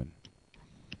if you're Evan.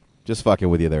 Just fucking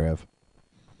with you there, Ev.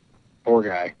 Poor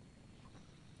guy.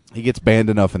 He gets banned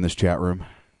enough in this chat room.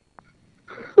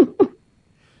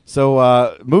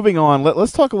 So, moving on,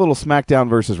 let's talk a little SmackDown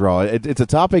versus Raw. It's a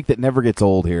topic that never gets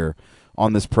old here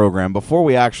on this program. Before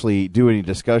we actually do any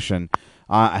discussion,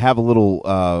 I have a little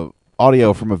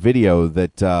audio from a video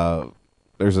that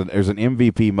there's an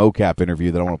MVP mocap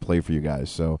interview that I want to play for you guys.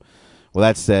 So, with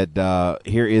that said,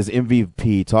 here is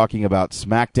MVP talking about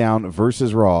SmackDown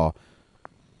versus Raw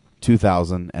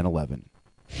 2011.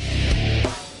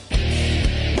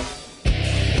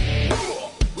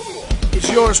 It's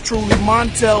yours truly,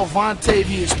 Montel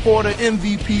Vontavious Porter,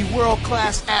 MVP,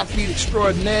 world-class athlete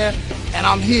extraordinaire, and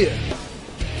I'm here.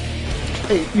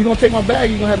 Hey, you gonna take my bag,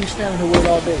 or you gonna have me standing here with it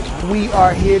all day? We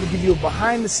are here to give you a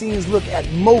behind-the-scenes look at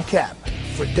mocap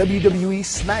for WWE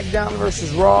SmackDown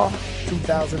vs. Raw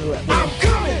 2011. I'm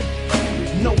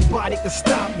coming! Nobody can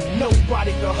stop me,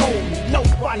 nobody can hold me,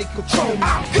 nobody can control me.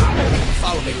 I'm coming!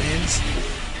 Follow me, Lens.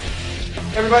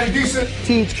 Everybody decent?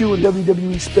 THQ and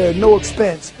WWE spared no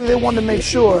expense. They wanted to make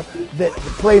sure that the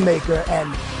Playmaker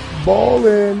and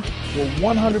Ballin were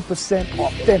 100%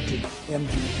 authentic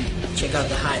MVP. Check out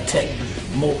the high-tech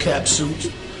mocap suits.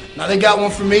 Now they got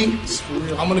one for me.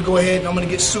 I'm going to go ahead and I'm going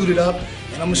to get suited up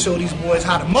and I'm going to show these boys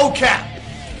how to mocap.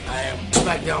 I am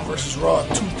SmackDown vs. Raw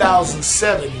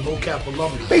 2007 mocap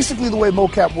alumni. Basically the way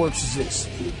mocap works is this.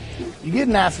 You get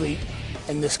an athlete,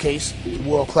 in this case,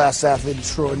 world-class athlete,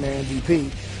 extraordinary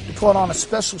MVP, to put on a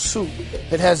special suit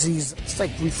that has these, it's like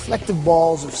reflective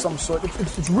balls of some sort.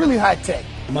 It's really high-tech.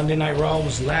 Monday Night Raw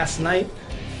was last night.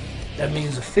 That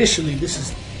means officially this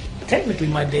is technically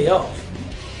my day off.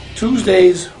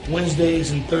 Tuesdays,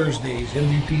 Wednesdays, and Thursdays,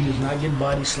 MVP does not get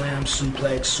body slam,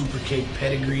 suplex, super kick,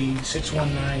 pedigree,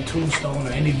 619, tombstone,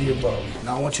 or any of the above.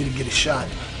 Now I want you to get a shot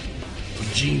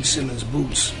of Gene Simmons'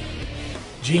 boots.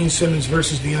 Gene Simmons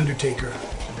versus The Undertaker.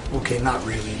 Okay, not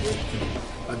really, but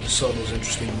I just saw those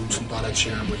interesting boots and thought I'd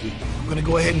share them with you. I'm going to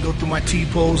go ahead and go through my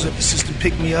T-pose, let the system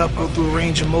pick me up, go through a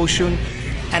range of motion,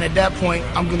 and at that point,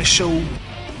 I'm going to show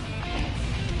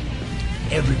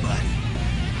everybody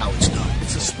how it's done.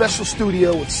 It's a special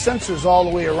studio with sensors all the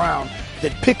way around,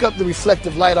 that pick up the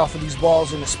reflective light off of these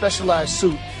balls in a specialized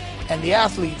suit, and the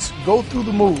athletes go through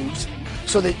the moves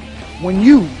so that when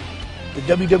you, the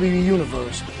WWE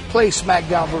Universe, play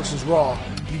SmackDown versus Raw,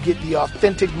 you get the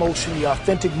authentic motion, the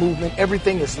authentic movement.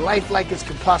 Everything is lifelike as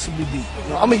can possibly be.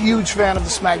 I'm a huge fan of the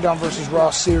SmackDown versus Raw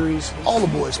series. All the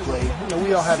boys play.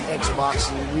 We all have Xbox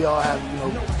and we all have,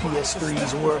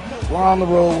 PS3s. And we're on the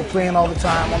road. We're playing all the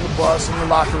time on the bus, in the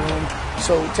locker room.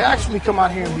 So to actually come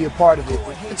out here and be a part of it,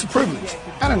 it's a privilege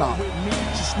and an honor.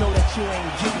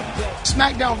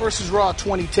 SmackDown vs. Raw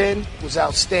 2010 was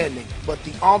outstanding, but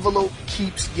the envelope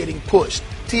keeps getting pushed.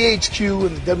 THQ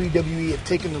and the WWE have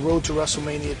taken the road to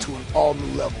WrestleMania to an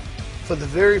all-new level. For the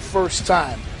very first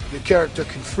time, your character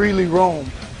can freely roam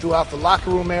throughout the locker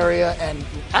room area and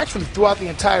actually throughout the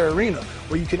entire arena,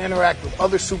 where you can interact with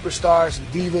other superstars and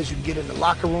divas. You can get into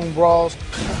locker room brawls.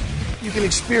 You can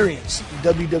experience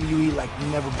WWE like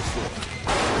never before.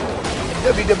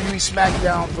 In WWE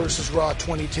SmackDown vs. Raw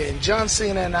 2010, John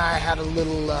Cena and I had a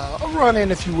little a run-in,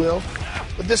 if you will,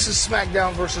 but this is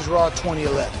SmackDown vs. Raw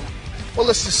 2011. Well,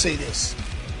 let's just say this.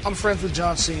 I'm friends with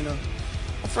John Cena.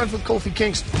 I'm friends with Kofi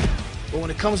Kingston. But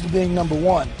when it comes to being number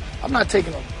one, I'm not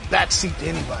taking a back seat to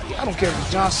anybody. I don't care if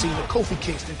it's John Cena, Kofi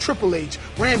Kingston, Triple H,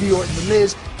 Randy Orton, The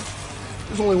Miz.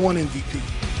 There's only one MVP.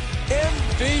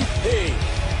 MVP.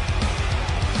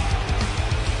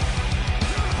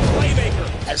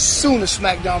 Playmaker. As soon as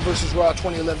SmackDown vs. Raw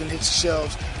 2011 hits the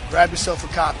shelves, grab yourself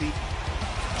a copy.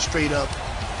 Straight up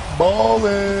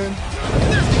ballin'.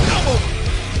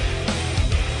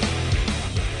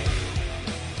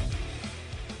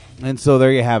 And so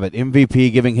there you have it.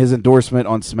 MVP giving his endorsement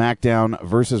on SmackDown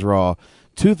versus Raw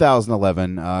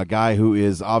 2011. A guy who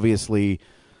is obviously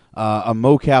a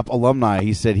mocap alumni.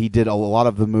 He said he did a lot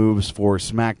of the moves for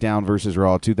SmackDown versus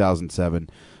Raw 2007.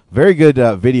 Very good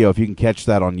video if you can catch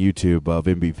that on YouTube of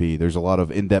MVP. There's a lot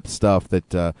of in-depth stuff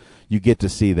that you get to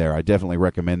see there. I definitely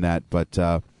recommend that.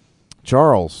 But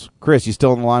Charles, Chris, you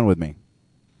still on the line with me?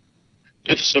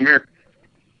 Yes, I'm here.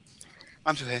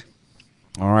 I'm still here.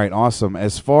 All right, awesome.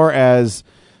 As far as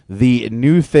the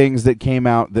new things that came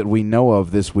out that we know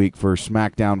of this week for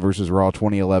SmackDown versus Raw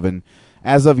 2011,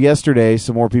 as of yesterday,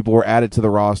 some more people were added to the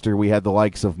roster. We had the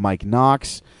likes of Mike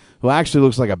Knox, who actually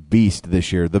looks like a beast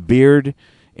this year. The beard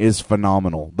is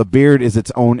phenomenal. The beard is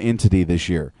its own entity this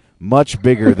year, much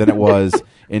bigger than it was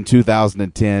in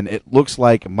 2010. It looks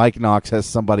like Mike Knox has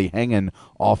somebody hanging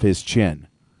off his chin.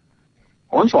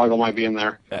 Hornswoggle might be in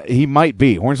there. He might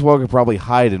be. Hornswoggle could probably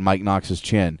hide in Mike Knox's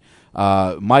chin.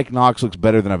 Mike Knox looks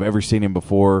better than I've ever seen him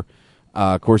before.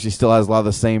 Of course, he still has a lot of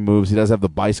the same moves. He does have the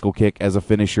bicycle kick as a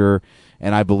finisher,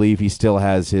 and I believe he still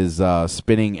has his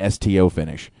spinning STO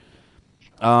finish.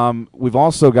 We've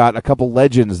also got a couple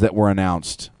legends that were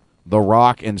announced. The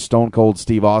Rock and Stone Cold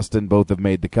Steve Austin both have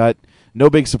made the cut. No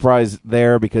big surprise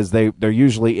there because they're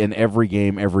usually in every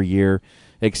game every year,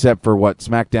 except for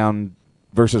SmackDown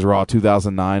versus Raw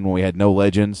 2009 when we had no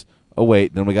legends. Oh,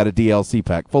 wait, then we got a DLC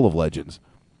pack full of legends.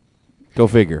 Go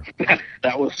figure.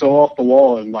 That was so off the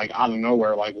wall and out of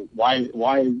nowhere. Why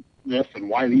this and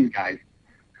why these guys?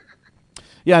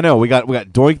 Yeah, I know. We got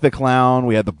Doink the Clown.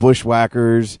 We had the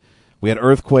Bushwhackers. We had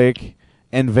Earthquake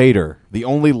and Vader, the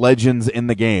only legends in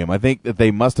the game. I think that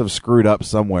they must have screwed up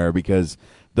somewhere because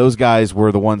those guys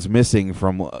were the ones missing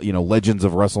from Legends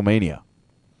of WrestleMania.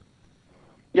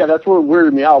 Yeah, that's what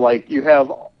weirded me out. You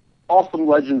have awesome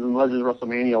legends in Legends of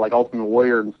WrestleMania, like Ultimate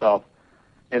Warrior and stuff,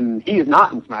 and he's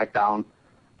not in SmackDown.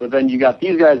 But then you got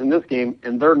these guys in this game,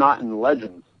 and they're not in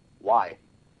Legends. Why?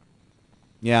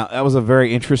 Yeah, that was a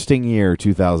very interesting year,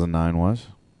 2009 was.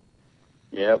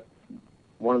 Yep.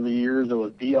 One of the years it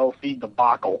was DLC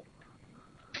debacle.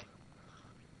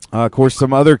 Of course,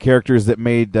 some other characters that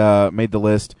made the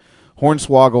list.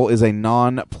 Hornswoggle is a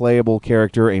non-playable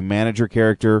character, a manager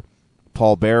character.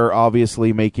 Paul Bearer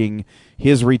obviously making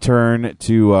his return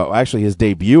to actually his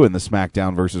debut in the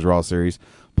SmackDown vs. Raw series.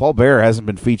 Paul Bearer hasn't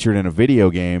been featured in a video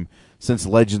game since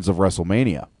Legends of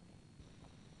WrestleMania.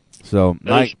 So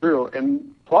that's true.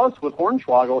 And plus, with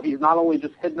Hornswoggle, he's not only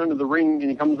just hidden under the ring and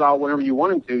he comes out whenever you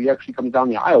want him to. He actually comes down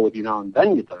the aisle with you now and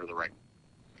then gets under the ring.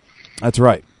 That's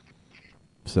right.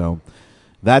 So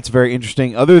that's very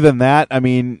interesting. Other than that,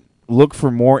 look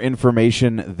for more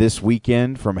information this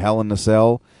weekend from Hell in a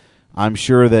Cell. I'm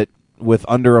sure that with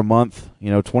under a month,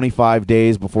 25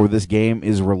 days before this game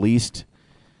is released,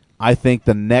 I think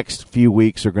the next few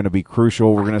weeks are going to be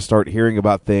crucial. We're going to start hearing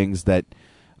about things that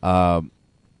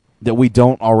we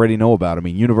don't already know about.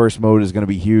 Universe Mode is going to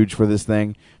be huge for this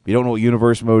thing. If you don't know what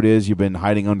Universe Mode is, you've been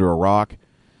hiding under a rock.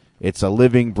 It's a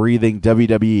living, breathing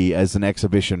WWE as an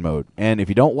exhibition mode. And if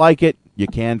you don't like it, you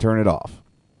can turn it off.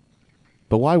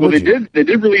 But why would you? They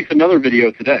did release another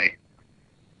video today.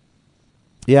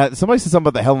 Yeah, somebody said something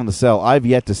about the Hell in the Cell. I've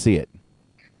yet to see it.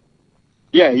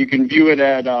 Yeah, you can view it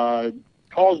at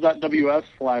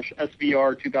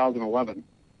calls.ws/SVR2011.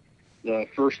 The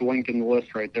first link in the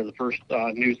list right there, the first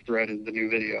news thread is the new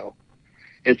video.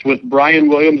 It's with Brian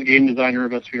Williams, game designer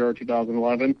of SVR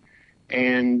 2011,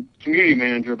 and community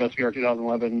manager of SVR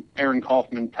 2011, Aaron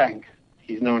Kaufman Tank.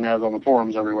 He's known as on the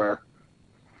forums everywhere.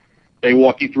 They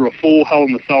walk you through a full Hell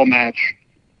in the Cell match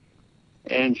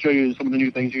and show you some of the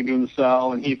new things you can do in the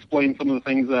cell, and he explains some of the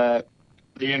things that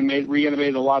they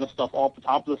re-animated a lot of stuff off the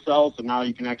top of the cell, so now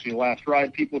you can actually last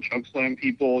ride people, choke slam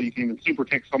people, you can even super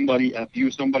kick somebody,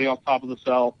 FU somebody off the top of the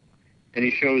cell, and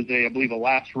he shows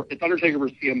it's Undertaker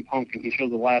versus CM Punk, and he shows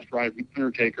the last riding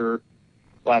CM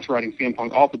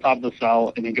Punk off the top of the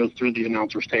cell, and he goes through the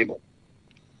announcer's table.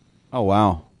 Oh,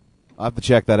 wow. I'll have to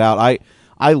check that out.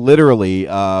 I literally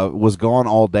was gone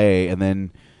all day, and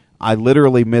then I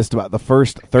literally missed about the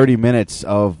first 30 minutes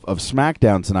of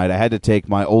Smackdown tonight. I had to take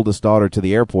my oldest daughter to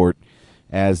the airport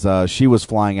as she was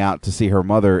flying out to see her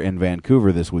mother in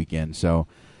Vancouver this weekend. So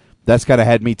that's kind of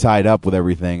had me tied up with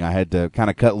everything. I had to kind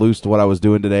of cut loose to what I was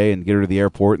doing today and get her to the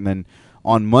airport. And then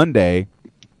on Monday,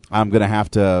 I'm going to have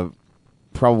to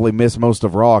probably miss most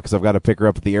of Raw because I've got to pick her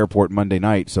up at the airport Monday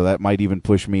night. So that might even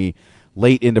push me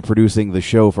late into producing the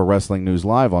show for Wrestling News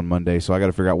Live on Monday. So I got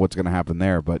to figure out what's going to happen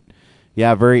there. But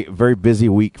yeah, very, very busy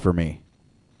week for me.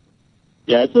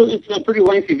 Yeah, it's a pretty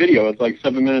lengthy video. It's like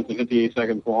 7 minutes and 58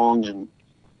 seconds long, and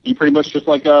he pretty much just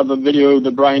like the video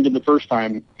that Brian did the first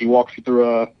time. He walks you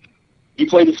through he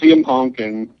played the CM Punk,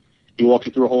 and he walks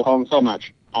you through a whole Hell in a Cell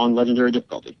match on Legendary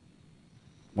difficulty.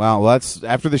 Wow, well, that's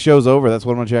after the show's over. That's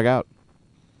what I'm gonna check out.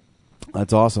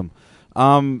 That's awesome.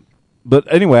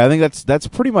 But anyway, I think that's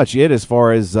pretty much it as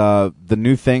far as the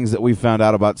new things that we found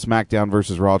out about SmackDown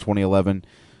versus Raw 2011.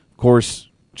 Of course,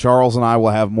 Charles and I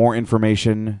will have more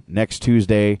information next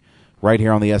Tuesday right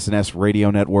here on the SNS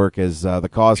Radio Network as the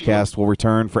Causecast will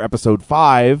return for episode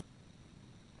 5,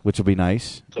 which will be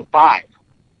nice. So 5.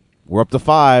 We're up to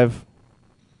 5.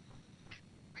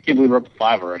 I can't believe we're up to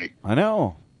 5 already. I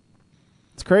know.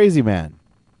 It's crazy, man.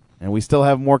 And we still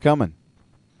have more coming.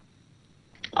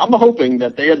 I'm hoping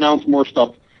that they announce more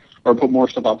stuff or put more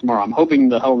stuff out tomorrow. I'm hoping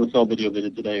the Hell in a Cell video they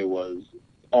did today was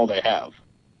all they have.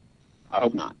 I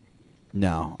hope not.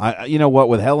 No. You know what?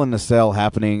 With Hell in a Cell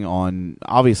happening on...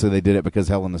 Obviously, they did it because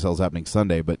Hell in a Cell is happening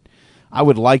Sunday, but I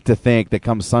would like to think that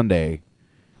come Sunday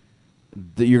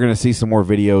that you're going to see some more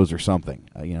videos or something,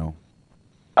 I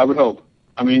would hope.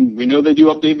 I mean, we know they do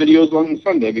update videos on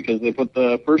Sunday because they put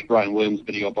the first Brian Williams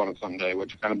video up on a Sunday,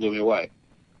 which kind of blew me away.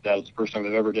 That was the first time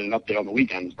they've ever did an update on the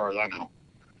weekend, as far as I know.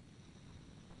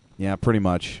 Yeah, pretty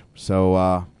much.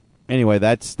 So, anyway,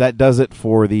 that does it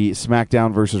for the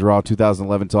SmackDown versus Raw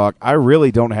 2011 talk. I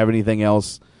really don't have anything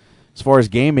else as far as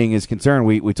gaming is concerned.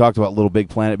 We talked about Little Big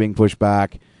Planet being pushed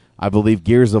back. I believe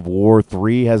Gears of War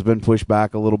 3 has been pushed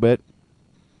back a little bit.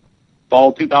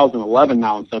 Fall 2011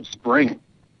 now instead of spring.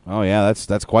 Oh, yeah,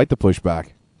 that's quite the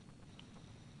pushback.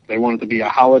 They want it to be a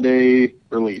holiday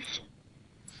release.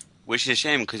 Which is a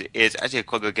shame because it's actually a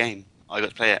quite good game. I got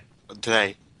to play it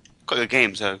today. Quite a good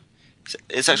game, so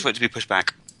it's actually for it to be pushed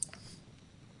back.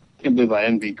 I can't believe I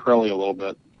envy Crowley a little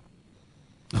bit.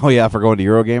 Oh, yeah, for going to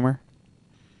Eurogamer?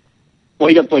 Well,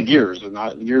 he got to play Gears,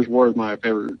 and Gears War is my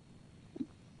favorite.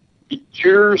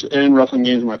 Cheers and wrestling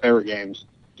games are my favorite games.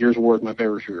 Gears War is my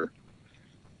favorite shooter.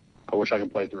 I wish I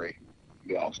could play 3. It'd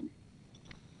be awesome.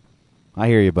 I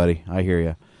hear you, buddy. I hear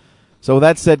you. So with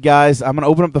that said, guys, I'm going to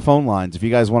open up the phone lines. If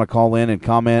you guys want to call in and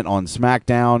comment on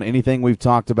SmackDown, anything we've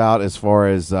talked about as far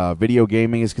as video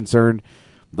gaming is concerned,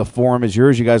 the forum is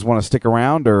yours. You guys want to stick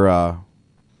around, or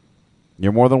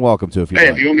you're more than welcome to if you like.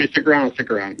 If you want me to stick around, I'll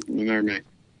stick around. You know me.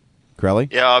 Crowley?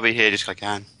 Yeah, I'll be here just like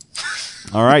I can.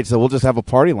 All right, so we'll just have a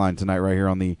party line tonight right here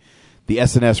on the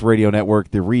SNS Radio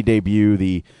Network, the re-debut,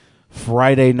 the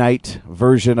Friday night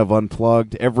version of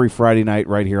Unplugged, every Friday night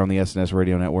right here on the SNS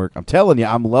Radio Network. I'm telling you,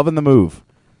 I'm loving the move.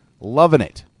 Loving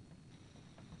it.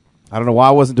 I don't know why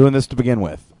I wasn't doing this to begin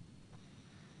with.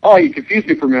 Oh, you confused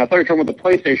me for a minute. I thought you were talking about the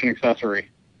PlayStation accessory.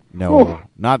 No,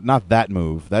 not that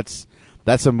move. That's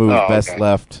a move best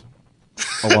left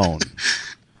alone.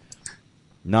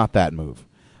 Not that move.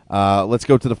 Let's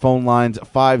go to the phone lines,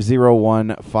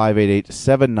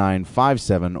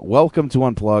 501-588-7957. Welcome to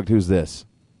Unplugged. Who's this?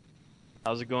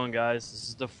 How's it going, guys? This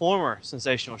is the former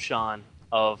Sensational Sean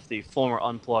of the former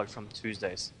Unplugged from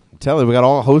Tuesdays. I'm telling you, we got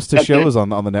all a host of shows on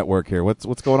the network here.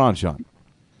 What's going on, Sean?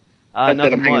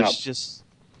 Nothing much. Just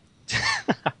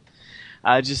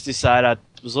I just decided I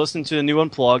was listening to the new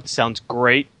Unplugged. Sounds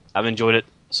great. I've enjoyed it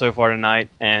so far tonight,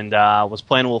 and was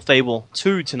playing a little Fable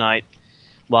 2 tonight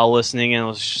while listening, and it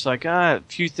was just like a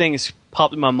few things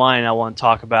popped in my mind I want to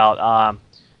talk about.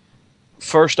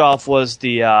 First off was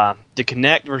the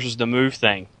Kinect versus the Move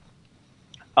thing.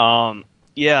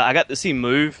 Yeah, I got to see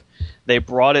Move. They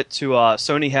brought it to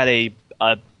Sony had a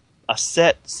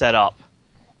set up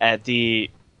at the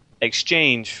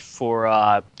Exchange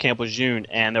for Camp Lejeune,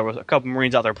 and there was a couple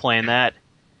Marines out there playing that.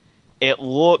 It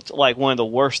looked like one of the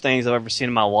worst things I've ever seen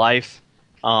in my life.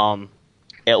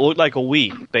 It looked like a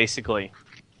Wii, basically.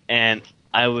 And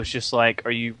I was just like,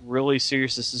 are you really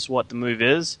serious? This is what the Move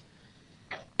is?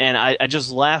 And I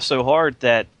just laughed so hard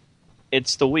that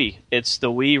it's the Wii. It's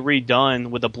the Wii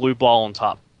redone with a blue ball on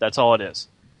top. That's all it is.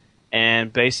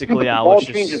 And basically, yeah, I was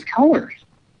just... the ball changes colors.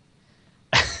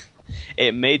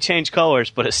 It may change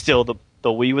colors, but it's still the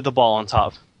Wii with the ball on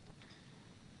top.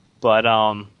 But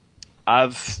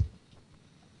I've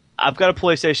got a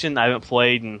PlayStation I haven't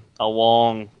played in a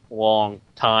long, long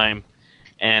time,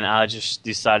 and I just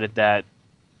decided that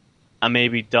I may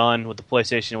be done with the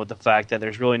PlayStation with the fact that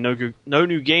there's really no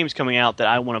new games coming out that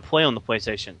I want to play on the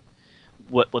PlayStation.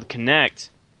 With Kinect,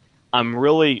 I'm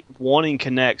really wanting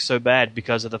Kinect so bad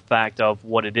because of the fact of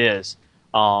what it is.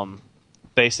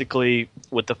 Basically,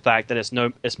 with the fact that it's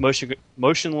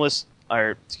motionless,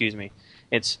 or excuse me,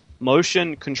 it's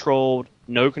motion controlled,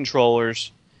 no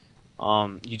controllers.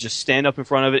 You just stand up in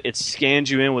front of it. It scans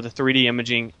you in with a 3D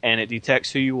imaging, and it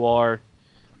detects who you are.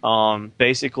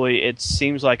 Basically, it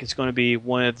seems like it's going to be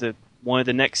one of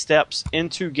the next steps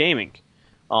into gaming,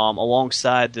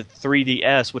 alongside the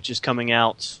 3DS, which is coming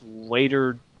out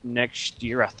later next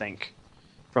year, I think,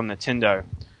 from Nintendo.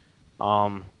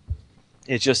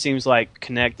 It just seems like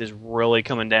Kinect is really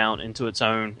coming down into its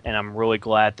own, and I'm really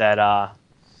glad that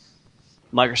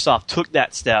Microsoft took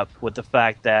that step with the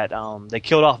fact that they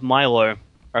killed off Milo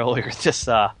earlier this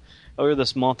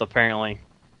month, apparently,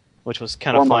 which was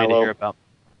kind of funny to hear about.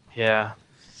 Yeah,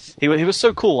 he was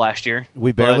so cool last year.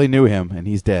 We barely knew him, and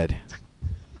he's dead.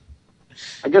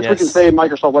 I guess we can say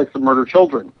Microsoft likes to murder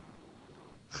children.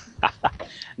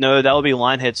 No, that would be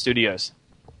Lionhead Studios.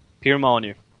 Peter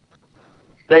Molyneux.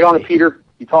 Stay on it, Peter.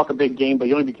 You talk a big game, but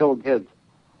you only be killing kids.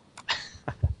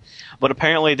 But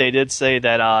apparently they did say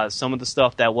that some of the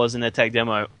stuff that was in the tech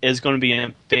demo is going to be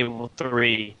in Fable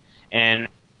 3 and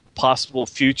possible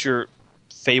future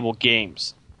Fable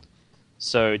games.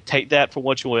 So take that for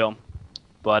what you will.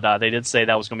 But they did say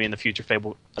that was going to be in the future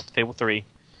Fable 3.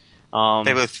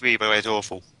 Fable 3, by the way, is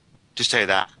awful. Just tell you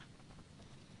that.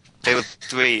 Fable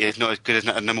 3 is not as good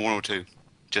as number 1 or 2.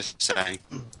 Just saying.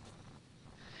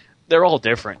 They're all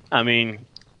different. I mean,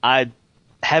 I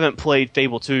haven't played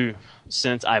Fable 2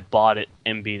 since I bought it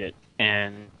and beat it.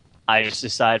 And I just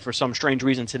decided for some strange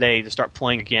reason today to start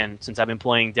playing again, since I've been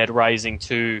playing Dead Rising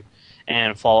 2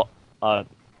 and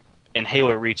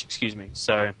Halo Reach, excuse me.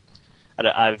 So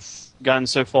I've gotten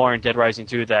so far in Dead Rising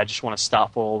 2 that I just want to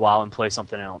stop for a while and play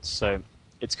something else. So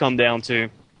it's come down to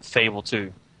Fable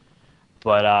 2.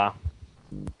 But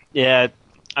yeah,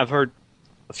 I've heard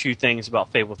a few things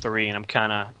about Fable 3, and I'm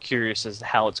kind of curious as to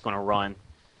how it's going to run.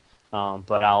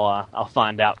 But I'll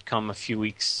find out come a few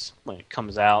weeks when it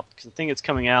comes out, because I think it's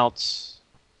coming out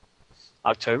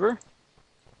October,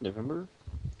 November,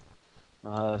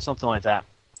 something like that.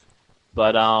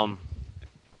 But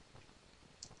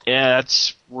yeah,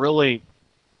 that's really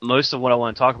most of what I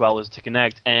want to talk about was to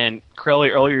Kinect. And Crowley,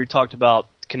 earlier you talked about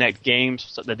Kinect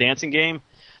games, the dancing game.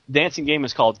 The dancing game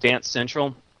is called Dance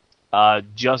Central.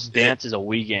 Just Dance is a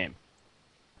Wii game.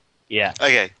 Yeah.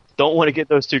 Okay. Don't want to get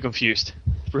those two confused.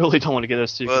 Really don't want to get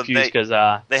those two confused because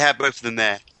they had both of them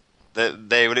there.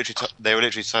 They were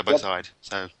literally side by side.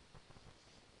 So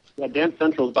yeah, Dance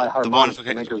Central is by Harmonix,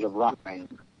 the makers of Rock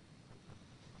Band.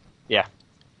 Yeah.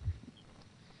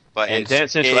 But and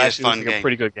Dance Central actually looks like a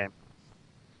pretty good game.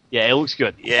 Yeah, it looks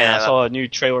good. Yeah, and I saw a new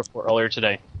trailer for it earlier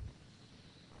today.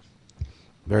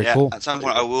 Very cool. At some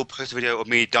point, I will post a video of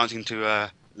me dancing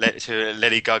to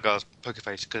Lady Gaga's Poker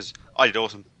Face, because I did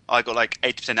awesome. I got like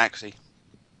 80% accuracy.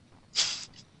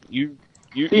 You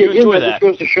enjoy that. Just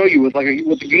goes to show you with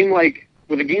a game like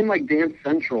Dance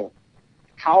Central,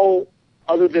 how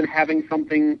other than having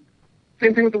something,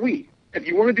 same thing with the Wii. If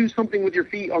you want to do something with your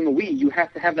feet on the Wii, you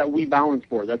have to have that Wii balance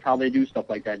board. That's how they do stuff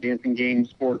like that. Dancing games,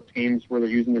 sports games where they're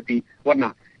using their feet,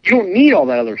 whatnot. You don't need all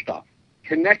that other stuff.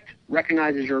 Kinect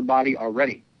recognizes your body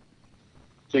already.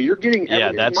 So you're getting,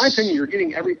 in my opinion, you're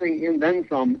getting everything and then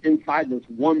some inside this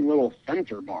one little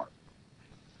center bar.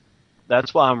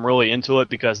 That's why I'm really into it,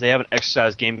 because they have an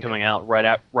exercise game coming out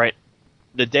right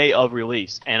the day of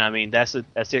release, and I mean that's the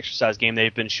exercise game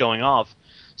they've been showing off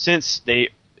since the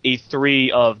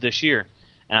E3 of this year,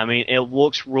 And I mean, it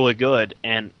looks really good.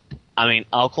 And I mean,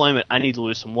 I'll claim it. I need to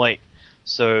lose some weight.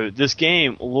 So this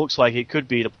game looks like it could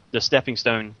be the stepping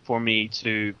stone for me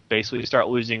to basically start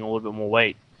losing a little bit more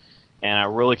weight. And I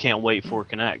really can't wait for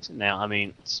Connect. Now, I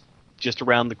mean, it's just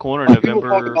around the corner, November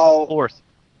 4th.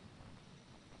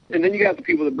 And then you got the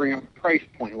people that bring up price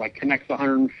point, like Connect's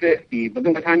 $150, but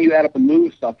then by the time you add up the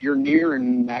Move stuff, you're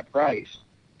nearing that price.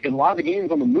 Because a lot of the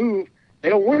games on the Move, they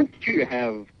don't want you to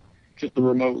have just the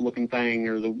remote-looking thing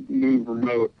or the Move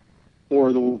remote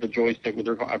or the joystick with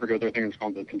I forget what their thing is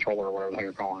called, the controller or whatever the hell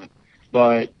you're calling it.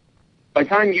 But by the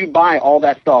time you buy all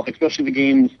that stuff, especially the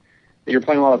games that you're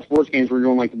playing a lot of sports games where you're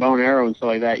doing like the bow and arrow and stuff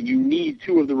like that, you need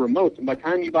 2 of the remotes. And by the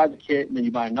time you buy the kit and then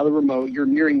you buy another remote, you're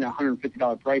nearing that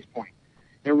 $150 price point.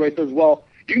 Everybody says, well,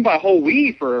 you can buy a whole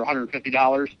Wii for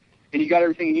 $150 and you got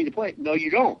everything you need to play. No, you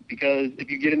don't, because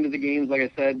if you get into the games, like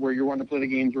I said, where you want to play the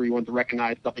games where you want to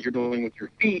recognize stuff that you're doing with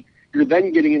your feet, you're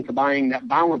then getting into buying that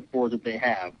balance board that they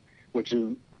have, which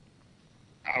is,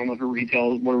 I don't know if it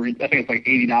retails, I think it's like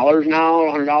 $80 now,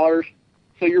 $100.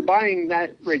 So you're buying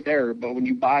that right there, but when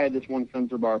you buy this one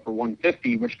sensor bar for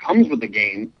 $150, which comes with the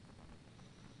game,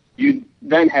 you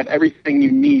then have everything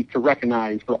you need to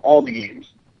recognize for all the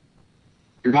games.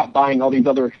 You're not buying all these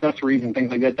other accessories and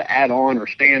things like that to add on or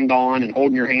stand on and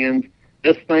hold in your hands.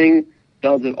 This thing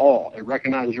does it all. It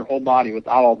recognizes your whole body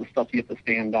without all the stuff you have to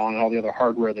stand on and all the other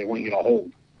hardware they want you to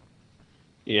hold.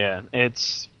 Yeah,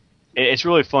 it's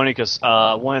really funny because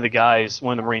one of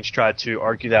the Marines tried to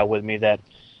argue that with me, that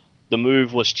the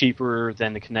Move was cheaper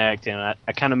than the Kinect, and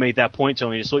I kind of made that point to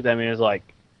him. He just looked at me and was like,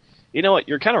 you know what,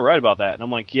 you're kind of right about that. And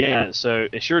I'm like, yeah, so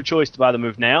it's your choice to buy the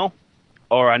Move now,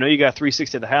 or I know you got a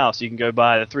 360 at the house, you can go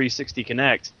buy the 360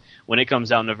 Kinect when it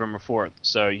comes out November 4th.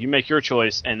 So you make your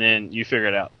choice, and then you figure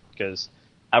it out, because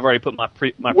I've already put my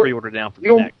pre-order down for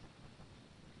Kinect.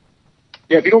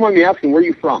 Yeah, if you don't mind me asking, where are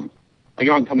you from? Like,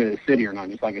 you don't tell me the city or not,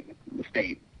 just like the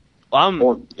state.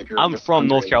 Well, I'm from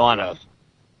North Carolina.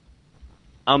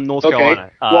 I'm North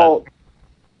Carolina. Well,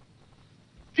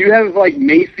 do you have, like,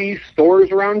 Macy's stores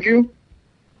around you?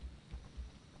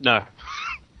 No.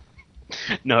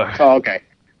 No. Oh, okay.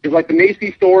 Because, like, the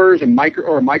Macy's stores and a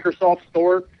Microsoft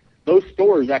store, those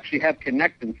stores actually have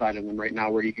Kinect inside of them right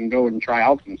now where you can go and try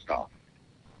out some stuff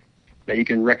that you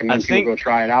can recommend people go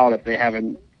try it out if they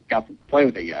haven't got to play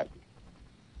with it yet.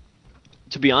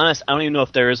 To be honest, I don't even know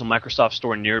if there is a Microsoft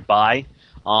store nearby.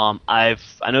 I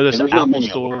know there's an Apple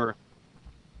store.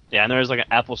 Yeah, and there's like an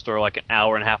Apple store like an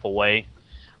hour and a half away.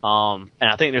 And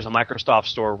I think there's a Microsoft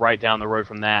store right down the road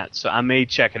from that. So I may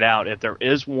check it out if there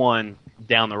is one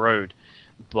down the road.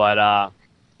 But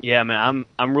yeah, man,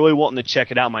 I'm really wanting to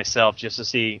check it out myself just to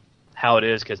see how it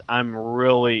is, because I'm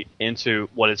really into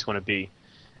what it's going to be,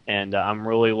 and I'm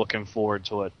really looking forward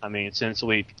to it. I mean, since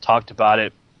we talked about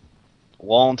it a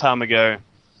long time ago,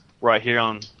 right here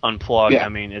on Unplugged, I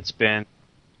mean, it's been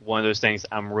one of those things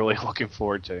I'm really looking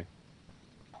forward to.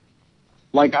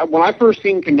 Like, when I first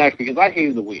seen Kinect, because I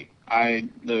hated the Wii.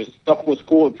 The stuff was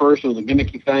cool at first. It was a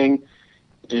gimmicky thing.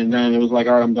 And then it was like,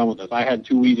 all right, I'm done with this. I had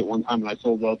 2 Wiis at one time, and I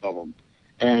sold both of them.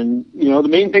 And, you know, the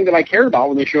main thing that I cared about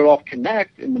when they showed off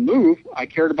Kinect in the Move, I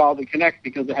cared about the Kinect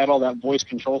because it had all that voice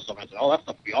control stuff. I said, oh, that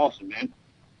stuff would be awesome, man.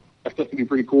 That stuff would be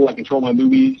pretty cool. I control my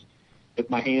movies with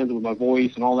my hands and with my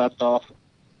voice and all that stuff.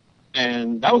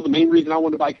 And that was the main reason I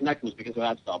wanted to buy Kinect, was because of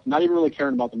that stuff. Not even really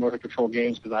caring about the motor control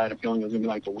games, because I had a feeling it was going to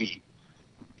be like the Wii.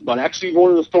 But actually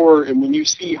going to the store, and when you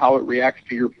see how it reacts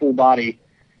to your full body,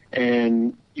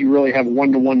 and you really have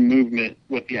one-to-one movement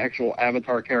with the actual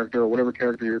avatar character or whatever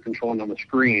character you're controlling on the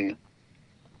screen,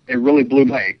 it really blew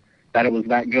me that it was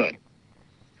that good.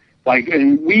 Like,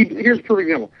 and here's a perfect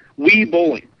example. Wii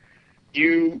bowling.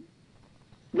 You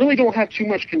really don't have too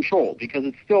much control because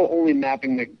it's still only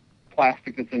mapping the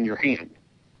plastic that's in your hand.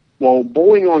 Well,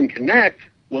 bowling on Kinect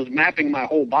was mapping my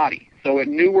whole body. So it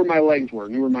knew where my legs were,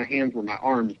 knew where my hands were, my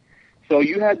arms. So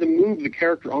you had to move the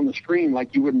character on the screen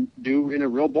like you would do in a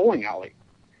real bowling alley.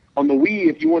 On the Wii,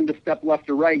 if you wanted to step left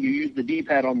or right, you used the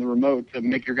D-pad on the remote to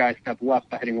make your guy step left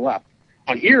by hitting left.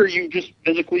 On here, you just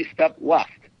physically step left,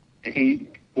 and he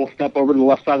will step over to the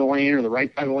left side of the lane or the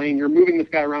right side of the lane. You're moving this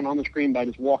guy around on the screen by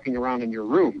just walking around in your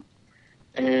room.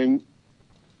 And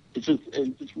it's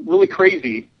really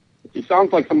crazy. It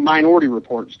sounds like some Minority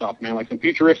Report stuff, man, like some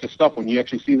futuristic stuff when you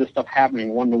actually see this stuff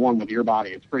happening one-to-one with your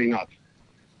body. It's pretty nuts.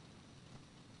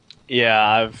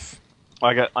 Yeah,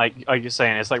 like you're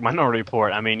saying, it's like Minority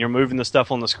Report. I mean, you're moving the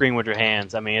stuff on the screen with your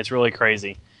hands. I mean, it's really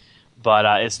crazy. But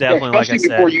it's definitely, like I said, especially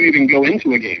before you even go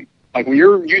into a game. Like when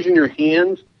you're using your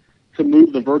hands to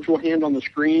move the virtual hand on the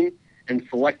screen and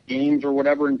select games or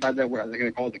whatever inside that, what they're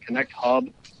going to call it, the Kinect Hub.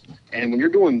 And when you're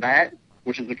doing that,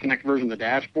 which is the Kinect version of the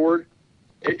dashboard,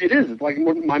 It is. It's like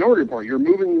Minority Report. You're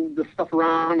moving the stuff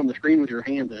around on the screen with your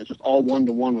hands, and it's just all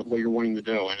one-to-one with what you're wanting to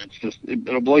do. And it's just,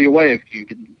 it'll blow you away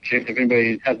if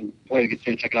anybody hasn't played, get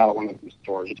to check it out at one of the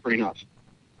stores. It's pretty nuts.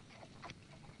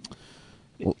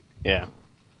 Yeah.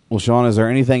 Well, Sean, is there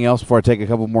anything else before I take a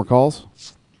couple more calls?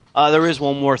 There is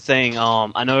one more thing.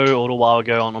 I know a little while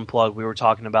ago on Unplugged we were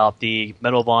talking about the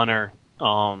Medal of Honor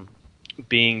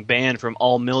being banned from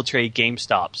all military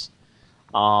GameStops.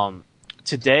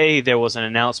 Today there was an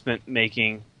announcement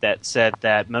making that said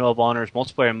that Medal of Honor's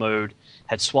multiplayer mode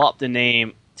had swapped the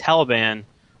name Taliban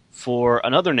for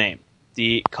another name,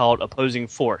 called Opposing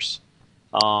Force.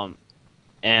 And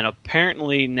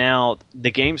apparently now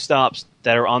the GameStops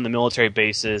that are on the military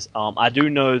bases, I do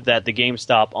know that the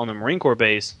GameStop on the Marine Corps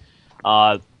base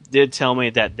did tell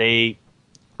me that they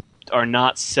are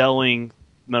not selling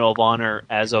Medal of Honor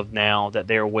as of now, that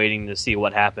they are waiting to see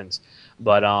what happens.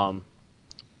 But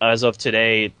as of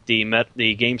today, the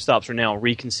GameStops are now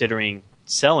reconsidering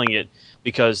selling it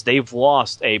because they've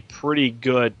lost a pretty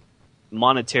good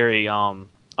monetary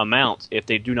amount if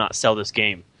they do not sell this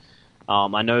game.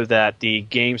 I know that the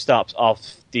GameStops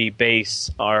off the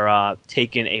base are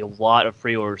taking a lot of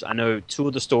pre-orders. I know 2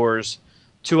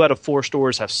 out of 4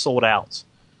 stores have sold out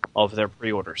of their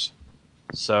pre-orders.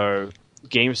 So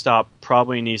GameStop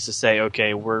probably needs to say,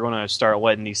 okay, we're going to start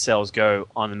letting these sales go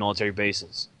on the military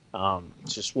bases.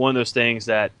 It's just one of those things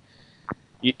that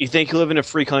you think you live in a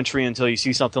free country until you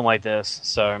see something like this.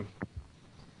 So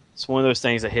it's one of those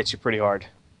things that hits you pretty hard.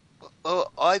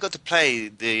 Well, I got to play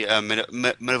the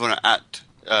Medal of Honor at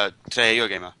Today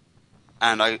Eurogamer,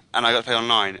 and I got to play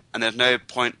online. And there's no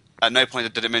point at no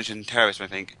point did it mention terrorism. I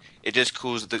think it just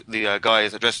calls the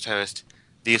guys addressed as terrorist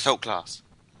the assault class.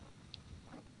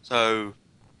 So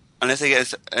unless they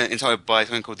get insulted by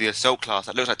something called the assault class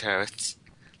that looks like terrorists,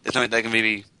 there's nothing they can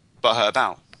really butthurt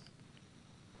about.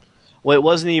 Well, it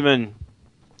wasn't even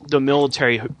the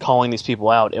military calling these people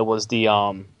out. It was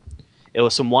it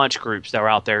was some watch groups that were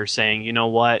out there saying, you know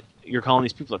what, you're calling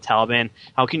these people the Taliban.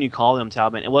 How can you call them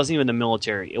Taliban? It wasn't even the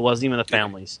military. It wasn't even the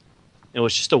families. It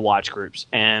was just the watch groups.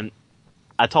 And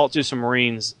I talked to some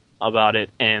Marines about it,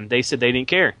 and they said they didn't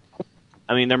care.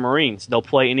 I mean, they're Marines. They'll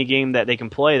play any game that they can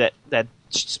play that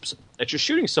you're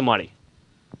shooting somebody.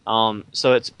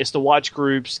 So it's the watch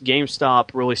groups.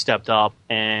 GameStop really stepped up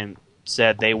and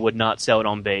said they would not sell it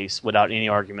on base without any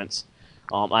arguments.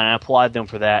 And I applaud them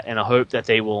for that, and I hope that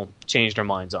they will change their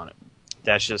minds on it.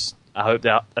 I hope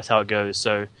that's how it goes,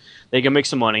 so they can make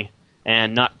some money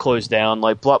and not close down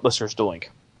like Blockbuster's doing.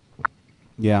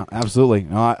 Yeah, absolutely.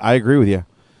 No, I agree with you.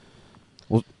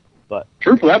 Well, but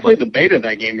truthfully, I played the beta of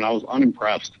that game, and I was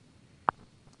unimpressed.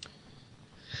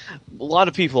 A lot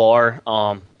of people are.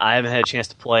 I haven't had a chance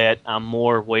to play it. I'm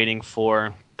more waiting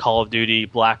for Call of Duty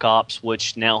Black Ops,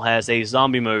 which now has a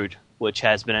zombie mode, which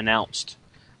has been announced.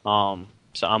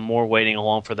 So I'm more waiting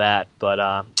along for that,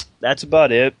 but that's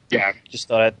about it. Yeah. Just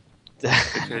thought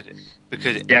because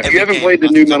if you haven't played the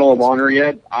new Medal of Honor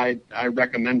yet, I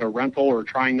recommend a rental or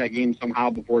trying that game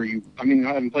somehow before you. I mean,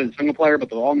 I haven't played the single player, but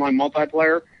the online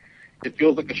multiplayer, it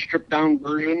feels like a stripped down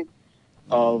version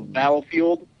of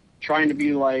Battlefield, trying to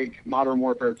be like Modern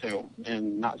Warfare 2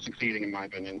 and not succeeding, in my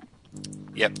opinion.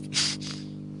 Yep.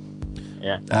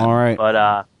 Yeah. All right.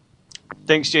 But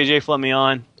thanks, JJ, for letting me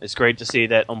on. It's great to see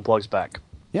that Unplugged's back.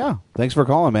 Yeah. Thanks for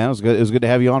calling, man. It was good. It was good to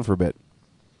have you on for a bit.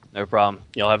 No problem.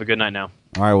 Y'all have a good night now.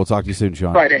 All right. We'll talk to you soon,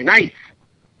 Sean. Friday night.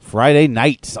 Friday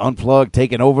nights. Unplugged,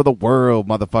 taking over the world,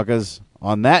 motherfuckers.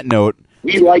 On that note,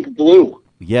 we like blue.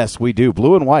 Yes, we do.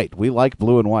 Blue and white. We like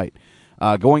blue and white.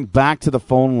 Going back to the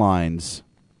phone lines,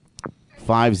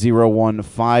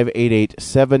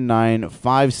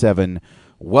 501-588-7957.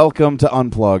 Welcome to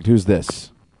Unplugged. Who's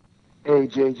this? Hey,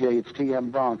 JJ, it's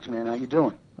TM Bronx, man. How you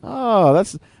doing? Oh,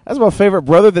 that's my favorite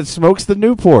brother that smokes the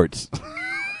Newports.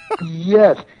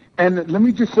 Yes, and let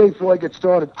me just say before I get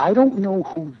started, I don't know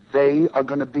who they are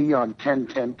going to be on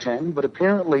 10-10-10, but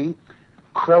apparently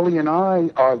Crelly and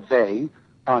I are they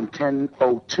on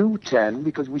 10-02-10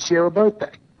 because we share a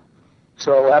birthday.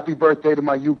 So happy birthday to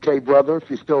my UK brother, if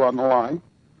you're still on the line.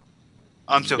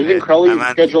 I'm still Isn't Crelly's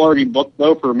schedule already booked,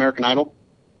 though, for American Idol?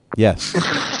 Yes.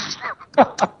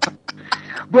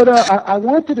 But I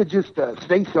wanted to just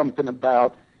say something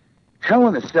about Hell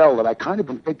in a Cell that I kind of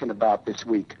been thinking about this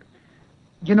week.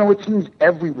 You know, it seems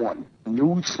everyone,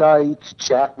 news sites,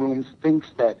 chat rooms, thinks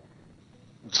that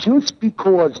just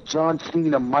because John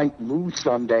Cena might lose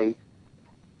Sunday,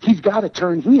 he's got to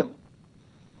turn heel.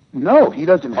 No, he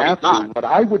doesn't have to.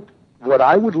 What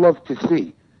I would love to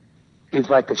see is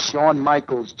like a Shawn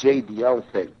Michaels JBL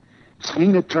thing.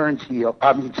 Cena turns heel.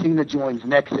 Cena joins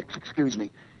Nexus. Excuse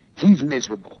me. He's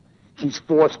miserable. he's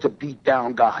forced to beat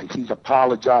down guys. He's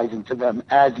apologizing to them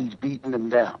as he's beating them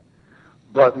down.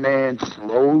 But, man,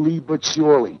 slowly but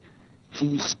surely,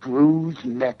 he screws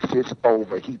Nexus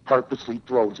over. He purposely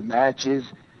throws matches.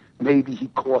 Maybe he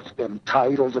costs them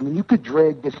titles. I mean, you could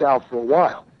drag this out for a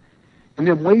while. And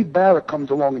then Wade Barrett comes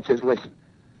along and says, listen,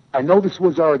 I know this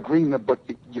was our agreement, but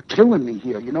you're killing me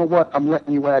here. You know what? I'm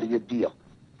letting you out of your deal.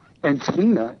 And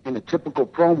Cena, in a typical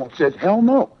promo, says, hell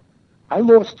no. I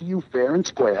lost to you fair and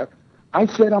square. I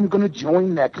said I'm going to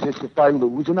join Nexus if I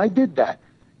lose, and I did that.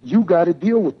 You got to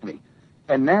deal with me.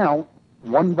 And now,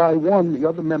 one by one, the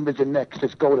other members of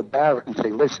Nexus go to Barrett and say,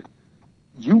 listen,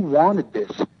 you wanted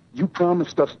this. You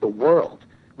promised us the world.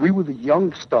 We were the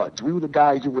young studs. We were the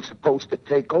guys who were supposed to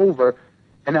take over,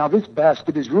 and now this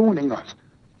bastard is ruining us.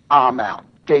 I'm out.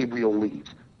 Gabriel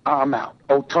leaves. I'm out.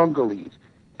 Otunga leaves.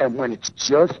 And when it's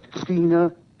just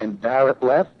Cena and Barrett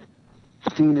left,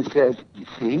 Cena says, you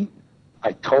see,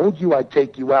 I told you I'd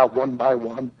take you out one by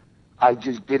one. I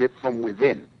just did it from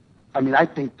within. I mean, I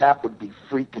think that would be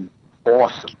freaking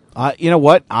awesome. You know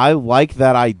what? I like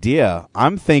that idea.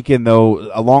 I'm thinking,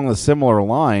 though, along the similar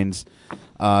lines,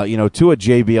 to a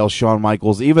JBL Shawn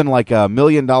Michaels, even like a $1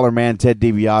 Million Man Ted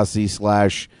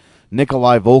DiBiase /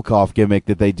 Nikolai Volkov gimmick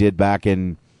that they did back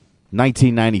in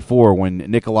 1994 when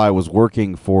Nikolai was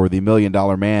working for the $1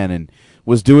 Million Man and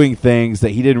was doing things that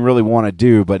he didn't really want to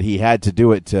do, but he had to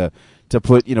do it to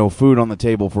put, food on the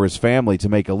table for his family to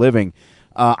make a living.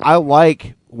 I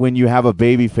like when you have a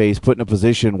babyface put in a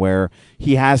position where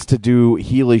he has to do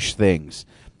heelish things.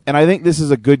 And I think this is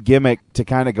a good gimmick to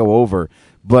kind of go over.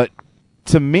 But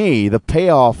to me, the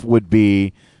payoff would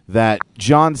be that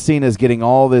John Cena is getting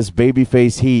all this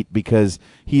babyface heat because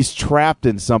he's trapped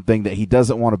in something that he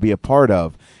doesn't want to be a part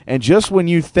of. And just when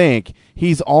you think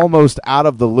he's almost out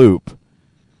of the loop,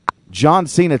 John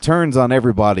Cena turns on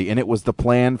everybody, and it was the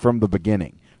plan from the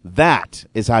beginning. That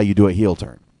is how you do a heel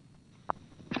turn.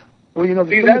 Well,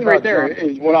 see, that right there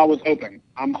is what I was hoping.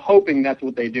 I'm hoping that's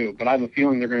what they do, but I have a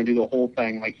feeling they're going to do the whole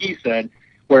thing, like he said,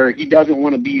 where he doesn't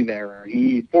want to be there, or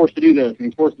he's forced to do this, and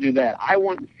he's forced to do that. I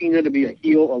want Cena to be a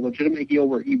heel, a legitimate heel,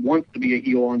 where he wants to be a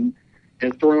heel on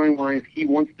his storyline lines. He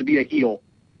wants to be a heel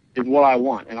is what I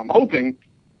want. And I'm hoping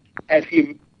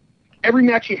every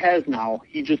match he has now,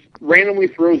 he just randomly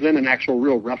throws in an actual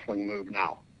real wrestling move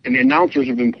now. And the announcers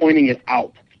have been pointing it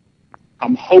out.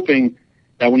 I'm hoping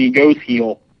that when he goes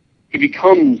heel, he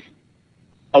becomes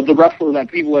of the wrestler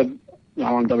that people have,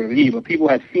 not on WWE, but people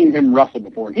have seen him wrestle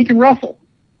before. And he can wrestle,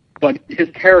 but his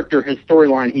character, his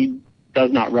storyline, he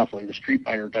does not wrestle. He's a Street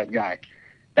Fighter type guy.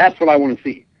 That's what I want to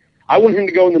see. I want him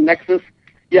to go in the Nexus,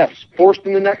 yes, forced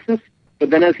in the Nexus, but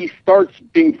then as he starts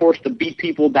being forced to beat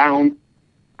people down,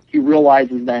 he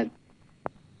realizes that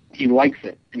he likes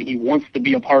it, and he wants to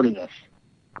be a part of this.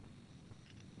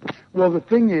 Well, the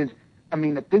thing is, I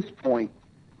mean, at this point,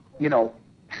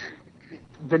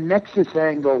 the Nexus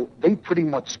angle, they pretty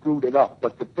much screwed it up.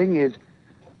 But the thing is,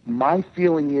 my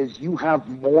feeling is you have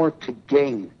more to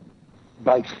gain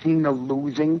by Cena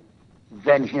losing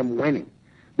than him winning.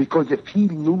 Because if he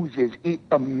loses, it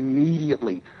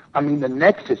immediately, the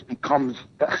Nexus becomes,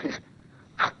 it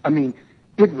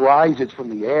rises from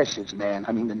the ashes, man.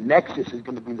 The Nexus is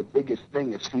going to be the biggest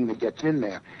thing if Cena gets in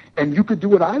there. And you could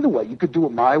do it either way. You could do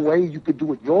it my way. You could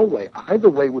do it your way. Either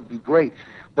way would be great.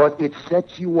 But it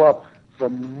sets you up for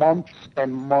months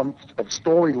and months of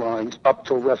storylines up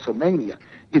till WrestleMania.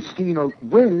 If Cena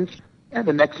wins,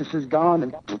 the Nexus is gone,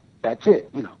 and that's it,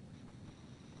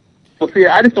 Well, see,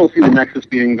 I just don't see the Nexus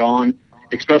being gone,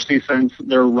 especially since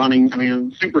they're running,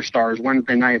 Superstars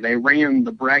Wednesday night, they ran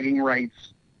the bragging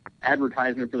rights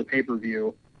advertisement for the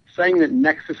pay-per-view, saying that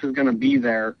Nexus is going to be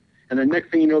there, and the next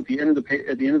thing you know, at the end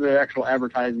of the actual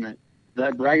advertisement,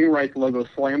 that bragging rights logo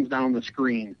slams down on the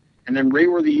screen, and then right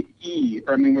where the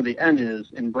where the N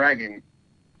is in bragging,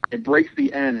 it breaks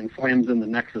the N and slams in the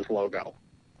Nexus logo.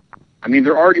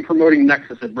 They're already promoting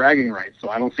Nexus at bragging rights, so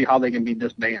I don't see how they can be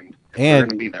disbanded if they're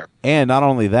going to be there. And not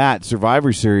only that,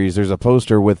 Survivor Series, there's a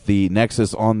poster with the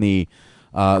Nexus on the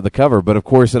cover, but of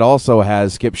course it also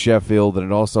has Skip Sheffield, and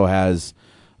it also has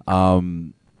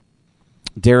Darren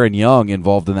Young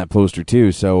involved in that poster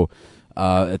too. So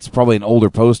it's probably an older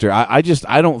poster. I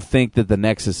don't think that the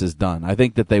Nexus is done. I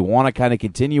think that they want to kind of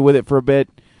continue with it for a bit.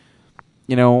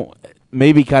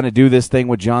 Maybe kind of do this thing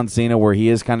with John Cena where he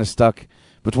is kind of stuck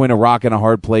between a rock and a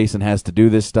hard place and has to do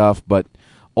this stuff. But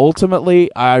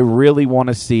ultimately, I really want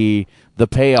to see the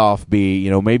payoff be,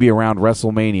 maybe around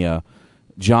WrestleMania,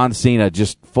 John Cena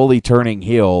just fully turning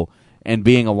heel and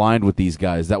being aligned with these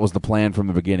guys. That was the plan from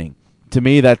the beginning. To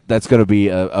me, that's going to be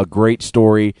a great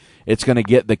story. It's going to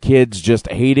get the kids just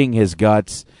hating his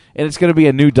guts, and it's going to be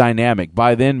a new dynamic.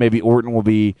 By then, maybe Orton will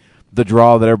be the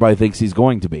draw that everybody thinks he's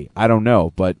going to be. I don't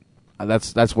know, but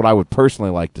that's what I would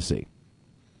personally like to see.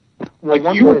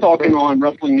 Like you were talking on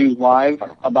Wrestling News Live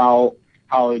about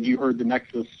how you heard the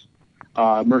Nexus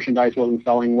merchandise wasn't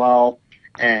selling well,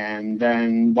 and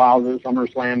then while the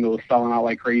SummerSlam, it was selling out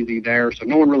like crazy there. So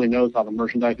no one really knows how the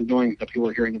merchandise is doing, except people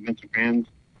are hearing the Vince McMahon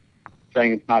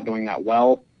saying it's not doing that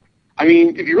well. I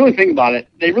mean, if you really think about it,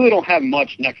 they really don't have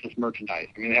much Nexus merchandise.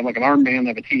 I mean, they have like an armband, they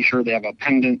have a T-shirt, they have a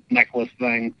pendant necklace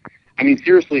thing. I mean,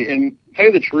 seriously, and to tell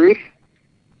you the truth,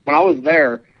 when I was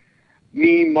there,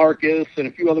 me, Marcus, and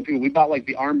a few other people, we bought like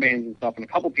the armbands and stuff, and a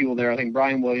couple people there, I think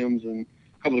Brian Williams and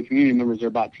a couple of the community members there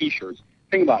bought T-shirts.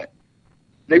 Think about it.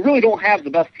 They really don't have the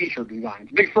best T-shirt design.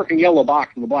 It's a big freaking yellow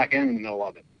box with a black N in the middle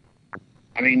of it.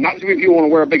 I mean, not too many people want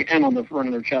to wear a big N on the front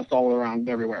of their chest all around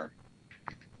everywhere.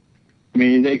 I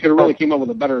mean, they could have really came up with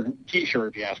a better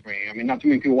T-shirt, if you ask me. I mean, not too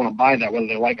many people want to buy that, whether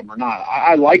they like them or not.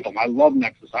 I like them. I love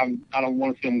Nexus. I don't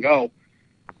want to see them go.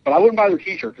 But I wouldn't buy their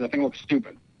T-shirt because I think it looks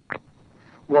stupid.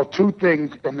 Well, two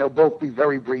things, and they'll both be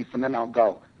very brief, and then I'll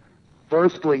go.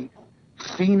 Firstly,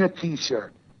 Cena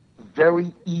T-shirt.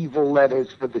 Very evil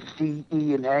letters for the C,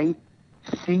 E, and A.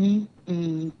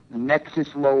 C-E,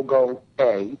 Nexus logo,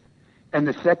 A. And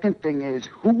the second thing is,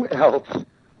 who else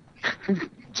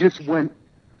just went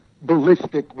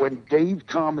ballistic when Dave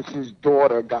Thomas's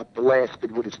daughter got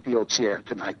blasted with a steel chair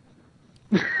tonight?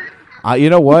 You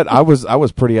know what? I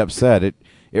was pretty upset. It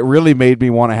really made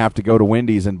me want to have to go to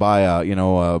Wendy's and buy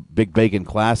a Big Bacon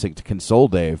Classic to console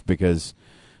Dave, because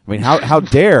I mean, how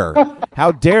dare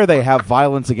they have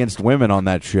violence against women on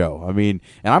that show? I mean,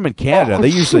 and I'm in Canada. They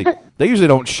usually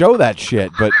don't show that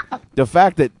shit, but the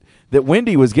fact that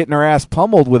Wendy was getting her ass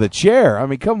pummeled with a chair, I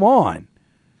mean, come on.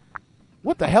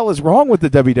 What the hell is wrong with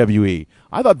the WWE?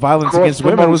 I thought violence against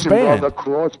women was banned. Brother,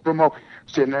 cross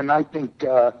promotion, and I think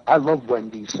I love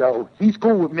Wendy, so he's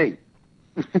cool with me.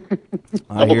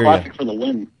 I hear classic for the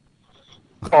win.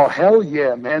 Oh hell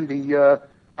yeah, man!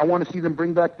 I want to see them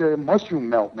bring back the mushroom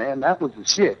melt, man. That was the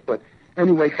shit. But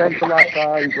anyway, thanks a lot,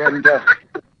 guys, and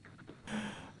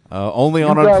only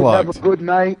on you guys Unplugged. have a good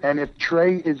night. And if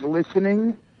Trey is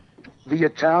listening, the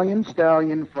Italian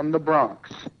stallion from the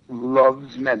Bronx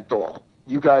loves menthol.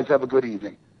 You guys have a good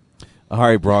evening. All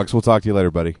right, Bronx. We'll talk to you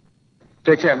later, buddy.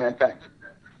 Take care, man. Thanks.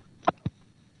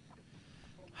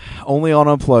 Only on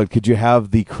Unplugged could you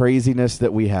have the craziness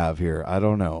that we have here. I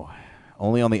don't know.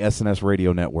 Only on the SNS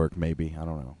Radio Network, maybe. I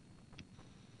don't know.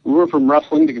 We went from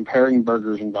wrestling to comparing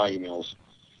burgers and value meals.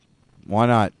 Why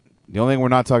not? The only thing we're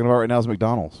not talking about right now is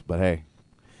McDonald's. But, hey,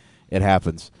 it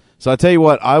happens. So I tell you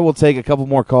what, I will take a couple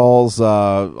more calls.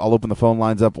 I'll open the phone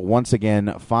lines up once again,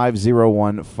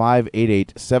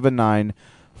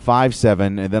 501-588-7957.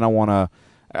 And then I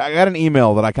got an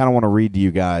email that I kind of want to read to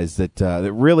you guys that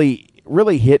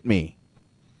really hit me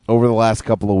over the last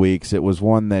couple of weeks. It was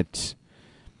one that,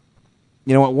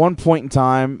 at one point in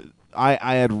time,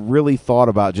 I had really thought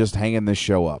about just hanging this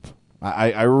show up.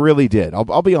 I really did.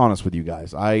 I'll be honest with you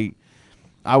guys. I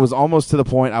was almost to the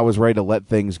point I was ready to let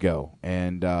things go.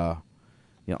 And, like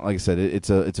I said, it's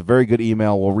a very good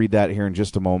email. We'll read that here in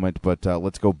just a moment. But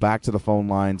let's go back to the phone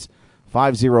lines.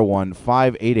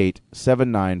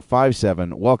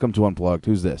 501-588-7957. Welcome to Unplugged.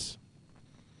 Who's this?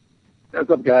 What's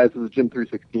up, guys? This is Jim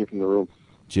 316 from the room.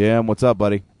 Jim, what's up,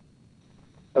 buddy?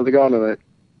 How's it going tonight?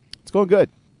 It's going good.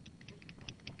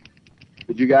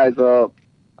 Did you guys? I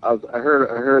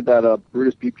heard that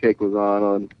Brutus Beefcake was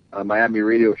on a Miami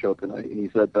radio show tonight, and he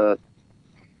said that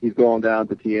he's going down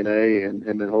to TNA, and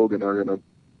him and Hogan are going to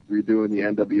redoing the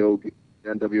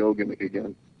NWO gimmick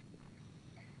again.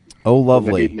 Oh,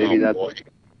 lovely. Maybe that's what's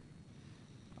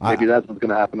going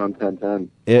to happen on 10-10.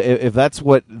 If that's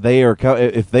what they are,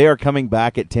 if they are coming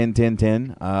back at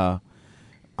 10-10-10, I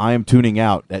am tuning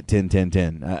out at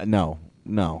 10-10-10.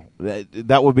 No,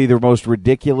 that would be the most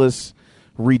ridiculous,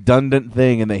 redundant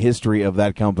thing in the history of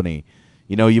that company.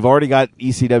 You've already got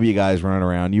ECW guys running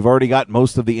around. You've already got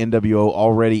most of the NWO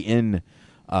already in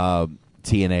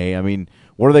TNA. I mean,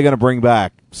 what are they going to bring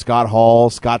back? Scott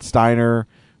Hall, Scott Steiner,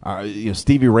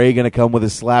 Stevie Ray going to come with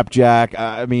his slapjack.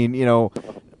 I mean,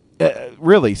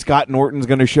 really, Scott Norton's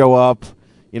going to show up.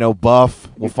 Buff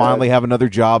will finally have another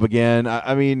job again.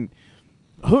 I mean,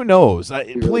 who knows?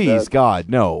 Please, God,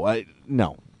 no.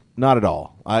 No, not at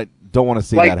all. I don't want to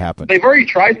see that happen. They've already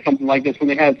tried something like this when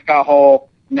they had Scott Hall,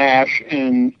 Nash,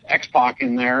 and X-Pac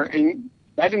in there, and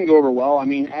that didn't go over well. I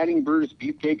mean, adding Brutus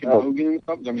Beefcake and Hogan and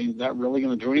stuff, I mean, is that really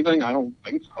going to do anything? I don't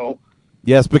think so.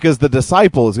 Yes, because the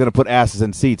Disciple is going to put asses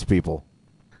in seats, people.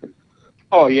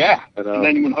 Oh, yeah. And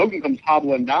then when Hogan comes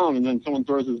hobbling down and then someone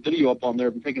throws his video up on there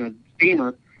and taking a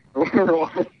steamer or whatever it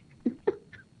was.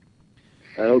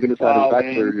 Hogan just had his back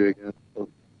surgery again. So.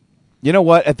 You know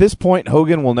what? At this point,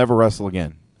 Hogan will never wrestle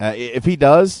again. If he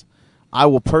does, I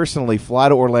will personally fly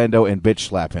to Orlando and bitch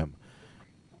slap him.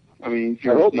 I mean, I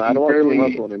don't want to see him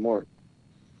wrestle anymore.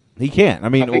 He can't. I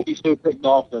mean, I think he's so pissed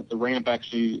off that the ramp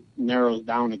actually narrows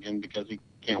down again because he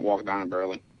can't walk down it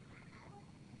barely.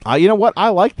 You know what? I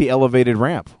like the elevated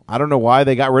ramp. I don't know why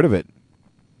they got rid of it.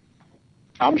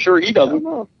 I'm sure he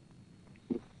doesn't.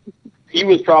 He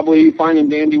was probably fine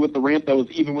and dandy with the ramp that was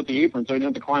even with the apron, so he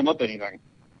didn't have to climb up anything.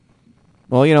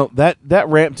 Well, you know, that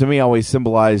ramp to me always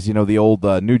symbolized, you know, the old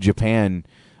New Japan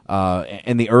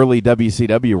and the early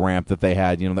WCW ramp that they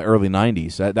had, you know, the early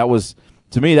 90s. That was,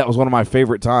 to me, that was one of my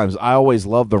favorite times. I always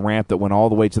loved the ramp that went all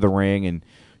the way to the ring, and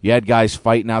you had guys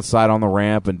fighting outside on the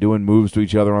ramp and doing moves to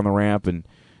each other on the ramp. And,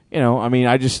 you know, I mean,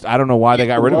 I don't know why they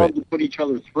got rid of it. To put each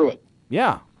other through it.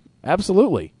 Yeah,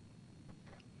 absolutely.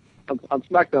 On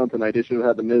Smackdown tonight, they should have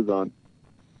had the Miz on.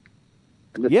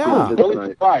 Yeah. I'm really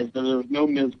surprised that there was no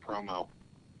Miz promo.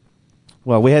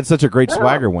 Well, we had such a great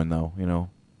Swagger one, though, you know.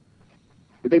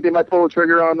 You think they might pull a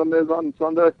trigger on the Miz on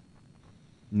Sunday?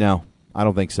 No, I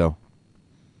don't think so.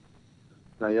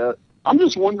 Not yet. I'm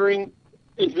just wondering,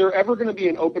 is there ever going to be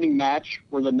an opening match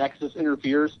where the Nexus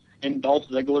interferes and Dolph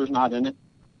Ziggler's not in it?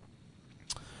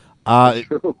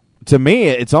 To me,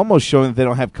 it's almost showing that they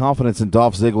don't have confidence in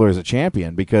Dolph Ziggler as a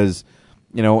champion because,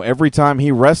 you know, every time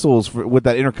he wrestles with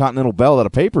that Intercontinental belt at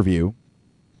a pay-per-view,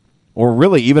 or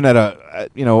really even at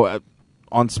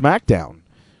on SmackDown,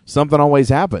 something always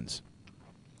happens.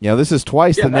 You know, this is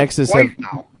twice the Nexus.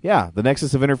 The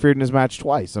Nexus have interfered in his match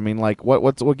twice. I mean, like,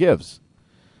 what gives?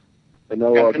 I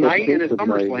know. Tonight in his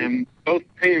SummerSlam, both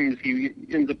times he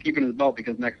ends up keeping his belt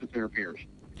because Nexus interferes.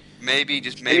 Maybe and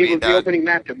he was the opening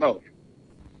match at both.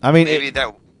 I mean,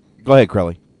 go ahead,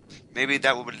 Crowley. Maybe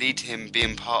that would lead to him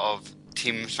being part of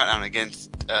Team SmackDown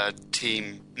against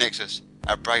Team Nexus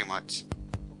at bragging rights.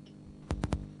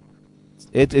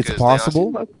 It's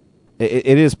possible.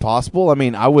 It is possible. I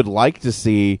mean, I would like to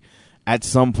see at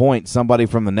some point somebody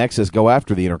from the Nexus go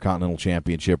after the Intercontinental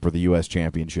Championship or the U.S.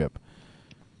 Championship.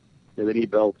 Yeah, they need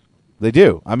belts. They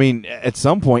do. I mean, at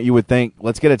some point you would think,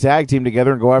 let's get a tag team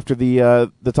together and go after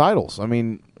the titles. I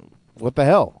mean, what the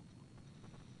hell?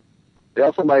 They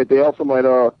also might,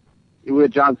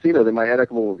 with John Cena, they might head a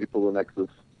couple of people to Nexus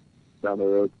down the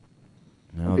road.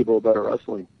 No. People with better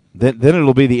wrestling. Then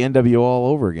it'll be the NWO all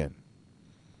over again.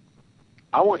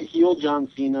 I want heel John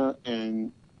Cena,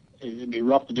 and it'd be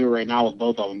rough to do it right now with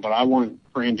both of them, but I want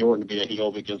Randy Orton to be a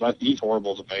heel because he's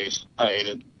horrible as a face. I hate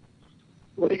it.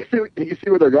 Well, you can see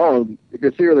where they're going. You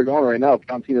can see where they're going right now. If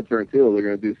John Cena turns heel,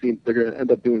 they're going to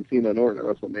end up doing Cena and Orton at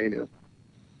WrestleMania.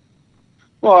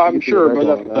 Well, I'm sure, but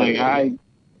that's the thing.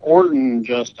 Orton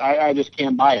I just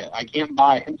can't buy it. I can't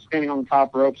buy him standing on the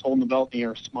top ropes, holding the belt in the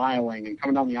air, smiling, and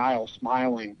coming down the aisle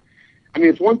smiling. I mean,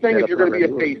 it's one thing if you're going to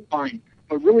be a face, fine,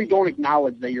 but really don't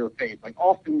acknowledge that you're a face. Like,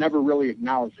 Austin never really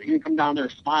acknowledged it. He didn't come down there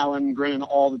smiling, grinning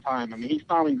all the time. I mean, he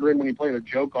smiled and grinned when he played a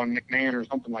joke on McMahon or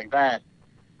something like that.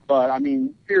 But, I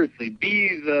mean, seriously,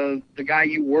 be the guy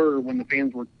you were when the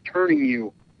fans were turning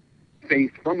you face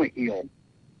from a heel.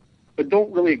 But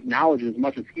don't really acknowledge it as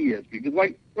much as he is. Because,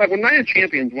 like when Night of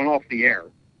Champions went off the air,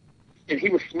 and he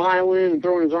was smiling and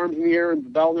throwing his arms in the air and the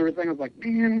belt and everything, I was like,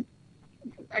 man,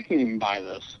 I can't even buy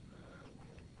this.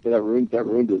 Yeah, that ruined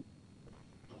it.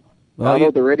 Well, I don't know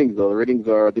what the ratings, though. The ratings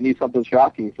they need something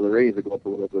shocking for the ratings to go up a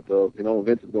little bit, though. You know,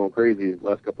 Vince is going crazy the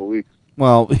last couple of weeks.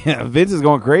 Well, yeah, Vince is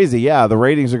going crazy. Yeah, the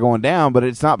ratings are going down, but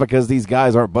it's not because these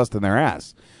guys aren't busting their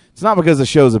ass. It's not because the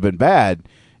shows have been bad.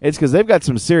 It's because they've got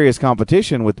some serious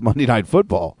competition with Monday Night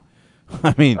Football.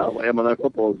 I mean, Monday Night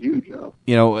Football is huge now.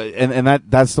 You know, and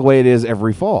that's the way it is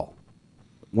every fall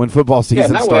when football season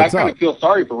starts up. Yeah, that way I kind of feel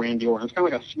sorry for Randy Orton. It's kind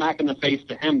of like a smack in the face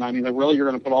to him. I mean, like, really, you're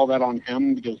going to put all that on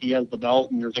him because he has the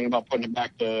belt and you're thinking about putting it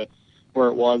back to where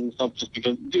it was and stuff just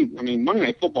because, dude, I mean, Monday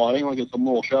Night Football, it ain't like it's some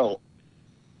little show.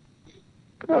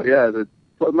 Oh, yeah.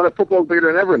 Monday Night Football is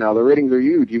bigger than ever now. The ratings are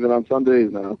huge, even on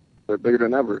Sundays now. They're bigger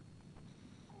than ever.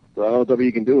 So I don't know what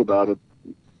you can do about it.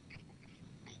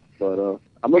 But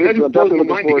I'm looking for the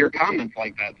mind to hear comments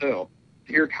like that, too.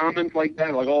 To hear comments like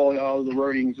that, like, oh, the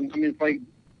ratings. I mean, it's like,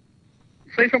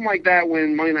 say something like that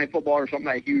when Monday Night Football or something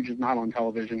that huge is not on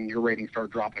television, your ratings start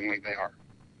dropping like they are.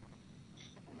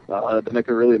 Then I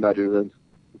can really imagine Vince.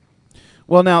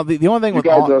 Well, now the only thing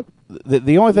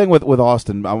the only thing with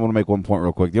Austin, I want to make one point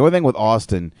real quick. The only thing with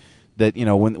Austin that, you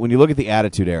know, when you look at the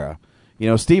Attitude Era, you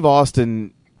know, Steve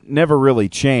Austin never really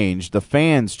changed. The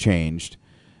fans changed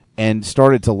and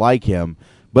started to like him,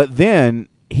 but then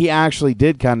he actually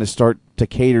did kind of start to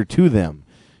cater to them.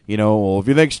 You know, well, if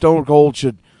you think Stone Cold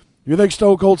should You think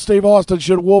Stone Cold Steve Austin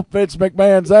should whoop Vince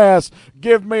McMahon's ass?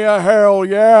 Give me a hell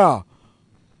yeah.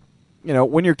 You know,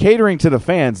 when you're catering to the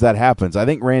fans, that happens. I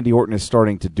think Randy Orton is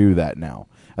starting to do that now.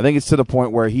 I think it's to the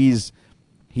point where he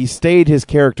stayed his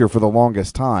character for the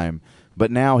longest time,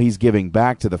 but now he's giving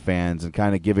back to the fans and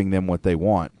kind of giving them what they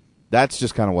want. That's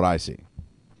just kind of what I see.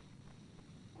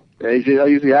 Yeah, that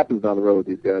usually happens down the road with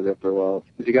these guys after a while.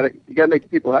 'Cause you gotta make the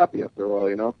people happy after a while,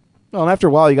 you know? Well, and after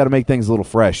a while, you got to make things a little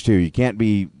fresh, too. You can't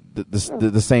be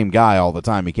the same guy all the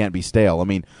time. He can't be stale. I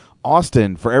mean,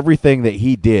 Austin, for everything that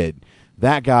he did,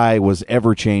 that guy was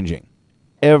ever changing.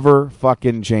 Ever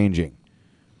fucking changing.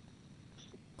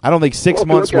 I don't think 6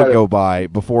 months would go by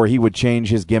before he would change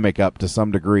his gimmick up to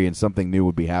some degree and something new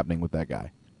would be happening with that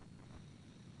guy.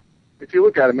 If you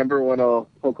look at it, remember when Hulk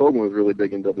Hogan was really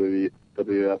big in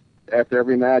WWF? After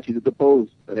every match, he did the pose.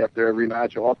 And after every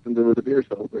match, Austin did the beer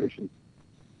celebration.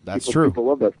 That's true. People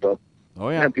love that stuff. Oh,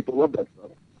 yeah. People love that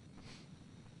stuff.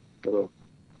 So,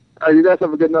 you guys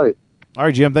have a good night. All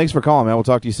right, Jim. Thanks for calling, man. We'll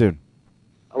talk to you soon.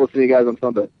 I will see you guys on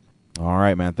Sunday. All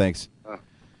right, man. Thanks.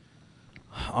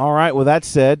 All right. With that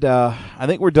said, I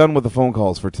think we're done with the phone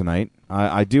calls for tonight.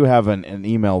 I do have an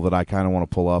email that I kind of want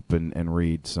to pull up and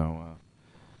read, so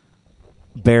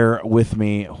bear with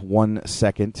me 1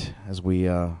 second as we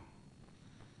get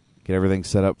everything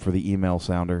set up for the email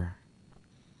sounder.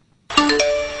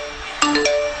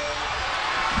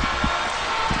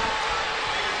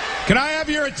 Can I have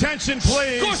your attention,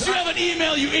 please? Of course you have an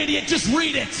email, you idiot. Just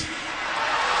read it.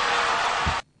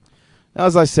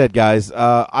 As I said, guys,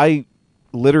 I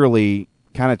literally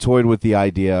kind of toyed with the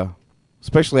idea,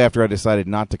 especially after I decided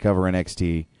not to cover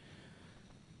NXT,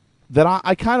 that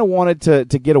I kind of wanted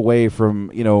to get away from,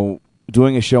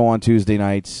 doing a show on Tuesday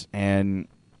nights, and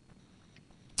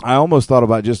I almost thought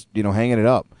about just, hanging it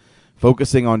up,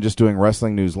 focusing on just doing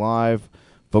Wrestling News Live,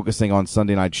 focusing on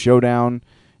Sunday Night Showdown,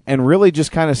 and really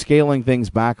just kind of scaling things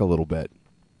back a little bit.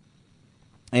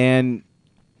 And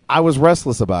I was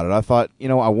restless about it. I thought,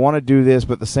 I want to do this,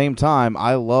 but at the same time,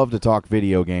 I love to talk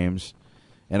video games.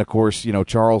 And, of course,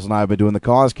 Charles and I have been doing the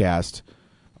Causecast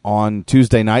on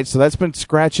Tuesday nights, so that's been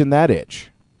scratching that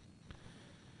itch.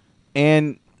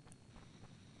 And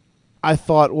I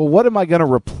thought, well, what am I going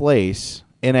to replace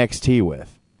NXT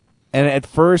with? And at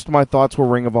first, my thoughts were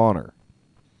Ring of Honor.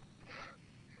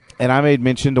 And I made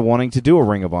mention to wanting to do a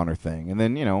Ring of Honor thing. And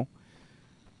then,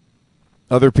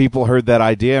 other people heard that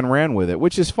idea and ran with it,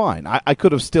 which is fine. I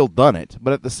could have still done it,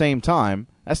 but at the same time,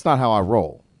 that's not how I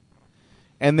roll.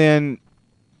 And then,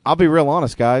 I'll be real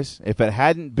honest, guys. If it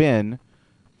hadn't been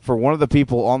for one of the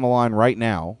people on the line right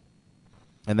now,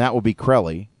 and that would be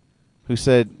Crelly, who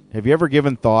said, have you ever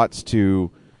given thoughts to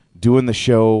doing the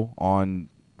show on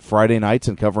Friday nights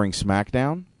and covering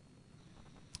Smackdown?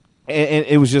 And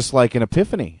it was just like an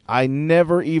epiphany. I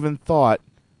never even thought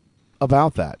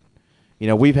about that.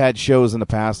 We've had shows in the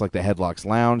past like the Headlocks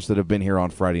Lounge that have been here on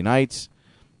Friday nights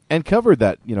and covered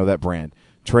that, that brand.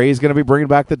 Trey's going to be bringing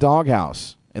back the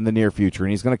Doghouse in the near future,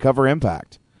 and he's going to cover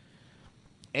Impact.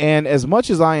 And as much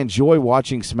as I enjoy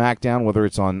watching SmackDown, whether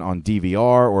it's on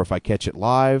DVR or if I catch it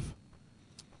live,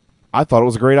 I thought it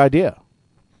was a great idea.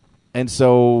 And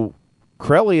so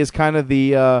Crelly is kind of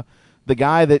the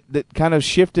guy that kind of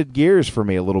shifted gears for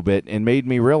me a little bit and made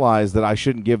me realize that I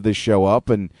shouldn't give this show up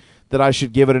and that I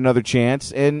should give it another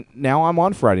chance. And now I'm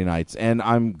on Friday nights, and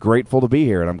I'm grateful to be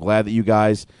here, and I'm glad that you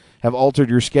guys have altered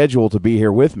your schedule to be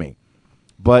here with me.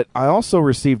 But I also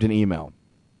received an email.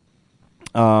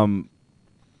 I'm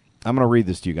going to read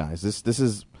this to you guys. This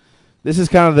is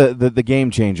kind of the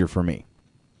game changer for me.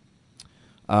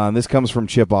 This comes from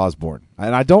Chip Osborne.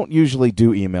 And I don't usually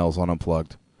do emails on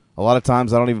Unplugged. A lot of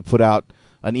times I don't even put out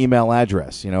an email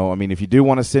address. If you do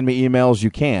want to send me emails, you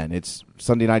can. It's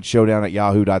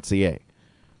sundaynightshowdown@yahoo.ca.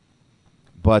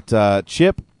 But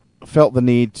Chip felt the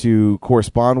need to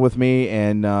correspond with me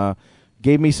and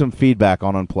gave me some feedback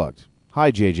on Unplugged.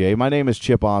 Hi, JJ. My name is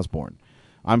Chip Osborne.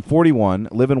 I'm 41,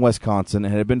 live in Wisconsin,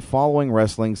 and have been following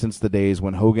wrestling since the days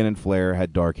when Hogan and Flair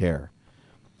had dark hair.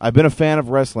 I've been a fan of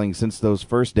wrestling since those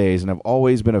first days and have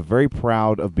always been very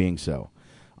proud of being so.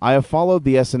 I have followed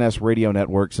the SNS Radio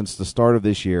Network since the start of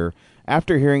this year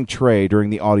after hearing Trey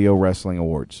during the Audio Wrestling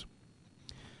Awards.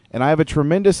 And I have a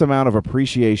tremendous amount of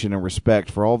appreciation and respect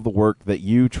for all of the work that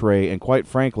you, Trey, and quite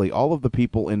frankly, all of the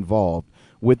people involved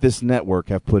with this network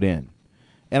have put in.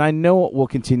 And I know it will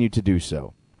continue to do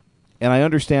so. And I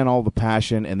understand all the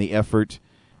passion and the effort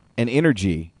and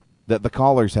energy that the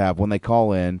callers have when they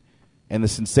call in and the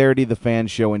sincerity the fans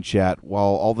show in chat while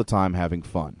all the time having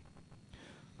fun.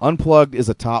 Unplugged is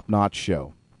a top-notch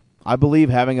show. I believe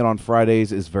having it on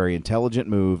Fridays is a very intelligent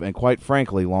move and, quite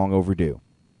frankly, long overdue.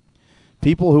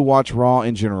 People who watch Raw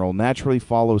in general naturally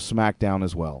follow SmackDown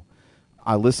as well.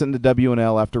 I listened to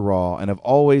WNL after Raw and have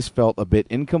always felt a bit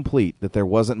incomplete that there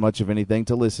wasn't much of anything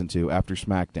to listen to after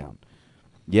SmackDown.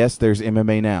 Yes, there's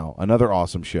MMA Now, another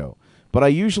awesome show, but I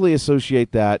usually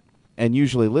associate that and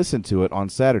usually listen to it on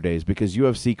Saturdays because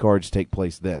UFC cards take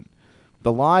place then.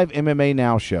 The live MMA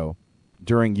Now show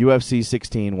during UFC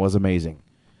 16 was amazing,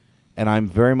 and I'm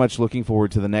very much looking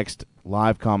forward to the next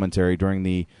live commentary during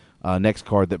the next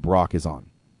card that Brock is on.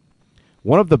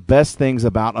 One of the best things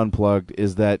about Unplugged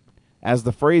is that, as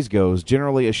the phrase goes,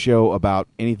 generally a show about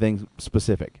anything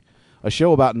specific. A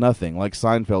show about nothing, like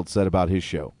Seinfeld said about his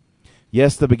show.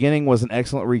 Yes, the beginning was an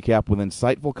excellent recap with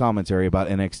insightful commentary about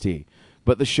NXT,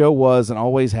 but the show was and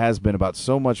always has been about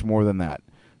so much more than that.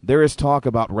 There is talk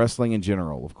about wrestling in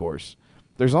general, of course.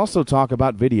 There's also talk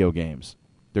about video games.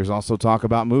 There's also talk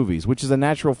about movies, which is a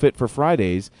natural fit for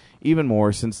Fridays, even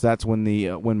more since that's when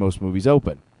most movies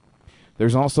open.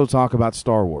 There's also talk about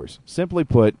Star Wars. Simply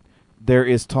put, there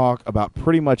is talk about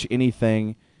pretty much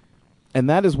anything, and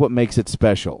that is what makes it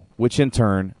special, which in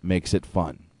turn makes it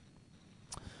fun.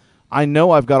 I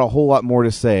know I've got a whole lot more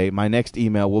to say. My next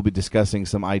email will be discussing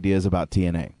some ideas about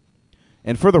TNA.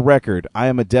 And for the record, I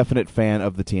am a definite fan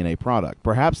of the TNA product.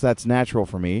 Perhaps that's natural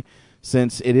for me,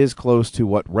 since it is close to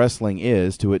what wrestling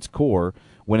is to its core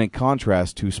when in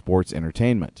contrast to sports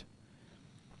entertainment.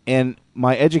 And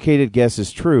my educated guess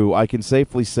is true, I can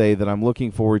safely say that I'm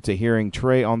looking forward to hearing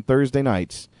Trey on Thursday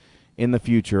nights in the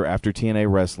future after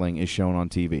TNA Wrestling is shown on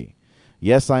TV.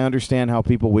 Yes, I understand how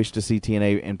people wish to see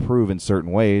TNA improve in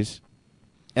certain ways,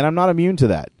 and I'm not immune to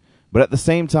that. But at the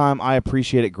same time, I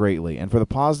appreciate it greatly, and for the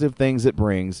positive things it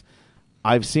brings,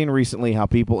 I've seen recently how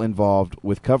people involved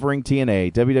with covering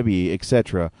TNA, WWE,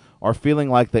 etc. are feeling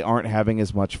like they aren't having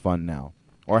as much fun now,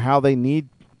 or how they need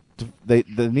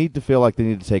to feel like they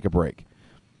need to take a break,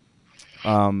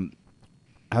 how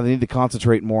they need to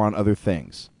concentrate more on other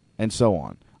things, and so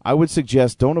on. I would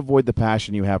suggest don't avoid the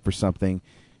passion you have for something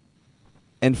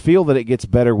and feel that it gets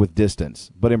better with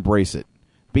distance, but embrace it.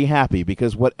 Be happy,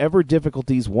 because whatever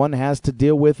difficulties one has to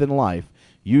deal with in life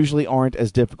usually aren't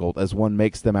as difficult as one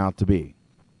makes them out to be.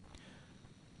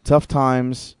 Tough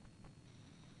times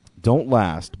don't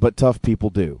last, but tough people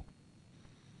do.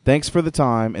 Thanks for the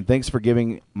time, and thanks for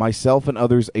giving myself and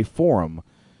others a forum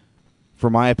for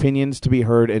my opinions to be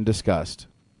heard and discussed.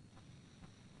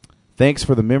 Thanks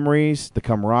for the memories, the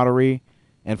camaraderie,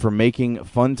 and for making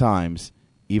fun times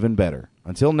even better.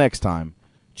 Until next time,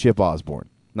 Chip Osborne.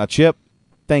 Now, Chip,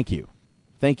 thank you.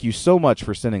 Thank you so much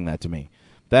for sending that to me.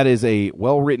 That is a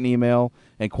well-written email,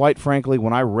 and quite frankly,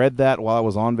 when I read that while I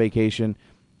was on vacation,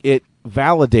 it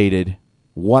validated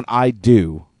what I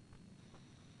do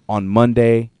on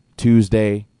Monday,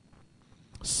 Tuesday,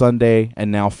 Sunday,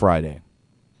 and now Friday.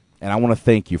 And I want to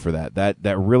thank you for that.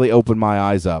 That really opened my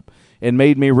eyes up and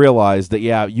made me realize that,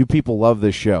 yeah, you people love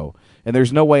this show, and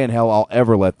there's no way in hell I'll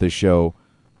ever let this show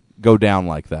go down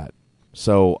like that.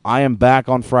 So I am back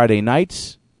on Friday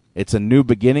nights. It's a new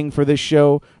beginning for this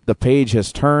show. The page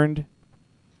has turned,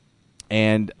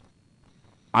 and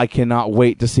I cannot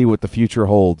wait to see what the future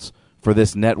holds for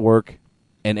this network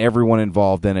and everyone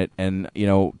involved in it, and, you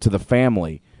know, to the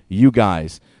family, you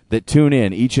guys that tune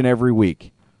in each and every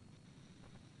week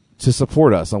to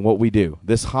support us on what we do,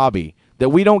 this hobby that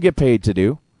we don't get paid to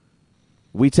do.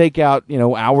 We take out, you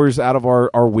know, hours out of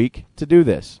our week to do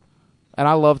this, and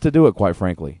I love to do it, quite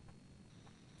frankly.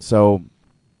 So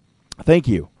thank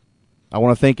you. I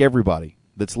want to thank everybody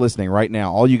that's listening right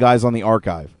now, all you guys on the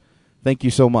archive. Thank you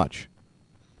so much.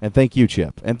 And thank you,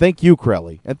 Chip. And thank you,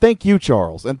 Crelly. And thank you,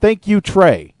 Charles. And thank you,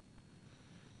 Trey.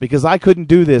 Because I couldn't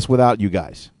do this without you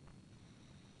guys.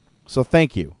 So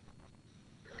thank you.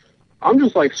 I'm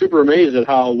just like super amazed at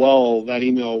how well that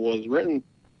email was written.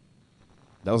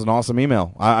 That was an awesome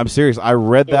email. I'm serious. I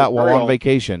read that while on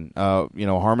vacation. You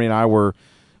know, Harmony and I were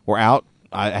out.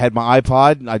 I had my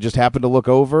iPod. I just happened to look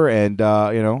over, and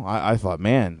you know, I thought,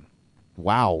 man,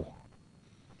 wow,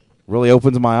 really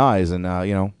opens my eyes. And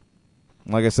you know,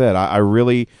 like I said, I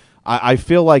really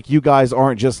feel like you guys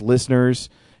aren't just listeners,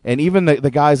 and even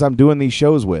the guys I'm doing these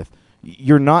shows with,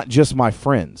 you're not just my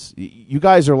friends. You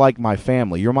guys are like my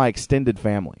family. You're my extended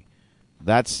family.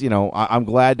 That's, you know, I'm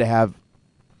glad to have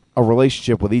a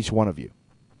relationship with each one of you.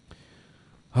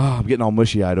 Oh, I'm getting all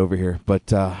mushy-eyed over here,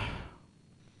 but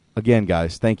again,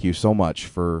 guys, thank you so much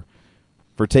for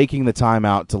taking the time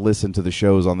out to listen to the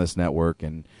shows on this network,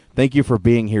 and thank you for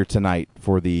being here tonight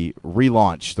for the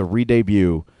relaunch, the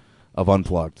re-debut of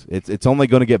Unplugged. It's only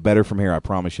going to get better from here, I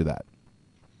promise you that.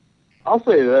 I'll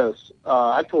say this.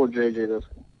 I told JJ this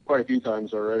quite a few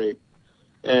times already,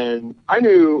 and I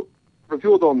knew, for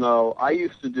people who don't know, I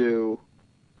used to do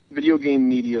video game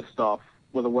media stuff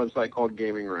with a website called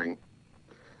Gaming Ring.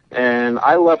 And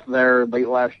I left there late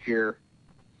last year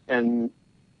and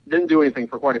didn't do anything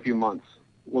for quite a few months.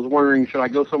 Was wondering, should I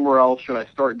go somewhere else? Should I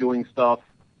start doing stuff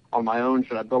on my own?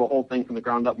 Should I build a whole thing from the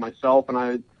ground up myself? And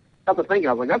I got to thinking,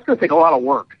 I was like, that's going to take a lot of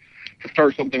work to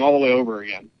start something all the way over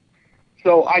again.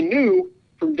 So I knew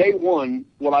from day one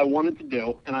what I wanted to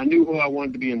do, and I knew who I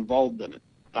wanted to be involved in it.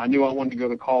 I knew I wanted to go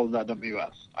to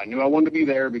calls.ws. I knew I wanted to be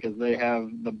there because they have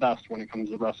the best when it comes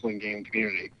to the wrestling game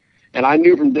community. And I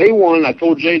knew from day one, I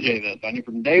told JJ this, I knew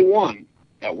from day one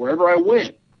that wherever I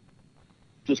went,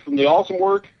 just from the awesome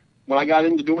work, when I got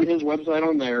into doing his website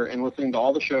on there and listening to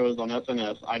all the shows on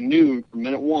SNS, I knew from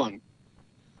minute one,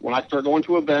 when I start going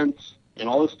to events and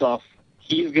all this stuff,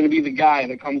 he's going to be the guy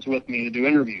that comes with me to do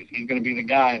interviews. He's going to be the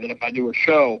guy that if I do a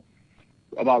show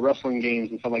about wrestling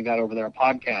games and stuff like that over there, a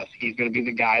podcast, he's going to be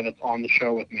the guy that's on the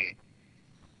show with me.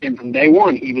 And from day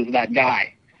one, he was that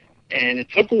guy. And it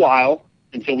took a while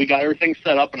until we got everything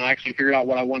set up and I actually figured out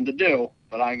what I wanted to do.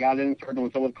 But I got in and started doing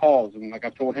stuff with calls. And like I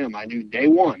told him, I knew day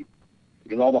one,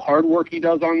 because all the hard work he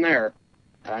does on there,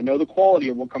 and I know the quality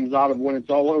of what comes out of when it's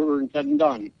all over and said and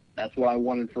done, that's what I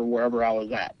wanted for wherever I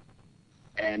was at.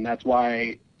 And that's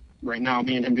why right now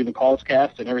me and him do the calls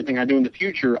cast, and everything I do in the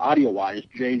future, audio-wise,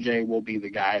 JJ will be the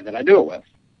guy that I do it with.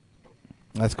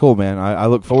 That's cool, man. I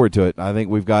look forward to it. I think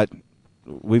we've got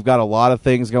a lot of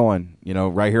things going,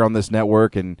 right here on this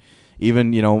network, and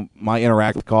even, my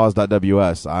interact with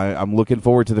cause.ws. I'm looking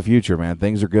forward to the future, man.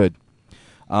 Things are good.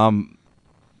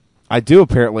 I do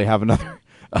apparently have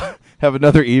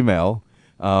another email.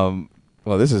 Well,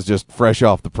 this is just fresh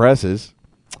off the presses.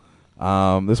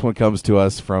 This one comes to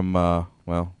us from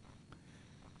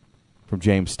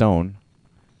James Stone.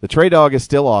 The Trey Dog is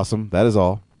still awesome. That is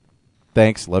all.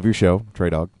 Thanks. Love your show, Trey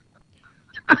Dog.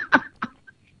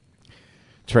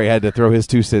 Trey had to throw his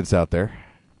 2 cents out there.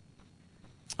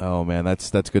 Oh, man,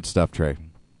 that's good stuff, Trey.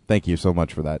 Thank you so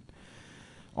much for that.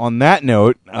 On that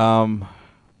note,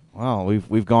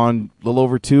 we've gone a little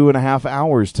over 2.5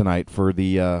 hours tonight for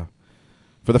the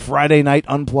Friday night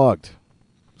Unplugged.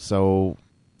 So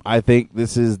I think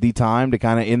this is the time to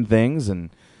kind of end things.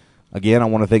 And again, I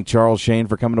want to thank Charles Shane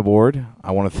for coming aboard.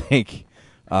 I want to thank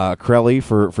Crelly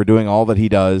for doing all that he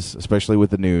does, especially with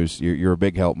the news. You're a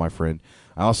big help, my friend.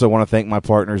 I also want to thank my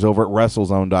partners over at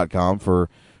WrestleZone.com for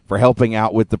helping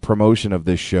out with the promotion of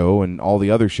this show and all the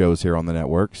other shows here on the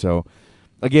network. So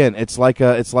again, it's like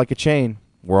a chain.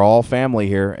 We're all family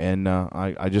here, and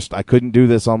I couldn't do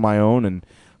this on my own, and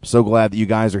I'm so glad that you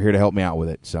guys are here to help me out with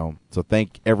it. So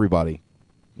thank everybody.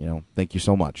 Thank you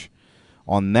so much.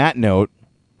 On that note,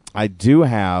 I do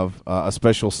have a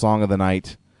special song of the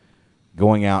night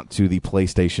going out to the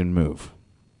PlayStation Move.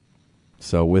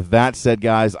 So with that said,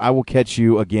 guys, I will catch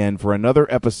you again for another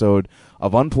episode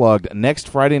of Unplugged next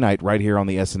Friday night right here on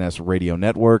the SNS Radio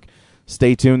Network.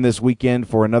 Stay tuned this weekend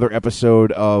for another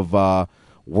episode of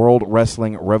World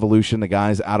Wrestling Revolution, the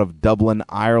guys out of Dublin,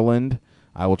 Ireland.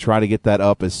 I will try to get that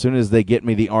up as soon as they get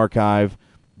me the archive.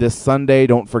 This Sunday,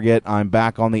 don't forget, I'm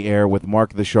back on the air with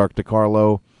Mark the Shark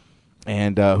DiCarlo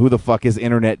and Who the Fuck is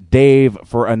Internet Dave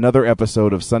for another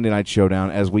episode of Sunday Night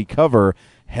Showdown as we cover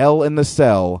Hell in the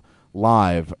Cell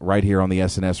live right here on the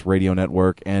SNS Radio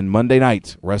Network. And Monday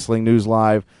night, Wrestling News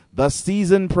Live, the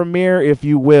season premiere, if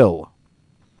you will,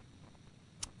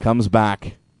 comes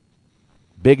back.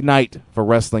 Big night for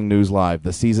Wrestling News Live,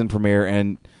 the season premiere,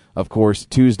 and, of course,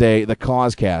 Tuesday, the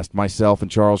Causecast, myself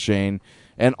and Charles Shane,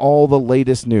 and all the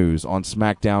latest news on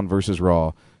Smackdown vs.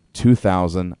 Raw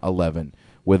 2011.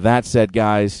 With that said,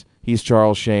 guys, he's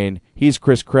Charles Shane, he's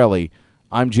Chris Crelly,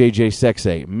 I'm JJ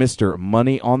Sexay, Mr.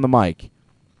 Money on the Mic,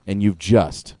 and you've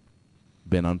just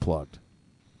been unplugged.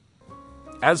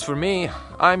 As for me,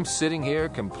 I'm sitting here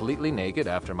completely naked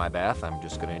after my bath. I'm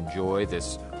just going to enjoy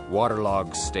this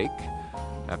waterlogged steak.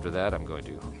 After that, I'm going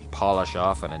to polish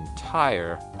off an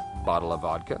entire bottle of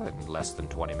vodka in less than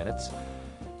 20 minutes,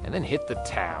 and then hit the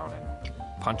town and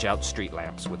punch out street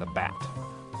lamps with a bat.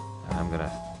 And I'm going to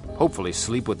hopefully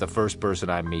sleep with the first person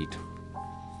I meet.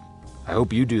 I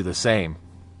hope you do the same,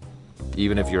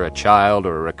 even if you're a child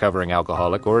or a recovering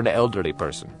alcoholic or an elderly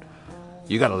person.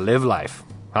 You got to live life,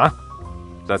 huh?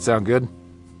 Does that sound good?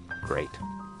 Great.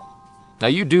 Now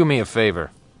you do me a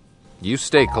favor. You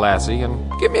stay classy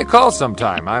and give me a call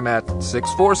sometime. I'm at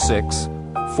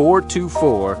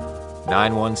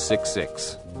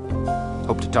 646-424-9166.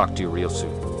 Hope to talk to you real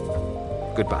soon.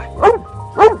 Goodbye.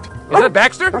 Is that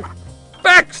Baxter?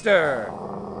 Baxter!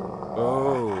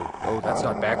 Oh, that's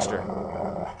not Baxter.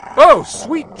 Oh,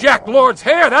 sweet Jack Lord's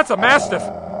hair! That's a Mastiff!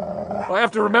 I have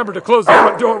to remember to close the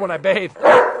front door when I bathe.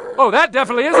 Oh, that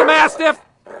definitely is a Mastiff!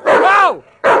 Oh!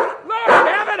 Lord,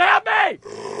 have it! me!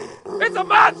 It's a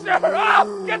monster!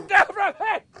 Oh, get down from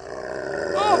me!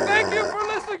 Oh, thank you for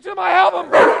listening to my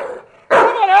album!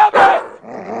 Someone help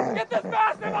me! Get this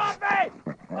bastard off me!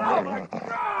 Oh my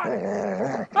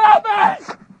God! Help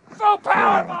me! So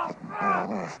powerful!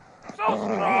 So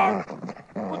strong!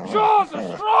 The jaws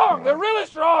are strong! They're really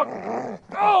strong!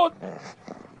 Oh,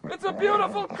 it's a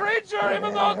beautiful creature,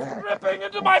 even though it's ripping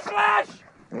into my flesh!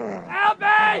 Help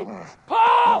me!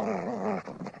 Paul!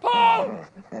 Paul!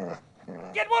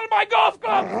 Get one of my golf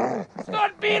clubs!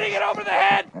 Start beating it over the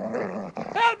head!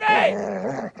 Help me!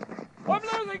 I'm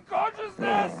losing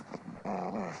consciousness!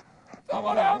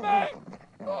 Someone help me!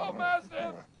 Oh,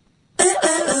 massive!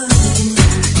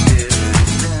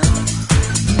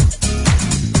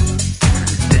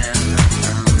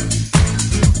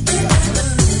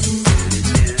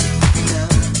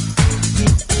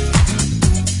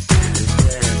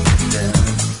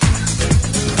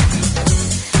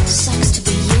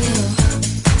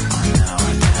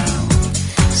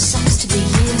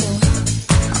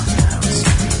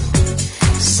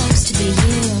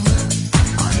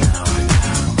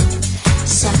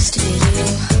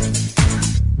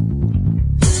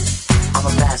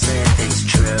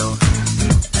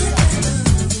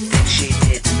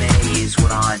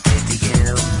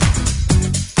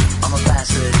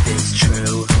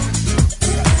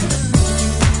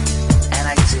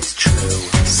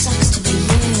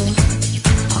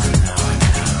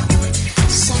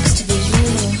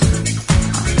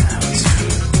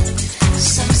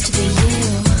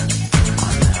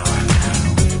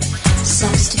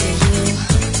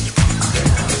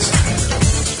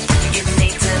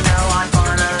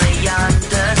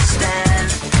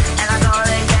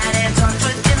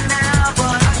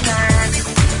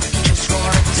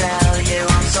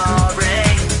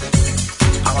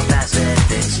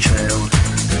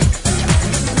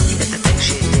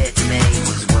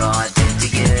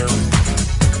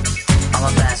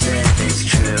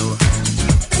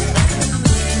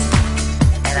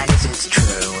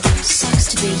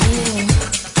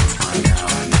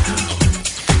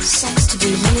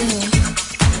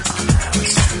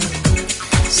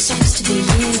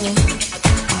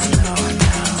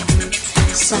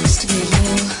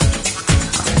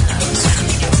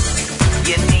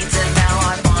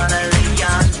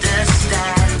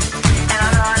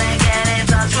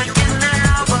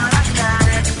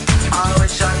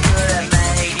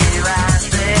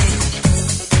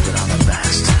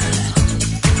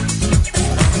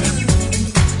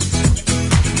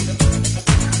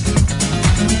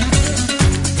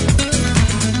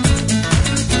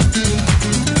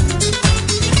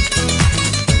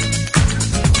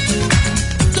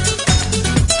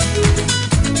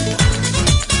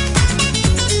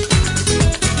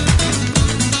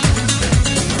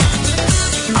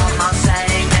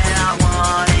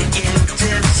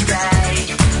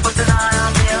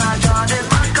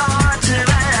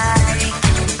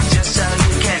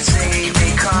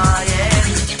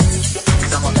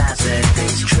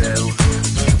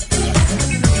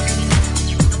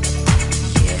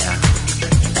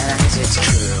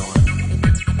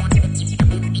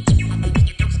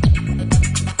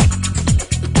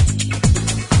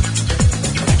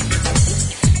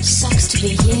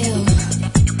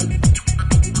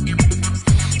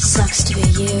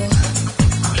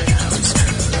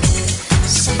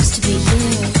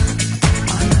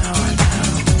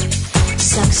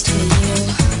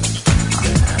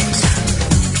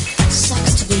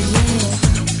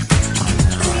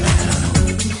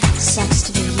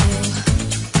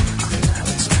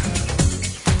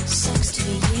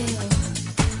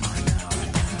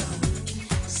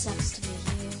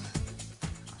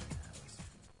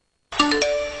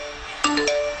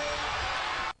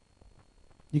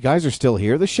 You guys are still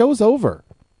here. The show's over.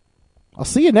 I'll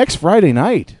see you next Friday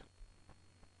night.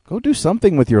 Go do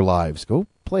something with your lives. Go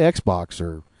play Xbox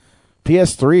or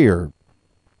PS3 or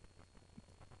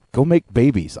go make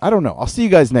babies. I don't know. I'll see you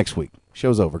guys next week.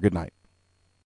 Show's over. Good night.